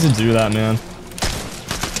 Why does it do that, man?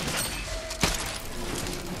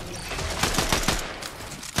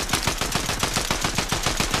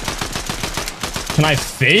 Can I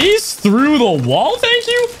phase through the wall? Thank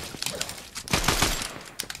you?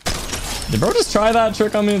 Did bro just try that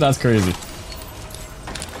trick on me? That's crazy.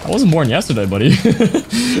 I wasn't born yesterday, buddy.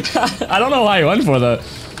 I don't know why you went for that.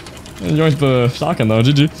 Enjoyed the shotgun though.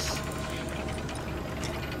 GG.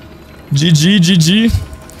 GG, GG.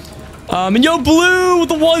 And yo, Blue with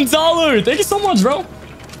the $1. Thank you so much, bro.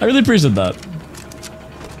 I really appreciate that.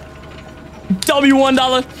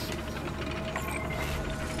 $1.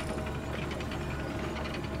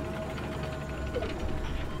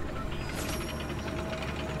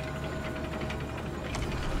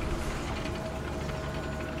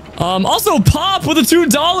 Also Pop with the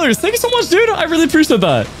 $2. Thank you so much, dude. I really appreciate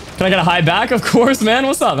that. Can I get a high back? Of course, man.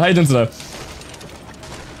 What's up? How you doing today?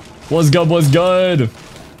 What's good? What's good?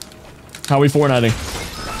 How are we Fortniting?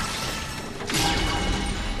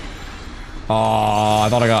 Oh, I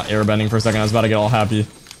thought I got airbending for a second. I was about to get all happy.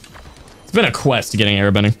 It's been a quest getting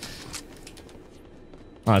airbending.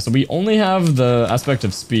 Alright, so we only have the aspect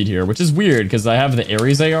of speed here, which is weird because I have the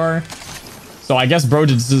Ares AR. So I guess bro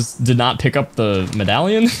just did not pick up the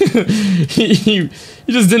medallion. he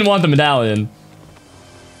just didn't want the medallion.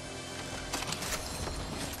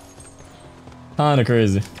 Kinda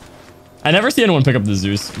crazy. I never see anyone pick up the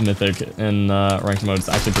Zeus mythic in ranked mode. It's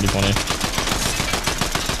actually pretty funny.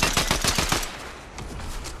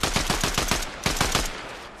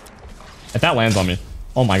 If that lands on me.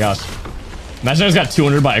 Oh my gosh. Imagine I just got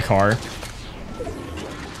 200 by a car.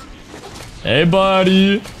 Hey,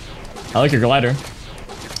 buddy. I like your glider.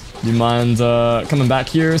 Do you mind coming back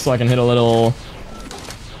here so I can hit a little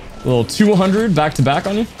 200 back to back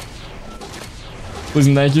on you? Please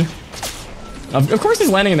and thank you. Of course he's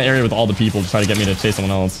landing in the area with all the people to try to get me to chase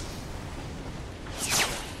someone else.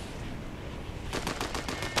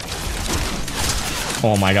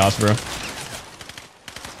 Oh my gosh, bro.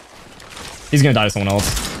 He's gonna die to someone else.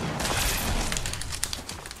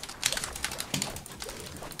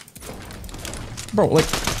 Bro, like,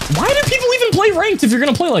 why do people even play ranked if you're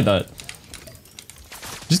gonna play like that?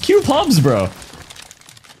 Just queue pubs, bro.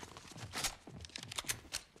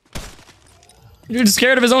 You're just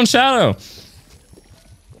scared of his own shadow.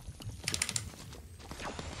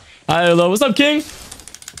 Hi, hello. What's up, King?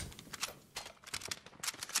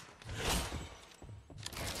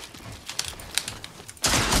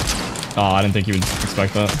 Oh, I didn't think you would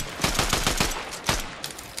expect that.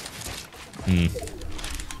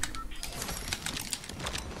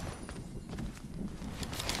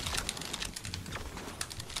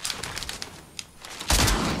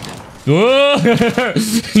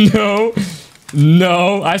 No.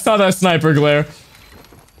 No. I saw that sniper glare.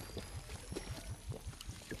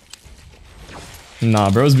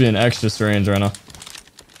 Nah, bro's being extra strange right now.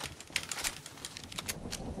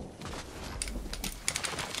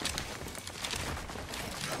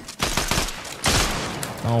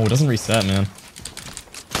 Oh, it doesn't reset, man.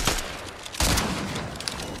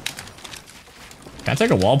 Can I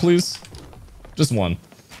take a wall, please? Just one.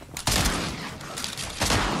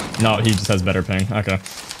 No, he just has better ping. Okay.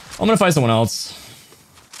 I'm gonna fight someone else.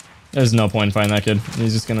 There's no point in fighting that kid.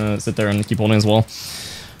 He's just gonna sit there and keep holding his wall.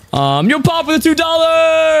 Yo, Pop with the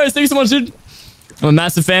 $2! Thank you so much, dude. I'm a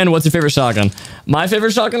massive fan. What's your favorite shotgun? My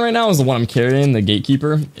favorite shotgun right now is the one I'm carrying, the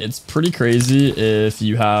Gatekeeper. It's pretty crazy if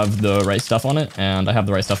you have the right stuff on it, and I have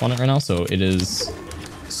the right stuff on it right now, so it is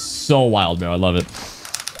so wild, bro. I love it.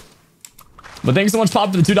 But thank you so much,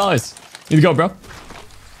 Pop, for the $2. Need to go, bro.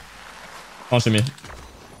 Don't shoot me.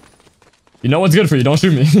 You know what's good for you. Don't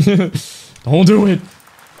shoot me. Don't do it.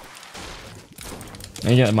 I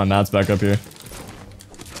can get my mats back up here.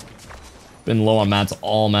 Been low on mats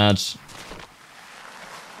all match.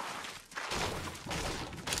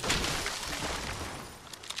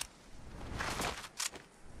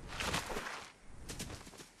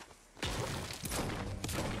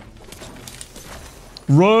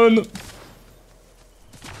 Run.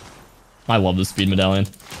 I love the speed medallion.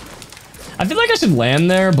 I feel like I should land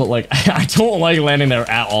there, but like I don't like landing there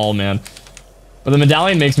at all, man. But the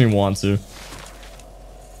medallion makes me want to.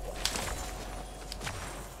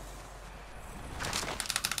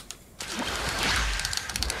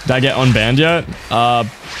 Did I get unbanned yet?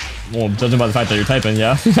 Well, judging by the fact that you're typing,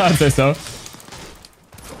 yeah. I'd say so.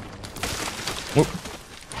 Whoop.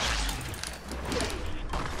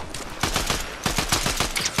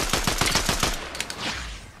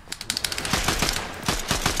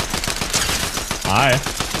 Hi.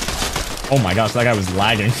 Oh my gosh, that guy was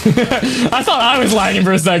lagging. I thought I was lagging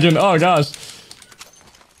for a second. Oh gosh.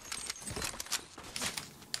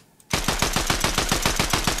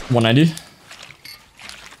 $190.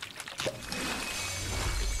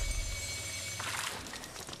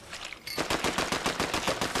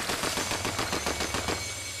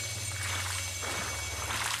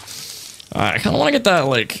 Alright, I kind of want to get that,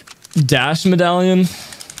 like, dash medallion.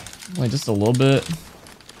 Like, just a little bit.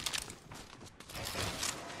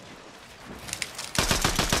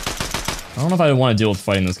 I don't know if I want to deal with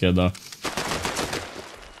fighting this kid, though.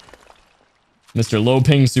 Mr. Low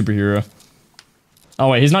Ping Superhero. Oh,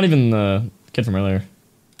 wait, he's not even the kid from earlier.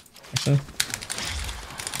 Actually.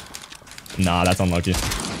 Nah, that's unlucky.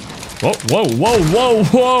 Whoa, whoa, whoa, whoa,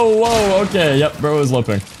 whoa, whoa. Okay, yep, bro is low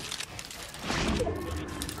ping.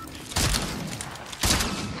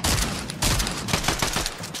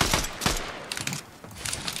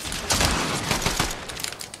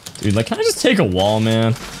 Dude, like, can I just take a wall,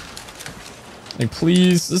 man? Like,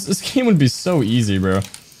 please. This game would be so easy, bro.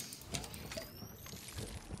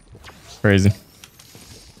 Crazy.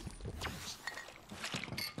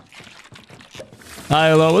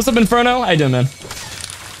 Hi, hello. What's up, Inferno? How you doing, man?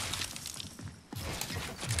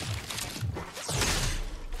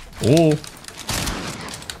 Oh.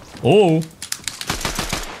 Oh.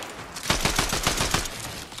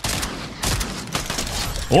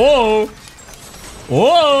 Oh.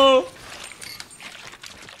 Whoa!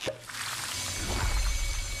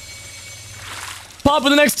 Pop for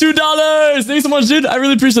the next $2! Thank you so much, dude. I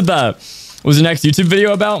really appreciate that. What was your next YouTube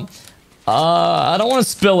video about? I don't want to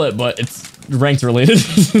spill it, but it's ranked related.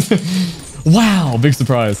 Wow, big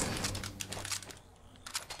surprise.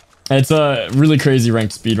 It's a really crazy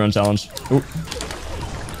ranked speedrun challenge. Ooh.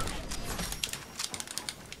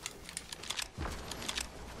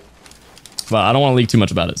 But I don't want to leak too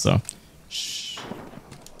much about it, so.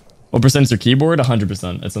 What percent is your keyboard?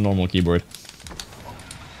 100%. It's a normal keyboard.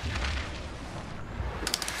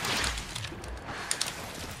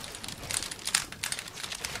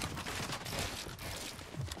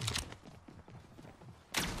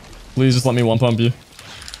 Please just let me one pump you.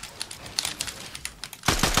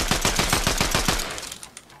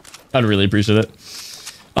 I'd really appreciate it.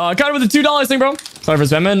 Kind of with the $2 thing, bro. Sorry for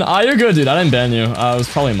spamming. You're good, dude. I didn't ban you. It was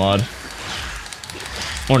probably mod.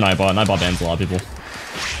 Or Nightbot. Nightbot bans a lot of people.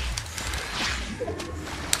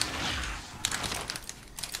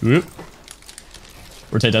 Whoop.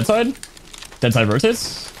 Rotate dead side. Dead side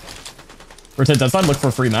rotates. Rotate dead side. Look for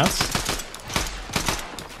free mats.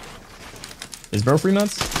 Is bro free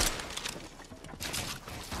mats?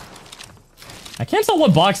 I can't tell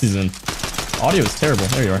what box he's in. Audio is terrible.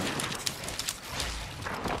 There you are.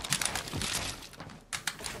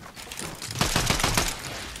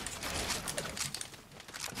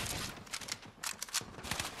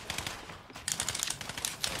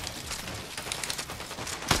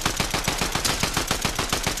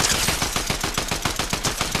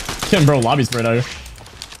 Damn, bro, lobby spread out here.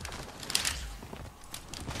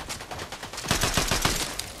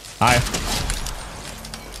 Hi.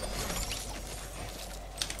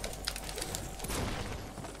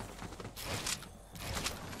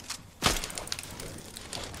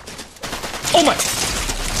 Oh my.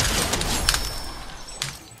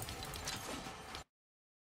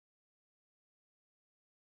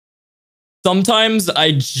 Sometimes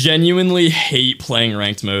I genuinely hate playing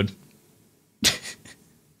ranked mode.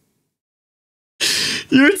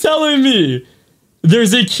 You're telling me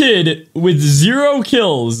there's a kid with 0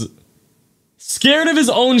 kills, scared of his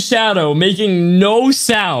own shadow, making no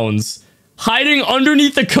sounds, hiding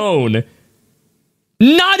underneath the cone,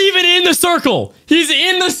 not even in the circle. He's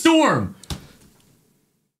in the storm.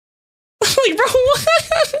 Like, bro,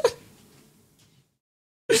 what?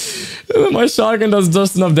 My shotgun does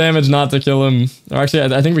just enough damage not to kill him. Or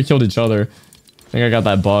actually, I think we killed each other. I think I got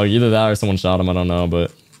that bug. Either that or someone shot him. I don't know,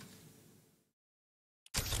 but...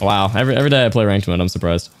 Wow, every day I play ranked mode, I'm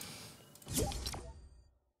surprised.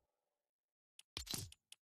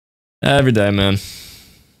 Every day, man.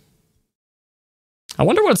 I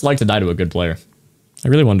wonder what it's like to die to a good player. I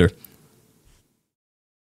really wonder.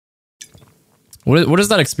 What is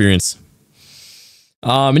that experience?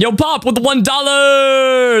 And yo, Pop with the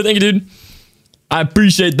 $1. Thank you, dude. I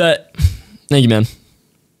appreciate that. Thank you, man.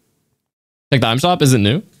 Check the item shop. Is it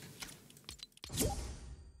new?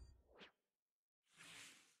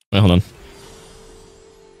 Wait, hold on.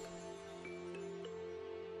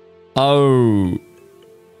 Oh.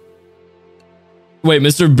 Wait,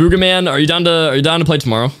 Mr. Boogaman, are you down to play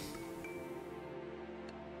tomorrow?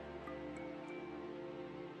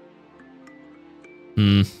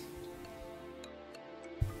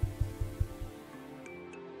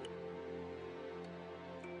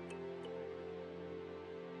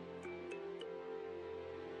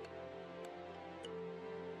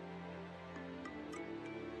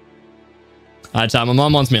 Alright, chat. My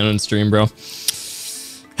mom wants me on stream, bro.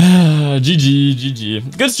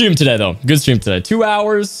 GG. Good stream today, though. Good stream today. 2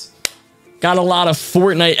 hours. Got a lot of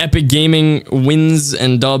Fortnite Epic Gaming wins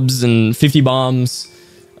and dubs and 50 bombs.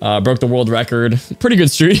 Broke the world record. Pretty good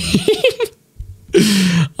stream.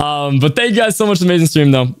 But thank you guys so much for the amazing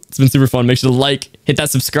stream, though. It's been super fun. Make sure to like, hit that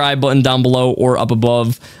subscribe button down below or up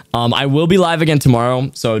above. I will be live again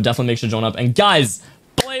tomorrow, so definitely make sure to join up. And guys,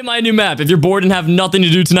 play my new map if you're bored and have nothing to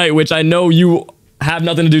do tonight, which I know you have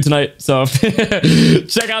nothing to do tonight, so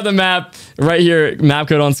check out the map right here. Map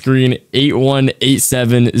code on screen: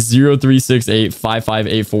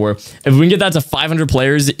 818703685584. If we can get that to 500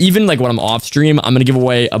 players, even like when I'm off stream, I'm gonna give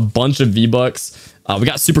away a bunch of V-Bucks. We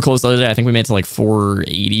got super close the other day. I think we made it to like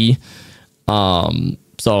 480.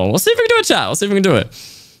 So let's see if we can do it, chat. Let's see if we can do it.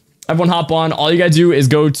 Everyone hop on. All you gotta do is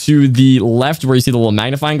go to the left where you see the little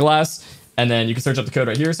magnifying glass, and then you can search up the code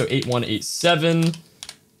right here. So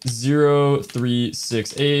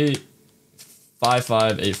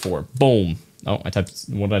 818703685584. Boom. Oh, what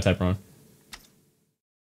did I type wrong?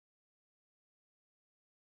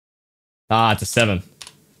 Ah, it's a 7.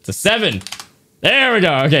 It's a 7. There we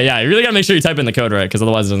go. Okay, yeah, you really gotta make sure you type in the code right, because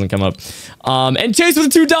otherwise it doesn't come up. And Chase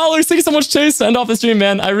with the $2. Thank you so much, Chase. End off the stream,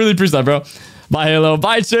 man. I really appreciate that, bro. Bye, Halo.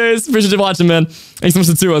 Bye, Chase. Appreciate you watching, man. Thanks so much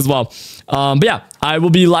to 2 as well. But yeah, I will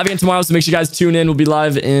be live again tomorrow, so make sure you guys tune in. We'll be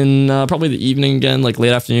live in probably the evening again, like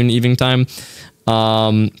late afternoon, evening time.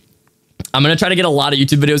 I'm going to try to get a lot of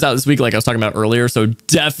YouTube videos out this week, like I was talking about earlier, so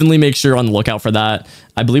definitely make sure you're on the lookout for that.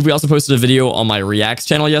 I believe we also posted a video on my Reacts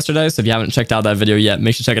channel yesterday, so if you haven't checked out that video yet,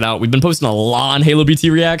 make sure to check it out. We've been posting a lot on HaloBT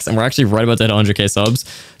Reacts, and we're actually right about to hit 100k subs.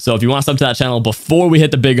 So if you want to sub to that channel before we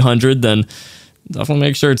hit the big 100, then definitely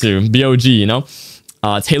make sure to. BOG, you know?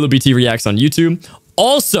 It's HaloBT Reacts on YouTube.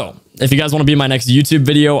 Also, if you guys want to be in my next YouTube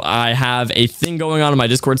video, I have a thing going on my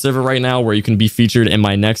Discord server right now where you can be featured in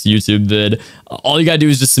my next YouTube vid. All you gotta do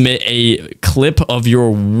is just submit a clip of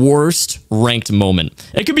your worst ranked moment.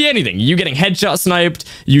 It could be anything. You getting headshot sniped,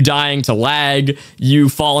 you dying to lag, you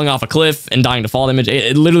falling off a cliff and dying to fall damage.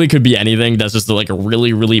 It literally could be anything that's just like a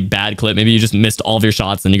really, really bad clip. Maybe you just missed all of your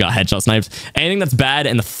shots and you got headshot sniped. Anything that's bad,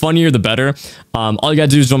 and the funnier the better. All you gotta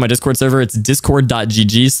do is join my Discord server. It's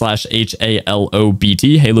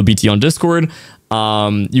discord.gg/HALOBT, HaloBT on Discord.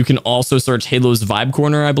 You can also search Halo's Vibe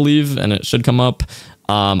Corner, I believe, and it should come up.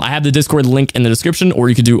 I have the Discord link in the description, or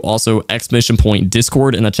you could do also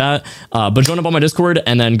 !Discord in the chat. But join up on my Discord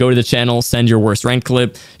and then go to the channel, send your worst ranked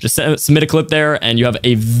clip, just submit a clip there, and you have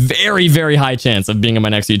a very, very high chance of being in my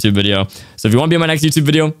next YouTube video. So if you want to be in my next YouTube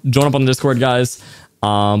video, join up on the Discord, guys.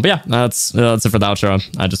 But yeah, that's it for the outro.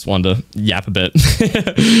 I just wanted to yap a bit.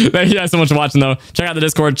 Thank you guys so much for watching, though. Check out the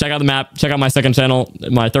Discord, check out the map, check out my second channel,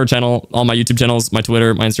 my third channel, all my YouTube channels, my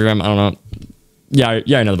Twitter, my Instagram. I don't know. Yeah,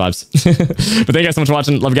 I know the vibes. But thank you guys so much for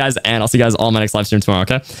watching. Love you guys, and I'll see you guys all in my next live stream tomorrow,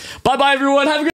 okay? Bye-bye, everyone. Have a good